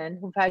 women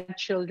who've had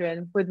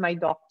children with my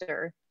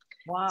doctor.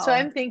 Wow. So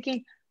I'm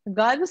thinking,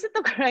 God, was it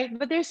right?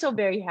 But they're so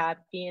very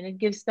happy, and it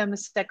gives them a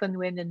second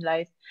win in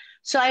life.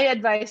 So I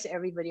advise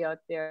everybody out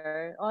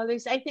there,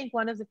 always, I think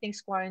one of the things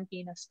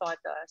quarantine has taught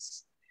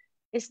us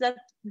is that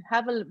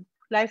have a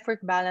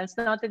life-work balance.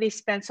 Not that they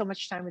spend so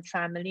much time with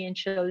family and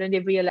children.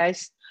 They've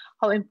realized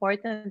how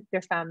important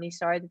their families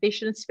are. That they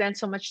shouldn't spend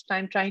so much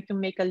time trying to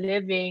make a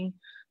living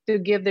to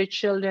give their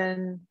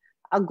children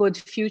a good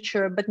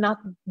future, but not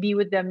be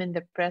with them in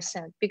the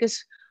present.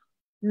 Because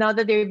now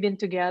that they've been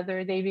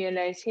together, they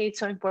realize, hey, it's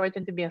so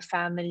important to be a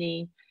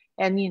family.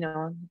 And,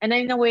 and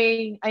in a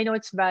way, I know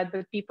it's bad,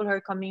 but people who are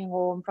coming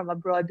home from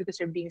abroad because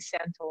they're being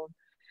sent home,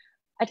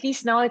 at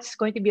least now it's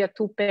going to be a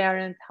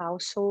 2-parent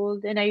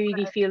household. And I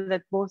really feel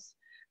that both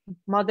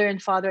mother and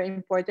father are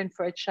important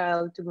for a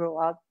child to grow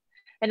up.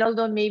 And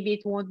although maybe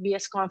it won't be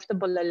as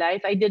comfortable a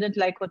life, I didn't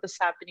like what was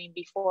happening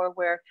before,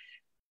 where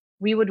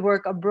we would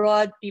work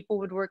abroad, people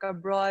would work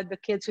abroad, the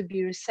kids would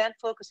be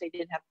resentful because they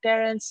didn't have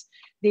parents.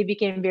 They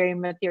became very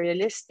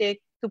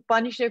materialistic. To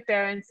punish their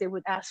parents, they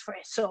would ask for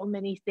so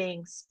many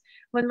things,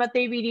 when what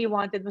they really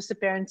wanted was the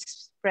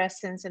parents'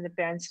 presence and the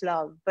parents'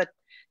 love. But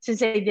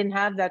since they didn't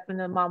have that, when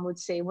the mom would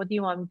say, what do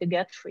you want me to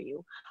get for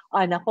you?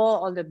 Nako,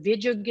 all the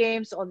video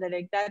games, all the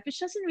like that, which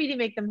doesn't really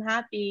make them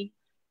happy.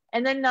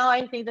 And then now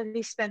I think that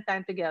they spend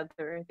time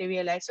together. They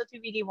realize what we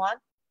really want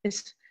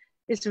is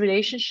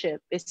relationship,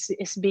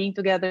 is being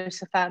together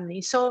as a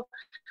family. So,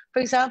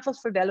 for example,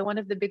 for Bella, one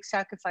of the big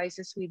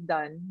sacrifices we've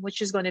done,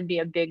 which is going to be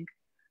a big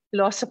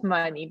loss of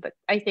money, but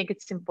I think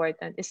it's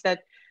important, is that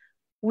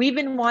we've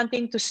been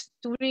wanting to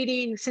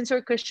really, since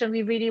we're Christian,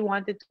 we really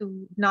wanted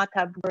to not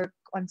have work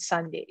on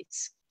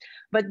Sundays.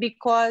 But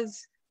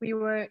because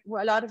a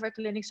lot of our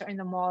clinics are in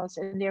the malls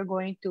and they're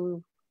going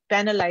to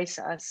penalize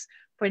us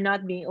for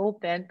not being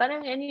open.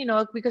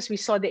 And because we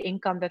saw the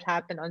income that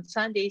happened on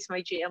Sundays,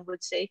 my GM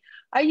would say,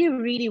 are you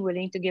really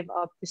willing to give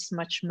up this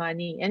much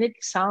money? And it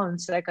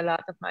sounds like a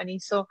lot of money.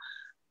 So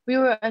we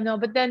were,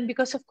 but then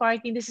because of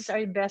quarantine, this is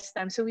our best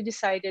time. So we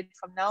decided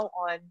from now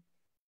on,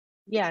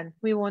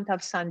 we won't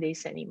have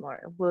Sundays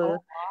anymore.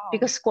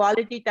 Because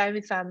quality time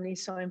with family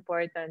is so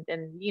important.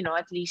 And,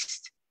 at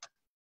least,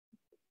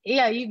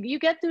 you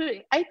get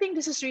to, I think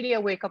this is really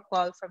a wake-up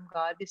call from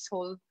God, this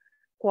whole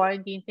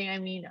quarantine thing. I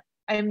mean,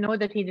 I know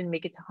that he didn't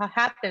make it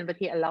happen, but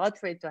he allowed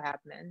for it to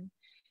happen.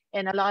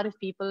 And a lot of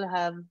people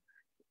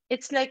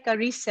it's like a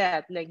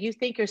reset. Like, you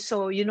think you're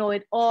so, you know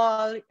it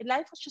all.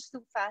 Life was just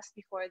too fast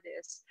before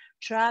this.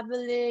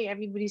 Traveling,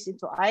 everybody's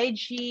into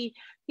IG,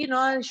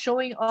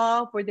 showing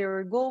off where they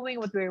were going,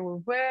 what they were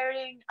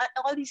wearing,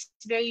 all these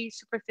very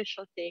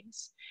superficial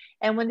things.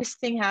 And when this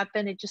thing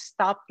happened, it just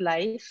stopped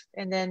life.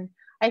 And then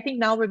I think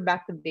now we're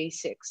back to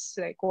basics,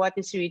 like what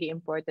is really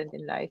important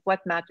in life, what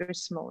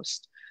matters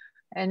most.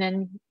 And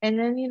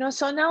then,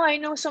 so now I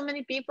know so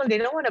many people, they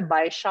don't want to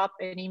buy shop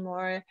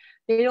anymore.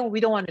 We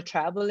don't want to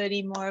travel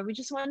anymore. We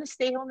just want to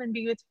stay home and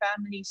be with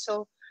family.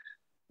 So,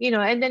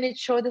 and then it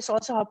showed us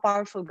also how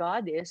powerful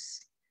God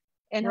is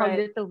and how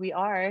little we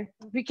are.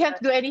 We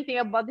can't do anything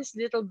about this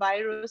little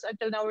virus.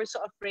 Until now, we're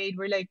so afraid.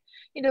 We're like,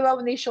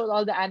 when they showed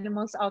all the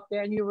animals out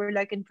there and you were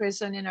like in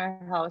prison in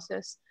our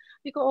houses.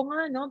 We go, oh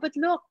nga, no, but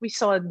look, we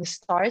saw the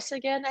stars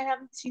again. I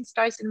haven't seen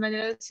stars in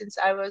Manila since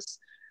I was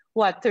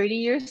 30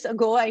 years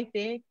ago, I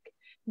think.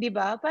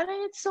 Diba?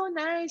 Parang it's so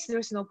nice.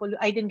 There's no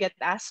I didn't get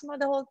asthma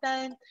the whole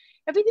time.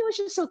 Everything was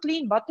just so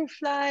clean.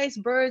 Butterflies,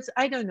 birds,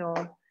 I don't know.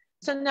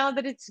 So now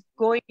that it's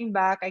going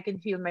back, I can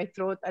feel my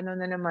throat, na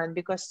naman,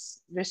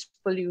 because there's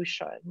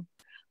pollution.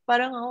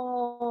 Parang,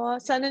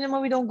 sana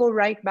naman we don't go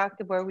right back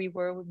to where we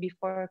were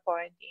before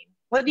quarantine.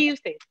 What do you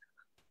think?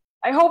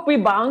 I hope we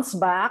bounce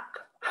back.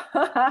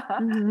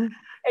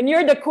 And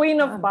you're the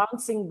queen of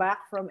bouncing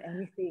back from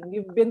anything.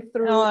 You've been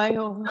through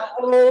the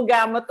whole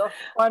gamut of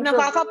controversy.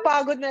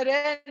 Nakakapagod na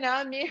rin,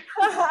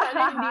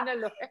 Sana hindi na,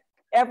 Lord.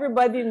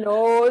 Everybody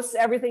knows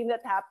everything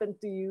that happened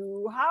to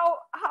you.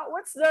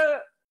 What's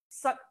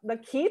the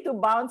key to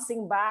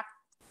bouncing back?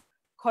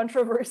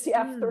 Controversy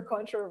after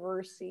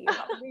controversy.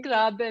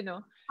 Grabe,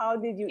 no? How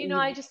did you?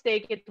 I just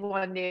take it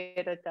one day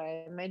at a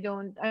time.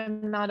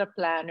 I'm not a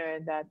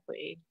planner that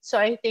way. So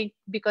I think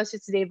because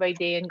it's day by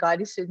day and God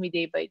is with me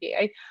day by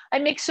day, I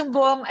make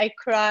sumbong, I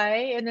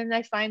cry, and then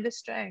I find the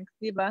strength,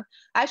 diba?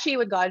 Actually,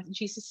 what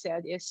Jesus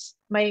said is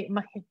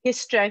His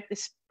strength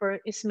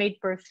is made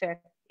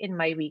perfect in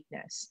my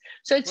weakness.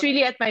 So it's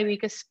really at my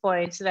weakest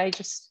points that I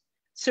just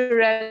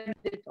surrender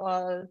it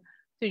all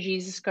to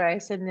Jesus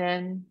Christ,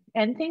 and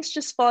things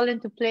just fall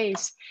into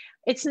place.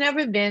 It's not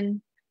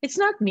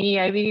me.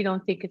 I really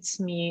don't think it's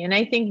me. And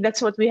I think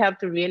that's what we have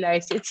to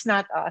realize. It's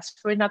not us.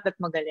 We're not that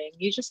magaling.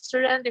 You just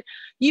surrender.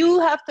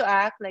 You have to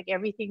act like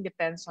everything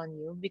depends on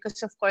you,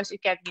 because of course,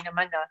 it can't be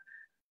naman na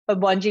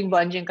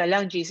pabonjing ka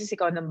lang, Jesus,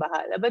 ikaw nang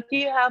bahala. But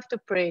you have to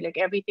pray like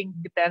everything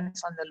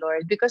depends on the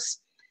Lord,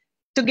 because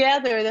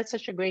together, that's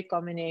such a great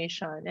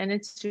combination. And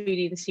it's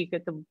really the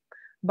secret of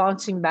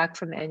bouncing back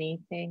from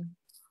anything.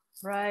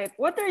 Right.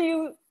 What have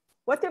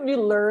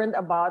you learned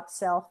about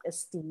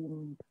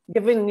self-esteem,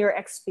 given your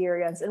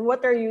experience? And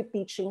what are you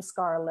teaching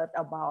Scarlett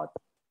about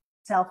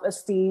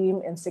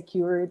self-esteem,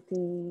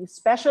 insecurity,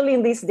 especially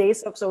in these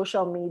days of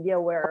social media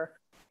where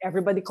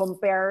everybody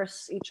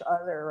compares each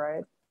other,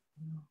 right?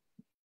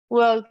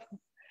 Well,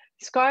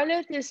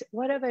 Scarlett,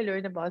 what have I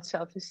learned about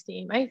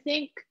self-esteem? I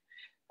think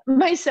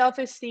my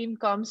self-esteem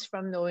comes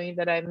from knowing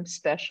that I'm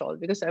special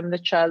because I'm the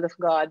child of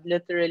God.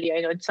 Literally,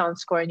 I know it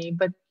sounds corny,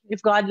 but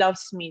if God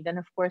loves me, then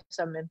of course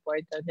I'm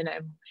important,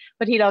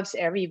 but He loves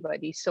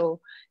everybody.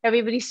 So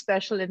everybody's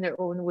special in their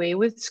own way.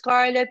 With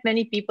Scarlett,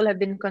 many people have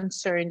been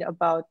concerned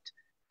about,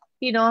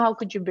 how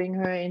could you bring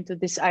her into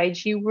this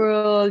IG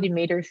world? You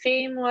made her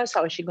famous.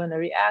 How is she going to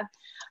react?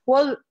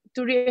 Well,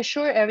 to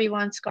reassure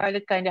everyone,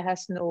 Scarlett kind of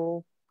has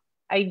no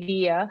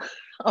idea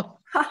of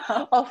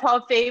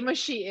how famous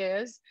she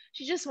is.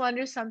 She just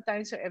wonders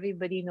sometimes so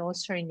everybody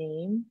knows her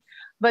name.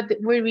 But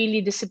we're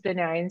really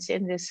disciplinarians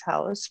in this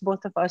house.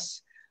 Both of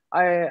us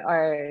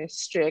are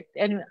strict.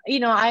 And,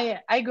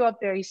 I grew up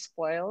very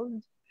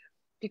spoiled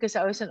because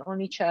I was an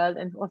only child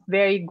and of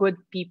very good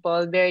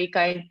people, very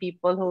kind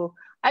people who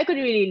I could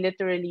really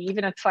literally,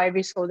 even at 5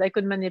 years old, I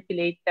could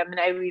manipulate them. And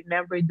I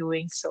remember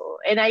doing so.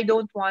 And I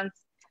don't want,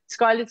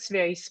 Scarlett's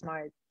very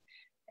smart.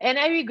 And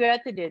I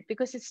regretted it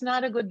because it's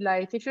not a good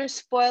life. If you're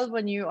spoiled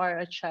when you are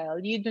a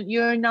child,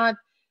 you're not.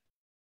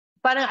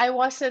 Parang I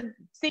wasn't.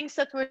 Things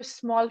that were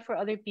small for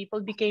other people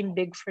became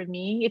big for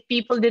me. If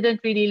people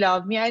didn't really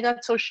love me, I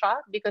got so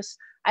shocked because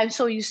I'm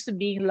so used to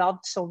being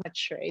loved so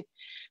much, right?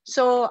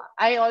 So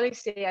I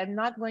always say I'm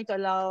not going to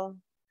allow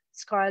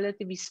Scarlett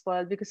to be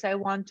spoiled because I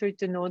want her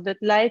to know that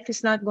life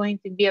is not going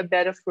to be a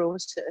bed of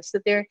roses.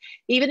 That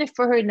even if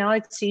for her now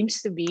it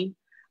seems to be,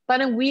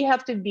 but we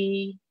have to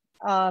be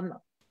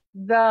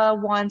the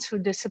ones who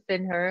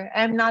discipline her.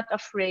 I'm not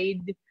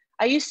afraid.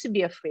 I used to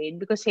be afraid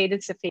because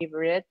Hayden's a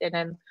favorite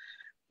and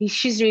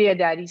she's really a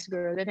daddy's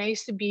girl. And I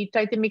used to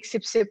try to make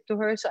sip to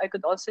her so I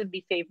could also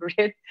be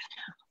favorite.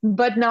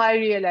 But now I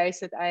realize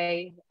that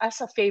as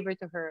a favor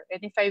to her,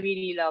 and if I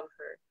really love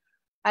her,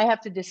 I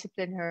have to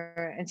discipline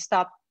her and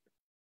stop,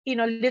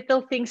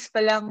 little things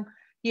pa lang,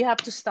 you have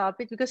to stop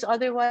it because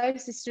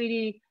otherwise it's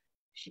really,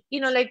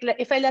 like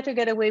if I let her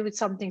get away with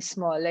something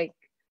small, like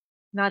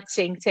not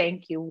saying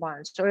thank you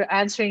once or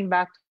answering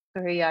back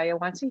to her yaya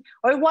once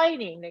or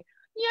whining like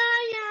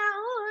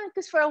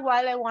because for a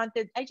while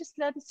I just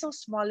let it so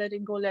small, let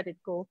it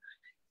go.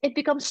 It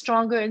becomes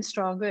stronger and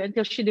stronger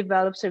until she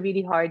develops a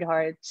really hard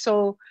heart.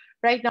 So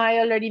right now I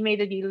already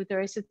made a deal with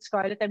her. I said,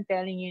 Scarlett, I'm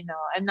telling you now,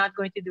 I'm not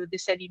going to do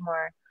this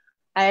anymore.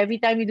 Every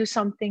time you do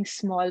something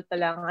small pa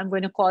lang, I'm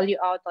going to call you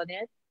out on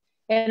it.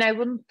 And I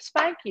will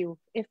spank you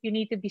if you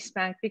need to be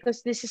spanked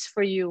because this is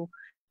for you.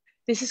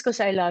 This is because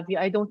I love you.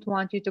 I don't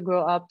want you to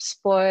grow up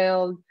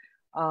spoiled,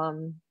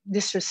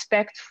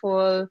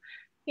 disrespectful,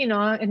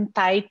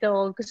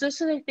 entitled. Because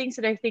those are the things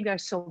that I think are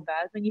so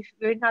bad. When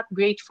you're not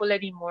grateful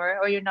anymore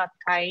or you're not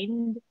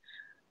kind.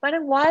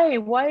 But why?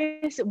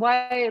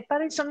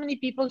 Parang so many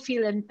people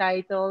feel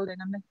entitled.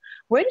 And I'm like,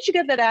 where did you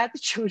get that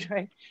attitude,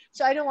 right?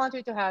 So I don't want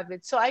her to have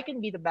it. So I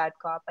can be the bad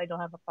cop. I don't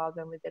have a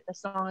problem with it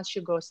as long as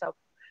she grows up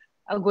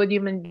a good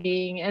human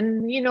being.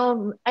 And,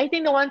 I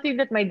think the one thing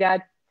that my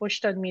dad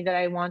pushed on me that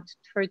I want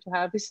her to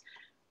have is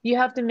you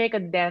have to make a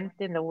dent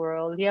in the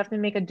world. You have to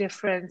make a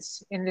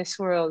difference in this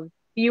world.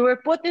 You were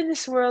put in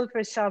this world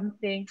for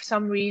something, for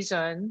some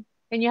reason,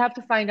 and you have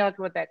to find out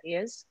what that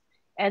is.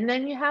 And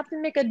then you have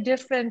to make a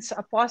difference,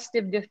 a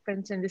positive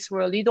difference in this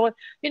world. You're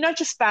not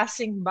just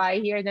passing by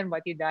here and then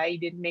what you die, you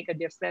didn't make a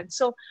difference.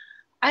 So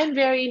I'm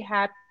very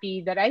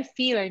happy that I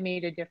feel I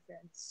made a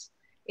difference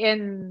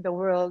in the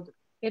world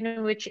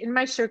in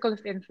my circle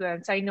of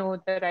influence. I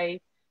know that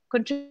I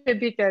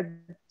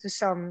contributed to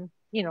some,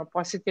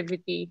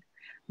 positivity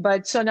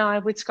But so now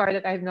with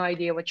Scarlett, I have no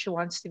idea what she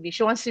wants to be.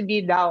 She wants to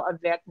be now a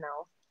vet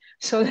now.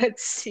 So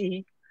let's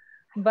see.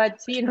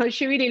 But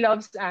she really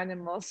loves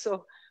animals.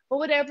 So,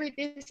 but whatever it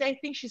is, I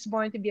think she's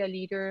born to be a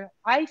leader.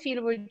 I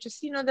feel we're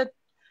just, that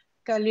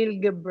Khalil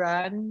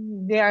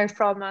Gibran, they are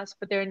from us,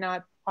 but they're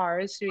not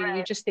ours. Really,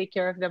 we just take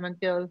care of them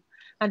until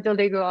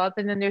they grow up,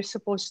 and then they're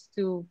supposed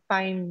to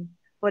find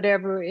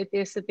whatever it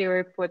is that they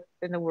were put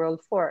in the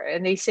world for.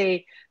 And they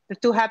say the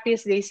two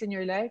happiest days in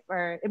your life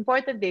are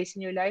important days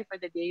in your life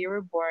are the day you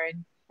were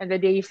born and the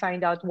day you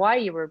find out why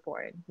you were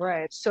born.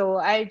 Right.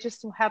 So I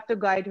just have to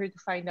guide her to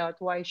find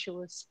out why she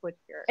was put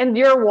here. And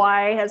your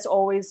why has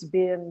always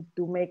been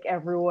to make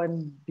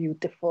everyone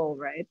beautiful,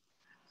 right?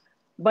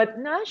 But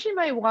not actually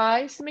my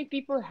why is to make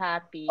people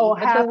happy. Oh,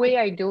 but the way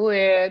I do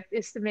it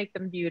is to make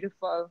them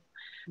beautiful.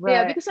 Right.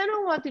 Yeah, because I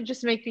don't want to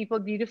just make people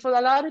beautiful.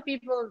 A lot of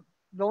people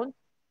don't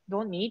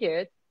need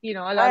it. A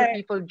lot of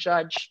people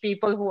judge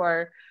people who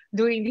are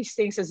doing these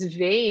things as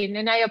vain,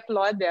 and I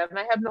applaud them.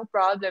 I have no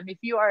problem. If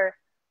you are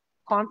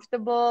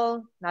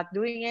comfortable, not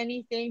doing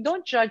anything,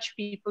 don't judge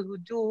people who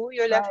do.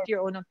 You're left to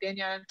your own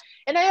opinion.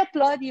 And I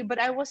applaud you, but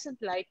I wasn't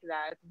like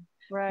that.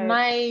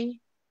 Right.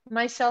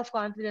 My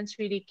self-confidence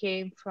really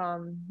came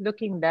from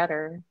looking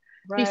better.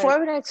 Right. Before,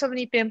 when I had so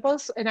many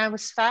pimples and I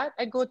was fat,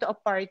 I'd go to a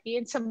party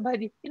and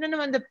somebody,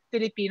 naman the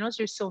Filipinos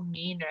are so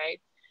mean, right?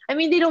 I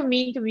mean, they don't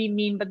mean to be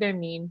mean, but they're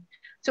mean.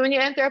 So when you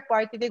enter a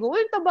party, they go,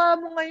 "Uy, taba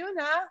mo ngayon,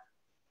 ha?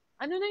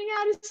 Ano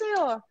nangyari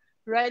sa'yo?"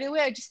 Right away,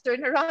 I just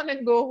turn around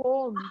and go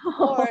home.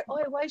 Or,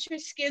 "Oh, why is your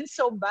skin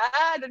so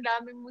bad? Ang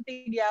dami mong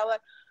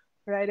tigyawan."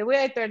 Right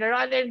away, I turn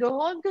around and go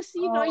home because,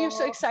 you're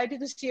so excited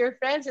to see your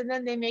friends and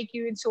then they make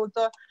you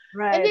insulto.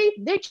 Right.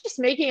 And they're just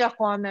making a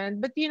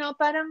comment. But,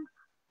 parang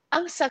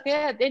ang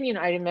sakit. And,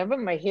 I remember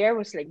my hair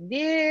was like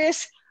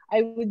this. I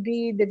would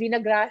be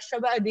Divina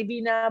Gracia,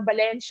 Divina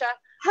Valencia.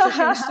 So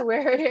she used to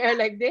wear her hair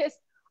like this.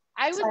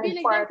 I would be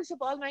like that because of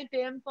all my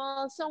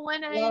pimples. So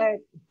when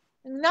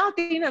now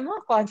tingnan mo,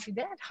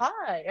 confident,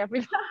 hi,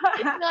 everybody.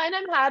 And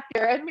I'm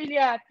happier. I'm really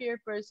a happier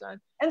person.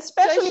 And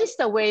especially, so it's just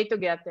a way to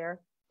get there.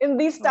 In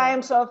these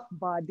times of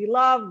body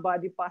love,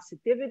 body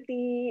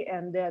positivity,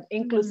 and then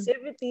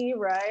inclusivity,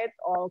 right?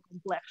 All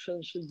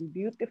complexions should be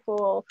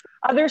beautiful.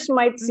 Others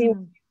might see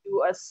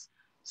you as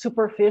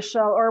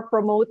superficial or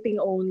promoting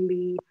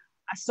only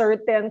a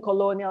certain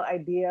colonial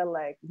idea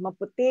like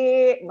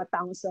maputi,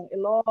 matangos ang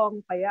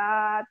ilong,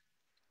 payat.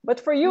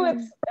 But for you,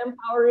 it's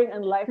empowering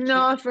and life-changing.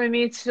 No, for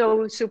me, it's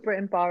so super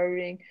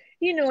empowering.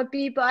 People,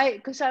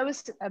 because I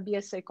was a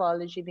BS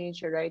psychology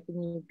major, right,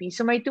 in UP.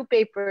 So my two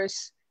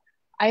papers,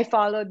 I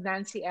followed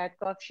Nancy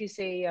Atkoff. She's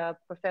a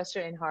professor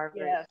in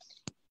Harvard. Yes.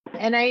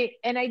 And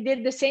I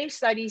did the same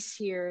studies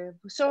here.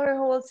 So her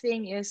whole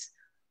thing is,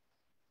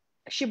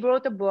 she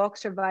wrote a book,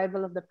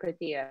 Survival of the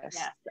Prettiest.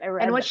 Yes, I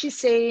read and what she's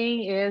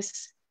saying is,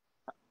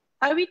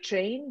 are we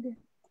trained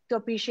to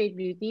appreciate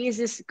beauty?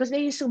 Is this because they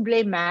used to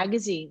blame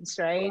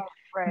magazines, right?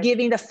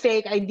 Giving the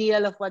fake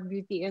ideal of what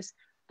beauty is.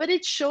 But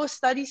it shows,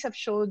 studies have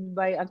showed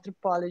by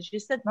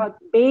anthropologists that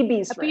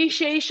babies,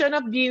 appreciation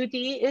of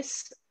beauty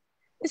is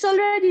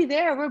already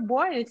there. We're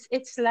born.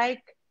 It's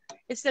like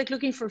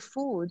looking for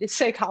food.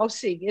 It's like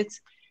housing. It's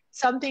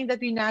something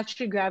that we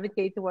naturally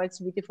gravitate towards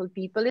beautiful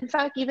people. In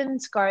fact, even in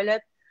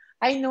Scarlett,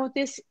 I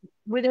noticed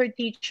with her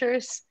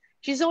teachers,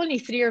 she's only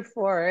 3 or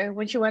 4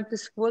 when she went to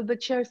school,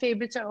 but her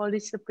favorites are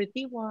always the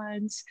pretty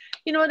ones.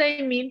 You know what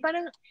I mean?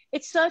 Parang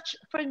it's such,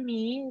 for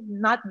me,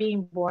 not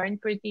being born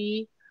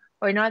pretty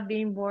or not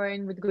being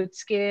born with good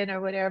skin or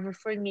whatever,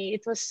 for me,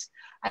 it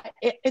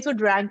would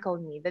rankle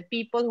me that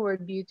people who were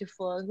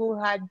beautiful,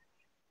 who had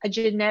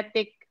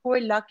who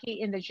were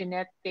lucky in the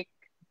genetic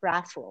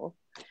raffle,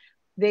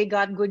 they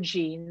got good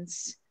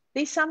genes.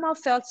 They somehow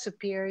felt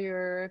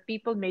superior.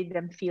 People made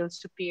them feel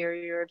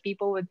superior.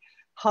 People would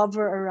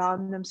hover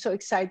around them, so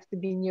excited to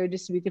be near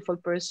this beautiful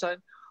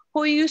person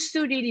who used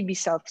to really be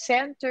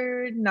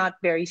self-centered, not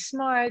very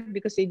smart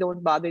because they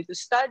don't bother to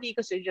study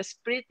because they're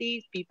just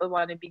pretty. People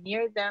want to be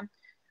near them.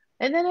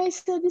 And then I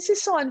said, this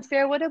is so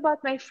unfair. What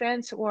about my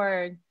friends who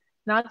are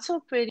not so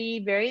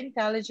pretty, very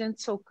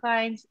intelligent, so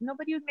kind?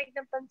 Nobody would make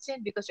them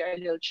pansin because they're a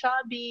little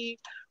chubby.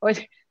 Or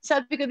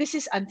because this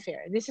is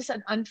unfair. This is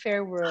an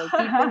unfair world.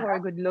 People who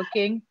are good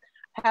looking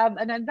have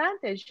an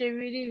advantage. They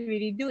really,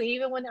 really do.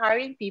 Even when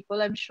hiring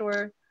people, I'm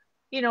sure,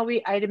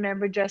 I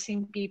remember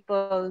dressing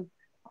people.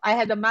 I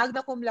had a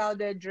magna cum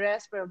laude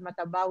dress for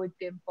mataba with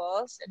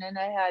pimples. And then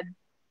I had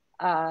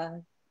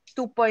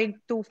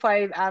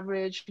 2.25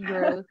 average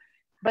girl,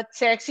 but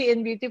sexy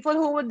and beautiful.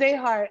 Who would they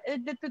hire?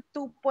 The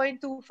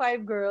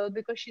 2.25 girl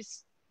because she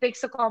takes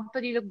the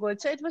company look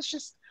good. So it was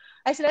just,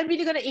 I said, I'm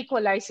really going to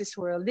equalize this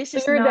world. This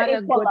is not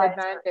a good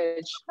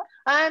advantage.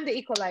 I'm the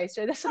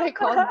equalizer. That's what I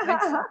call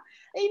myself.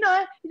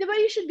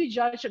 You should be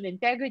judged on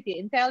integrity,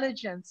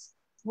 intelligence,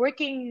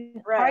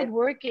 hard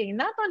working,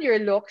 not on your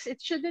looks.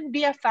 It shouldn't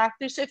be a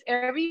factor. So if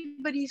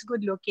everybody's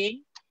good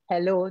looking,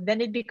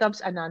 then it becomes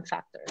a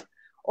non-factor.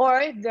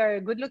 Or if they're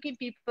good-looking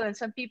people and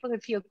some people who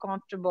feel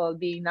comfortable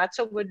being not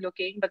so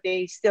good-looking, but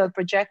they still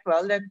project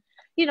well, then,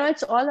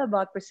 it's all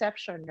about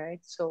perception, right?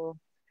 So,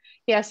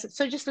 Yes.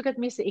 So just look at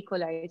me as the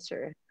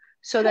equalizer,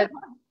 so that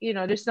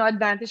there's no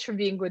advantage for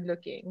being good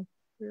looking,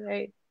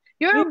 right?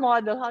 You're a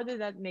model. How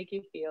did that make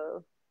you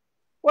feel?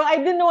 Well, I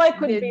didn't know I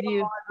could be Did a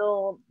you?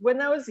 model.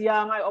 When I was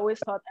young, I always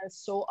thought I was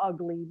so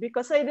ugly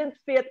because I didn't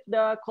fit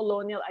the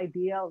colonial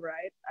ideal,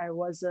 right? I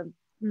wasn't,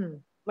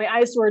 Mm, my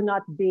eyes were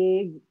not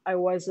big. I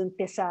wasn't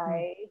mm,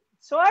 tesay.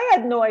 So I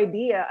had no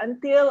idea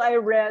until I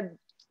read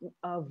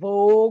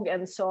Vogue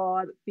and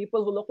saw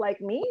people who look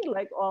like me,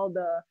 like all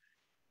the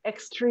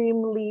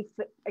extreme,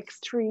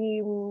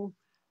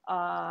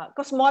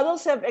 because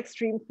models have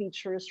extreme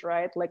features,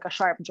 right? Like a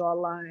sharp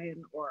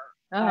jawline or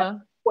a uh-huh.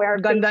 square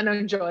face. Ganda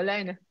ng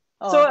jawline.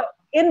 Oh. So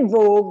in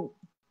Vogue,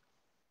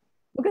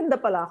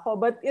 maganda pala ako.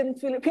 But in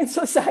Philippine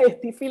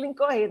society, feeling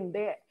ko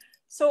hindi.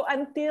 So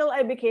until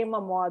I became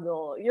a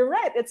model, you're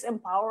right, it's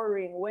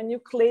empowering when you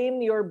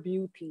claim your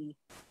beauty.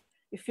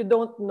 If you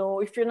don't know,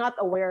 if you're not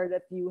aware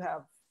that you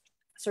have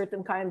a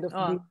certain kind of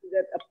Oh. beauty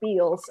that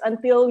appeals,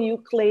 until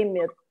you claim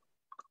it,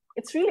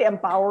 it's really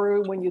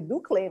empowering when you do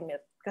claim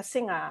it.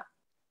 Kasi nga,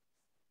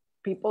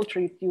 people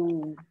treat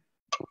you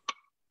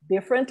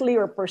differently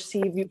or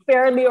perceive you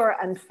fairly or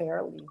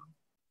unfairly.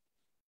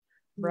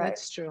 Right.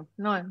 That's true.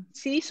 No.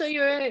 See, so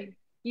you're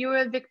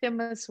a victim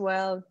as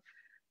well.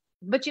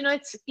 But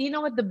it's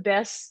what the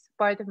best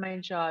part of my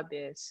job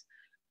is?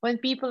 When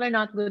people are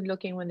not good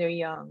looking when they're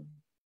young,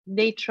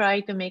 they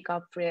try to make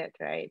up for it,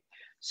 right?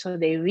 So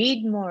they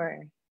read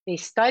more, they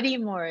study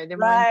more, they're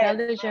more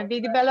intelligent, they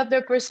develop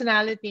their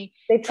personality.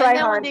 They try and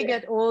then harder. when they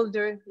get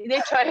older,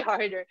 they try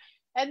harder.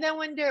 And then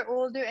when they're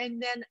older and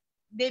then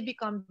they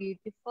become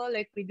beautiful,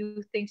 like we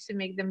do things to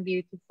make them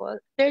beautiful,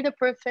 they're the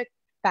perfect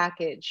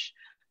package.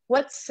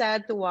 What's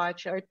sad to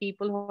watch are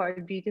people who are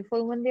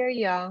beautiful when they're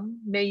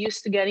young. They're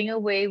used to getting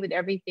away with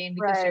everything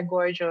because they're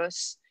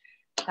gorgeous.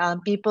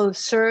 People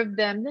serve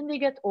them. Then they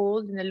get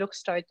old and the looks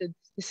start to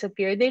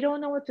disappear. They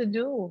don't know what to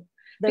do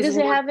because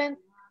they haven't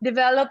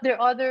developed their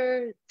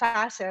other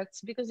facets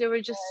because they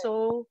were just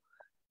so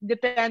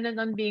dependent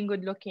on being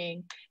good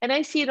looking. And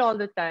I see it all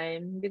the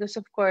time because,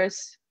 of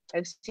course,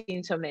 I've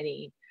seen so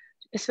many,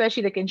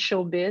 especially like in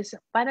showbiz.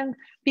 Parang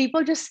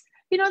people just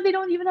they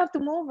don't even have to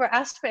move or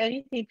ask for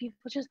anything.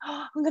 People just,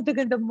 ang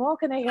ganda-ganda mo.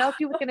 Can I help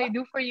you? What can I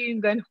do for you?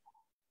 Yung ganun.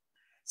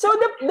 So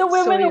the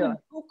women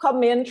who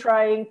come in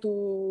trying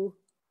to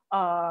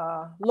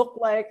look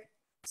like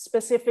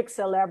specific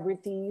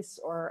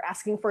celebrities or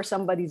asking for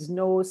somebody's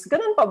nose,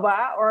 ganun pa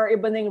ba? Or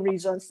iba na yung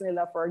reasons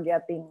nila for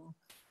getting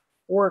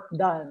work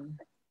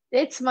done?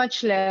 It's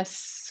much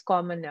less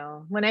common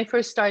now. When I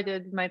first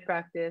started my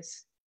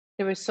practice,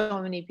 there were so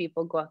many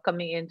people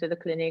coming into the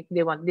clinic.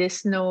 They want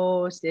this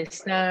nose,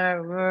 this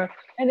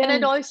and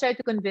I'd always try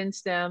to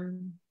convince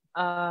them,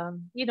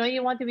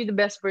 you want to be the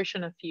best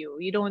version of you.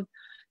 You don't,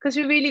 because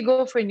we really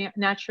go for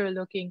natural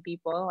looking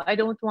people. I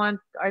don't want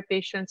our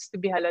patients to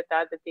be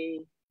halata that they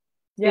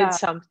did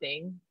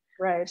something.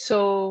 Right.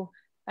 So,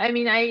 I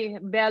mean,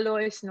 Belo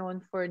is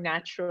known for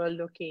natural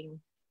looking.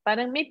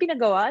 Parang may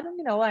pinagawa,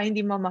 anong ginawa,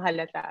 hindi mo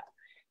mahalata.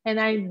 And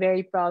I'm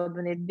very proud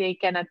when they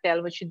cannot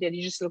tell what you did.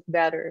 You just look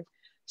better.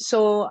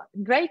 So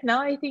right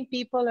now, I think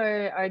people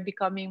are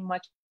becoming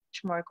much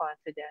more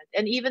confident.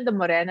 And even the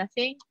morena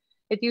thing,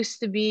 it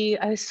used to be,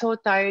 I was so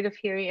tired of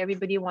hearing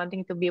everybody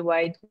wanting to be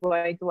white.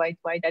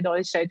 I'd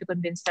always try to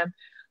convince them,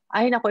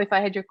 ay nako, if I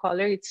had your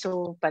color, it's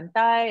so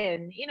pantay.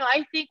 And,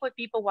 I think what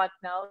people want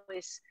now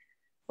is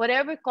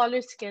whatever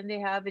color skin they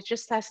have, it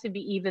just has to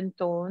be even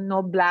tone,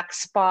 no black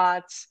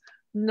spots,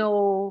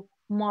 no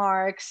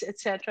marks,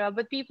 etc.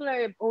 But people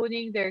are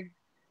owning their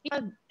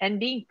and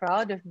being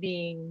proud of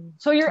being.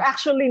 So you're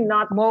actually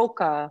not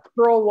mocha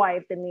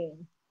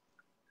pro-whitening?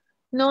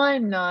 No,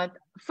 I'm not.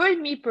 For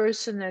me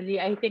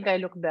personally, I think I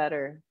look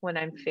better when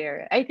I'm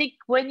fair. I think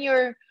when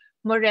you're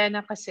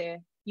morena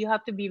kasi, you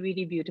have to be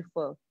really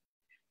beautiful.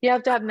 You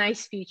have to have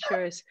nice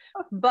features.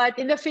 But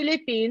in the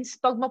Philippines,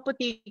 pag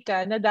maputi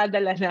ka,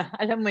 nadadala na.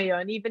 Alam mo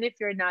yon, even if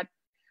you're not.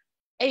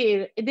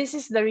 This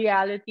is the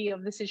reality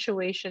of the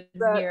situation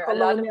here. A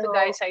lot of the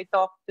guys I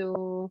talk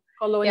to,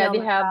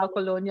 they have a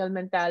colonial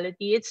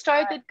mentality. It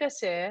started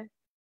kasi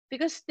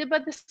because diba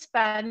the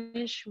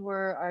Spanish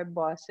were our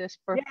bosses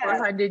for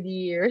 400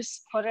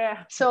 years.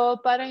 Correct.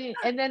 So parang,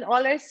 and then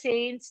all our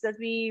saints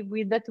that we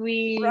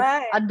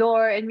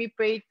adore and we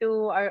pray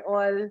to are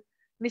all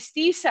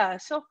mestiza.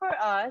 So for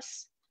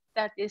us,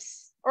 that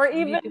is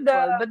even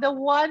beautiful. But the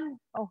one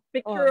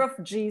picture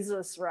of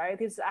Jesus, right?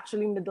 He's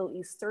actually Middle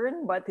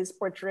Eastern, but his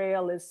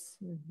portrayal is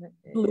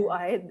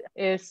blue-eyed.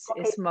 Is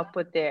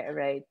maputi,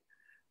 right?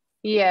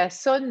 Yes.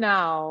 So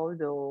now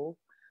though,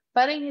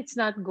 parang it's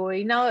not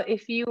going. Now,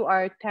 if you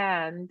are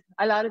tanned,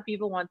 a lot of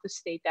people want to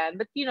stay tan,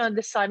 but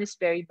the sun is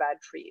very bad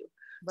for you.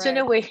 Right. So in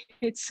a way,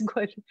 it's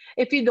good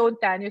if you don't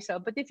tan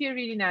yourself. But if you're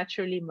really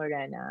naturally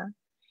morena,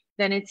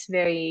 then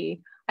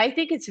I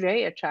think it's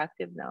very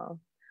attractive now.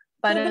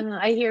 Parang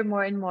I hear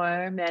more and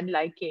more men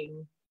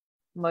liking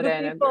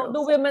morena girls.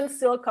 Do women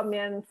still come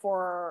in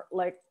for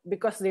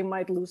because they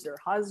might lose their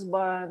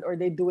husband or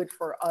they do it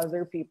for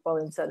other people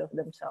instead of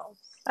themselves?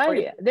 Oh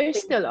yeah, there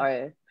still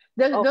are.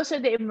 Those are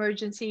the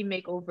emergency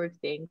makeover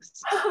things.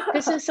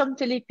 Because some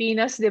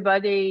Filipinas,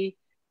 diba,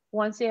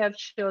 once they have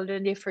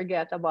children, they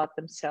forget about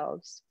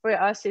themselves. For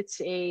us,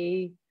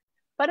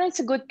 but it's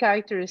a good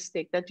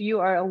characteristic that you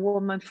are a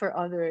woman for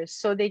others.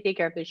 So they take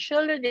care of their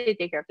children, they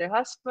take care of their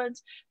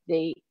husbands,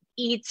 they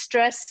eat,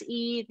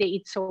 they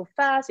eat so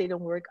fast, they don't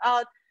work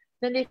out.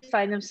 Then they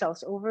find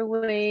themselves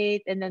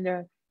overweight, and then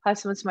their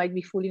husbands might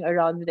be fooling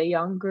around with a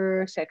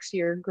younger,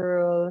 sexier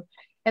girl.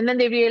 And then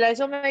they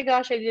realize, oh my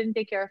gosh, I didn't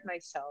take care of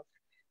myself.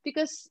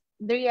 Because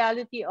the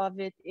reality of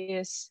it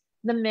is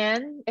the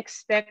men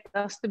expect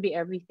us to be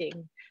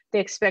everything. They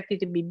expect you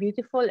to be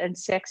beautiful and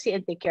sexy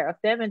and take care of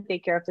them and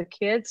take care of the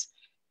kids.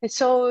 And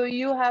so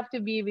you have to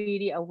be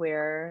really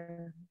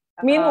aware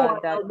Meanwhile,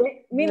 that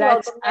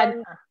meanwhile, that's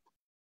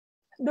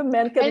the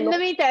men can in the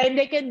meantime,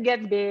 they can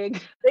get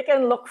big. They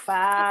can look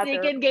fat. They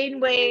can gain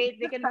weight.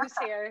 They can lose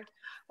hair.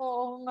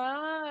 Oh,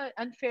 nga.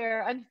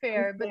 Unfair.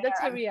 But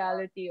that's the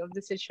reality of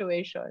the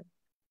situation.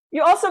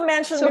 You also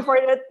mentioned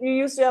before that you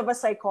used to have a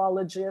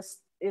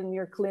psychologist in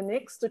your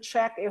clinics to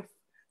check if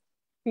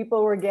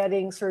people were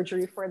getting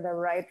surgery for the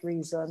right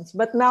reasons.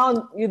 But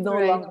now you no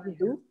longer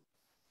do.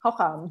 How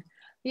come?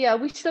 Yeah,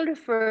 we'll still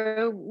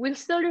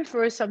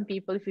refer some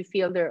people if we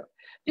feel they're,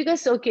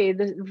 because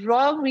the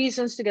wrong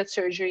reasons to get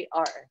surgery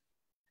are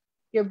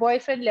your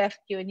boyfriend left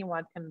you and you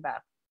want him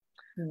back.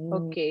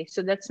 Okay,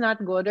 so that's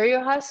not good. Or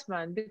your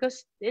husband,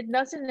 because it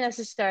doesn't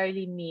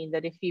necessarily mean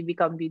that if you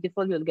become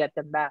beautiful, you'll get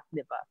them back,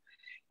 diba?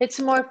 It's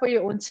more for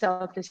your own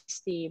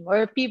self-esteem.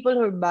 Or people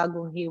who are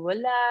bagong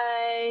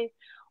hiwalay,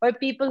 or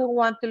people who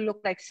want to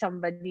look like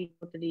somebody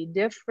totally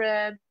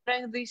different.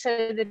 These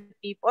are the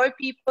people, or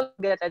people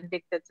who get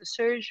addicted to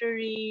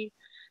surgery.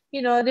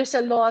 There's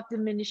a lot of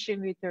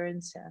diminishing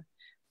returns.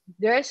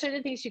 There are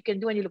certain things you can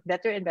do and you look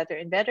better and better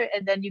and better,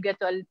 and then you get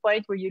to a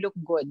point where you look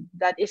good.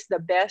 That is the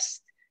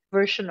best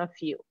version of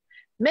you.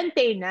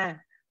 Maintain na.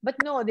 But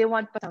no, they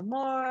want some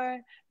more.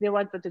 They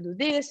want to do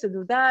this, to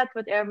do that,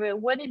 whatever.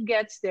 When it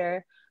gets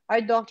there, our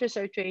doctors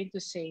are trained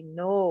to say,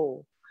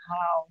 no,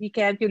 you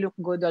can't, you look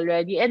good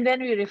already. And then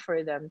we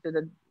refer them to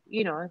the,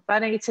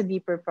 parang it's a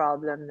deeper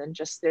problem than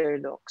just their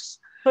looks.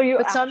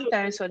 But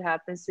sometimes what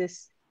happens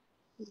is,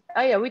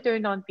 we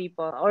turn down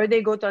people. Or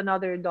they go to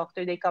another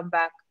doctor, they come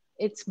back,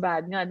 it's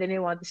bad nga, then they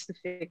want us to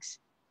fix.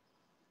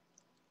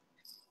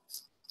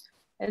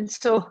 And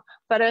so,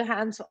 para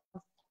hands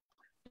off.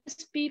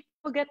 Just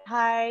people get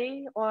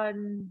high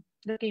on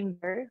looking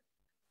better.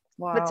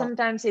 Wow. But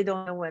sometimes they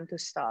don't know when to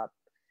stop.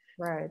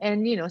 Right.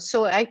 And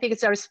so I think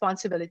it's our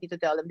responsibility to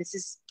tell them this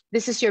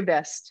is your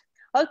best.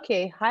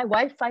 Okay, hi,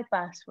 Wi-Fi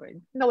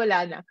password.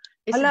 Nawala na.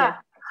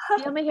 Ala.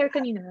 May hair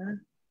kanina.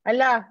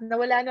 Ala,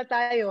 nawala na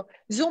tayo.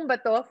 Zoom ba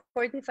to?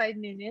 45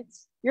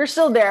 minutes? You're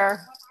still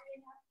there.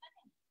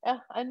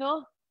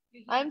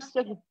 I'm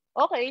still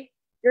okay.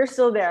 You're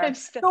still there.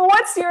 So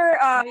what's your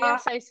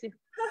yes, I see.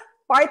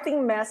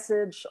 Parting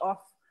message of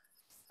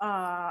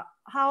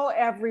how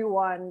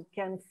everyone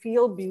can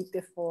feel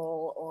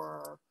beautiful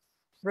or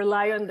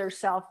rely on their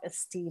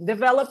self-esteem,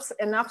 develops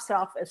enough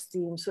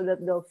self-esteem so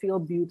that they'll feel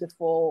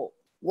beautiful,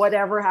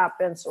 whatever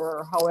happens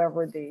or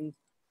however they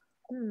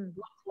look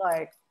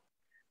like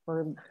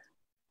or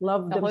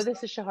love themselves.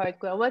 This is a hard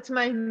question. What's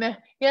my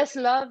yes,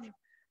 love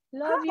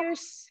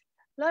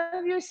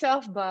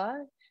yourself,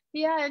 ba?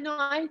 Yeah, no,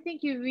 I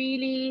think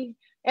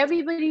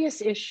everybody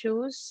has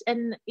issues,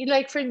 and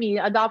like for me,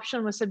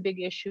 adoption was a big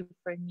issue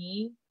for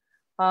me.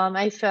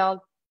 I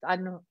felt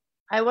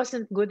I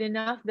wasn't good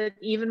enough, that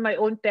even my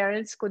own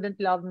parents couldn't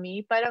love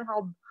me. Parang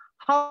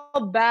how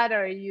bad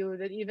are you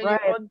that even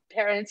your own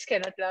parents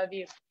cannot love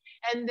you?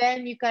 And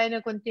then you kind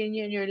of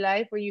continue in your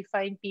life where you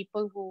find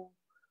people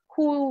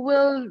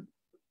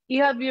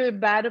you have your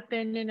bad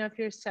opinion of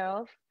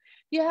yourself.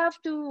 You have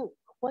to,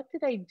 what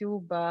did I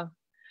do, ba?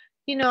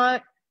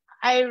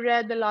 I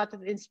read a lot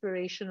of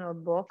inspirational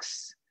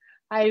books.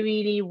 I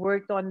really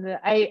worked on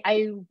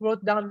I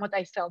wrote down what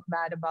I felt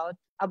bad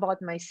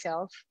about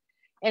myself.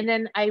 And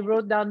then I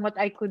wrote down what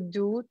I could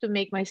do to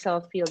make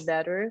myself feel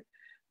better.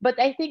 But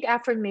I think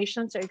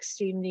affirmations are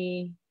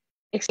extremely,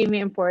 extremely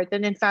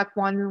important. In fact,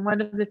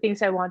 one of the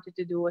things I wanted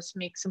to do was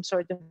make some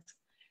sort of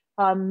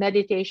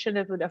meditation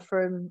that would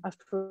affirm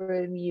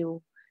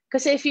you.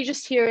 Because if you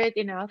just hear it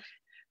enough,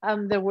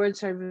 the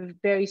words are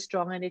very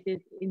strong, and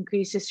it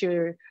increases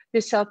your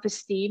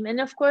self-esteem. And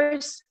of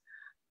course,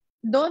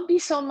 don't be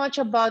so much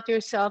about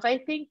yourself. I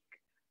think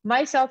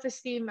my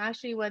self-esteem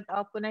actually went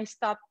up when I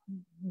stopped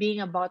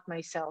being about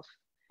myself.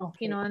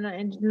 Okay.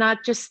 And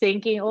not just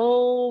thinking,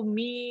 oh,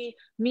 me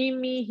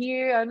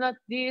here, I'm not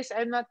this,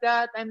 I'm not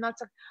that, I'm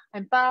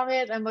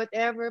pangit, I'm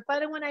whatever.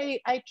 But when I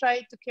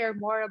tried to care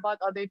more about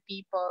other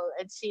people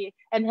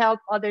and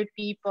help other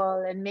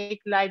people and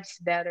make lives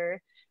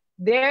better,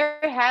 their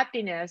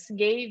happiness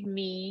gave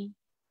me,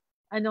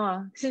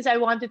 since I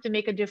wanted to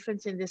make a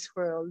difference in this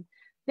world,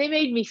 they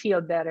made me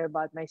feel better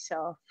about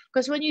myself.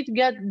 Because when you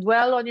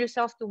dwell on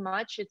yourself too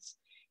much,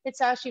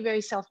 it's actually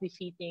very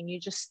self-defeating. You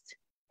just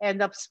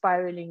end up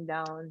spiraling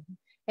down.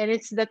 And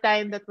it's the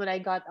time that when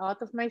I got out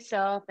of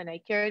myself and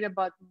I cared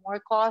about more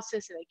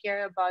causes and I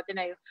care about and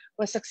I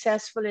was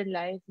successful in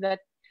life,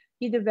 that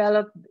you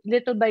develop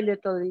little by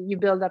little, you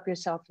build up your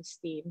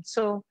self-esteem.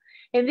 So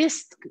in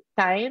these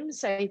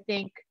times, I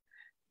think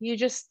you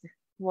just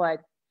what?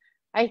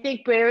 I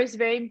think prayer is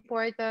very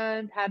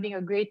important. Having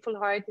a grateful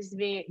heart is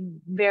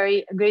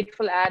very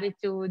grateful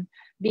attitude,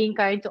 being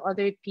kind to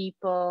other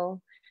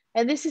people.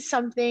 And this is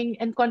something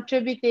and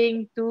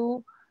contributing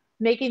to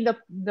making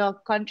the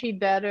country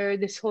better,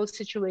 this whole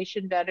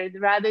situation better,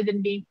 rather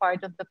than being part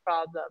of the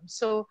problem.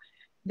 So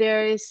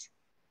there is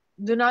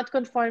do not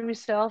conform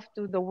yourself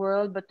to the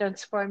world, but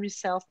transform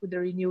yourself with the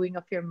renewing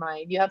of your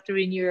mind. You have to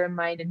renew your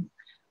mind and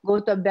go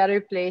to a better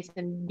place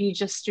and be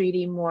just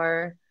really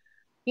more,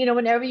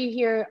 whenever you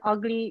hear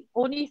ugly,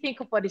 only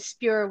think of what is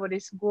pure, what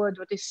is good,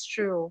 what is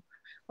true.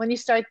 When you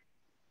start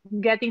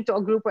getting to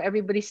a group where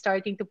everybody's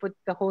starting to put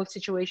the whole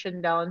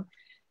situation down,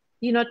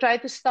 try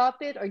to stop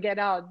it or get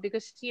out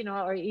because,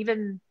 or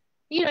even,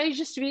 you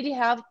just really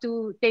have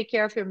to take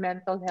care of your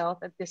mental health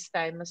at this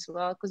time as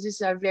well, because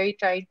these are very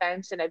trying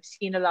times and I've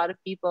seen a lot of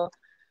people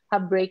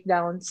have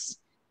breakdowns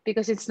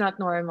because it's not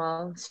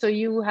normal. So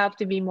you have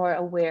to be more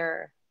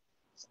aware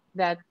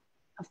that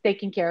of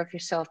taking care of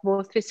yourself,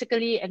 both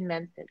physically and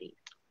mentally.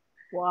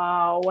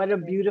 Wow, what a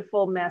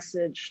beautiful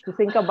message to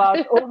think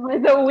about over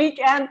the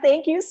weekend.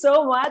 Thank you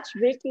so much,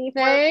 Vicki.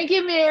 Thank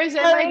you, Myrza.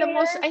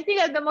 I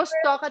think I'm the most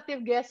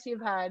talkative guest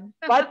you've had.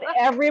 But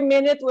every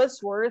minute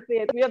was worth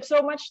it. We have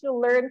so much to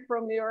learn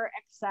from your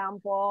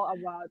example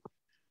about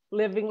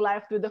living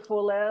life to the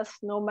fullest,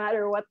 no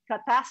matter what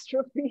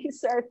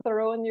catastrophes are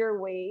thrown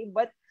your way.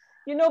 But,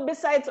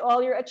 besides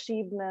all your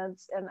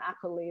achievements and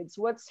accolades,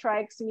 what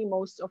strikes me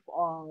most of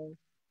all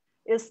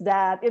is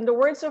that, in the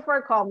words of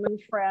our common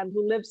friend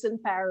who lives in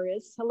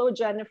Paris, hello,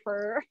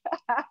 Jennifer.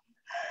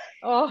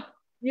 Oh,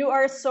 you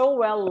are so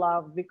well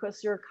loved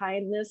because your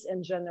kindness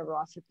and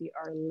generosity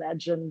are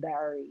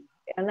legendary.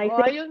 And I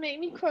think you'll make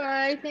me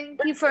cry.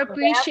 Thank you for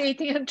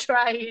appreciating and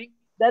trying.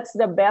 That's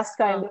the best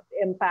kind of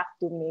impact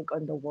to make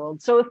on the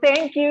world. So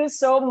thank you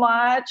so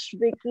much,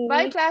 Vicki.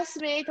 Bye,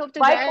 classmate. Hope to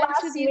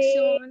dance with you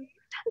soon.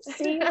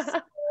 See you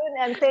soon.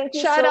 And thank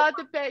you. Shout out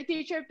to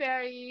Teacher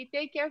Perry.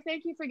 Take care.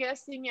 Thank you for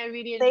guesting me. I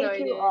really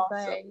enjoyed it. Also.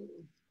 Bye.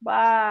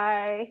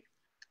 Bye.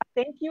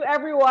 Thank you,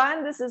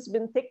 everyone. This has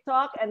been Tick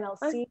Talk, and I'll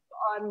see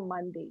you on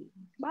Monday.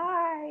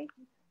 Bye.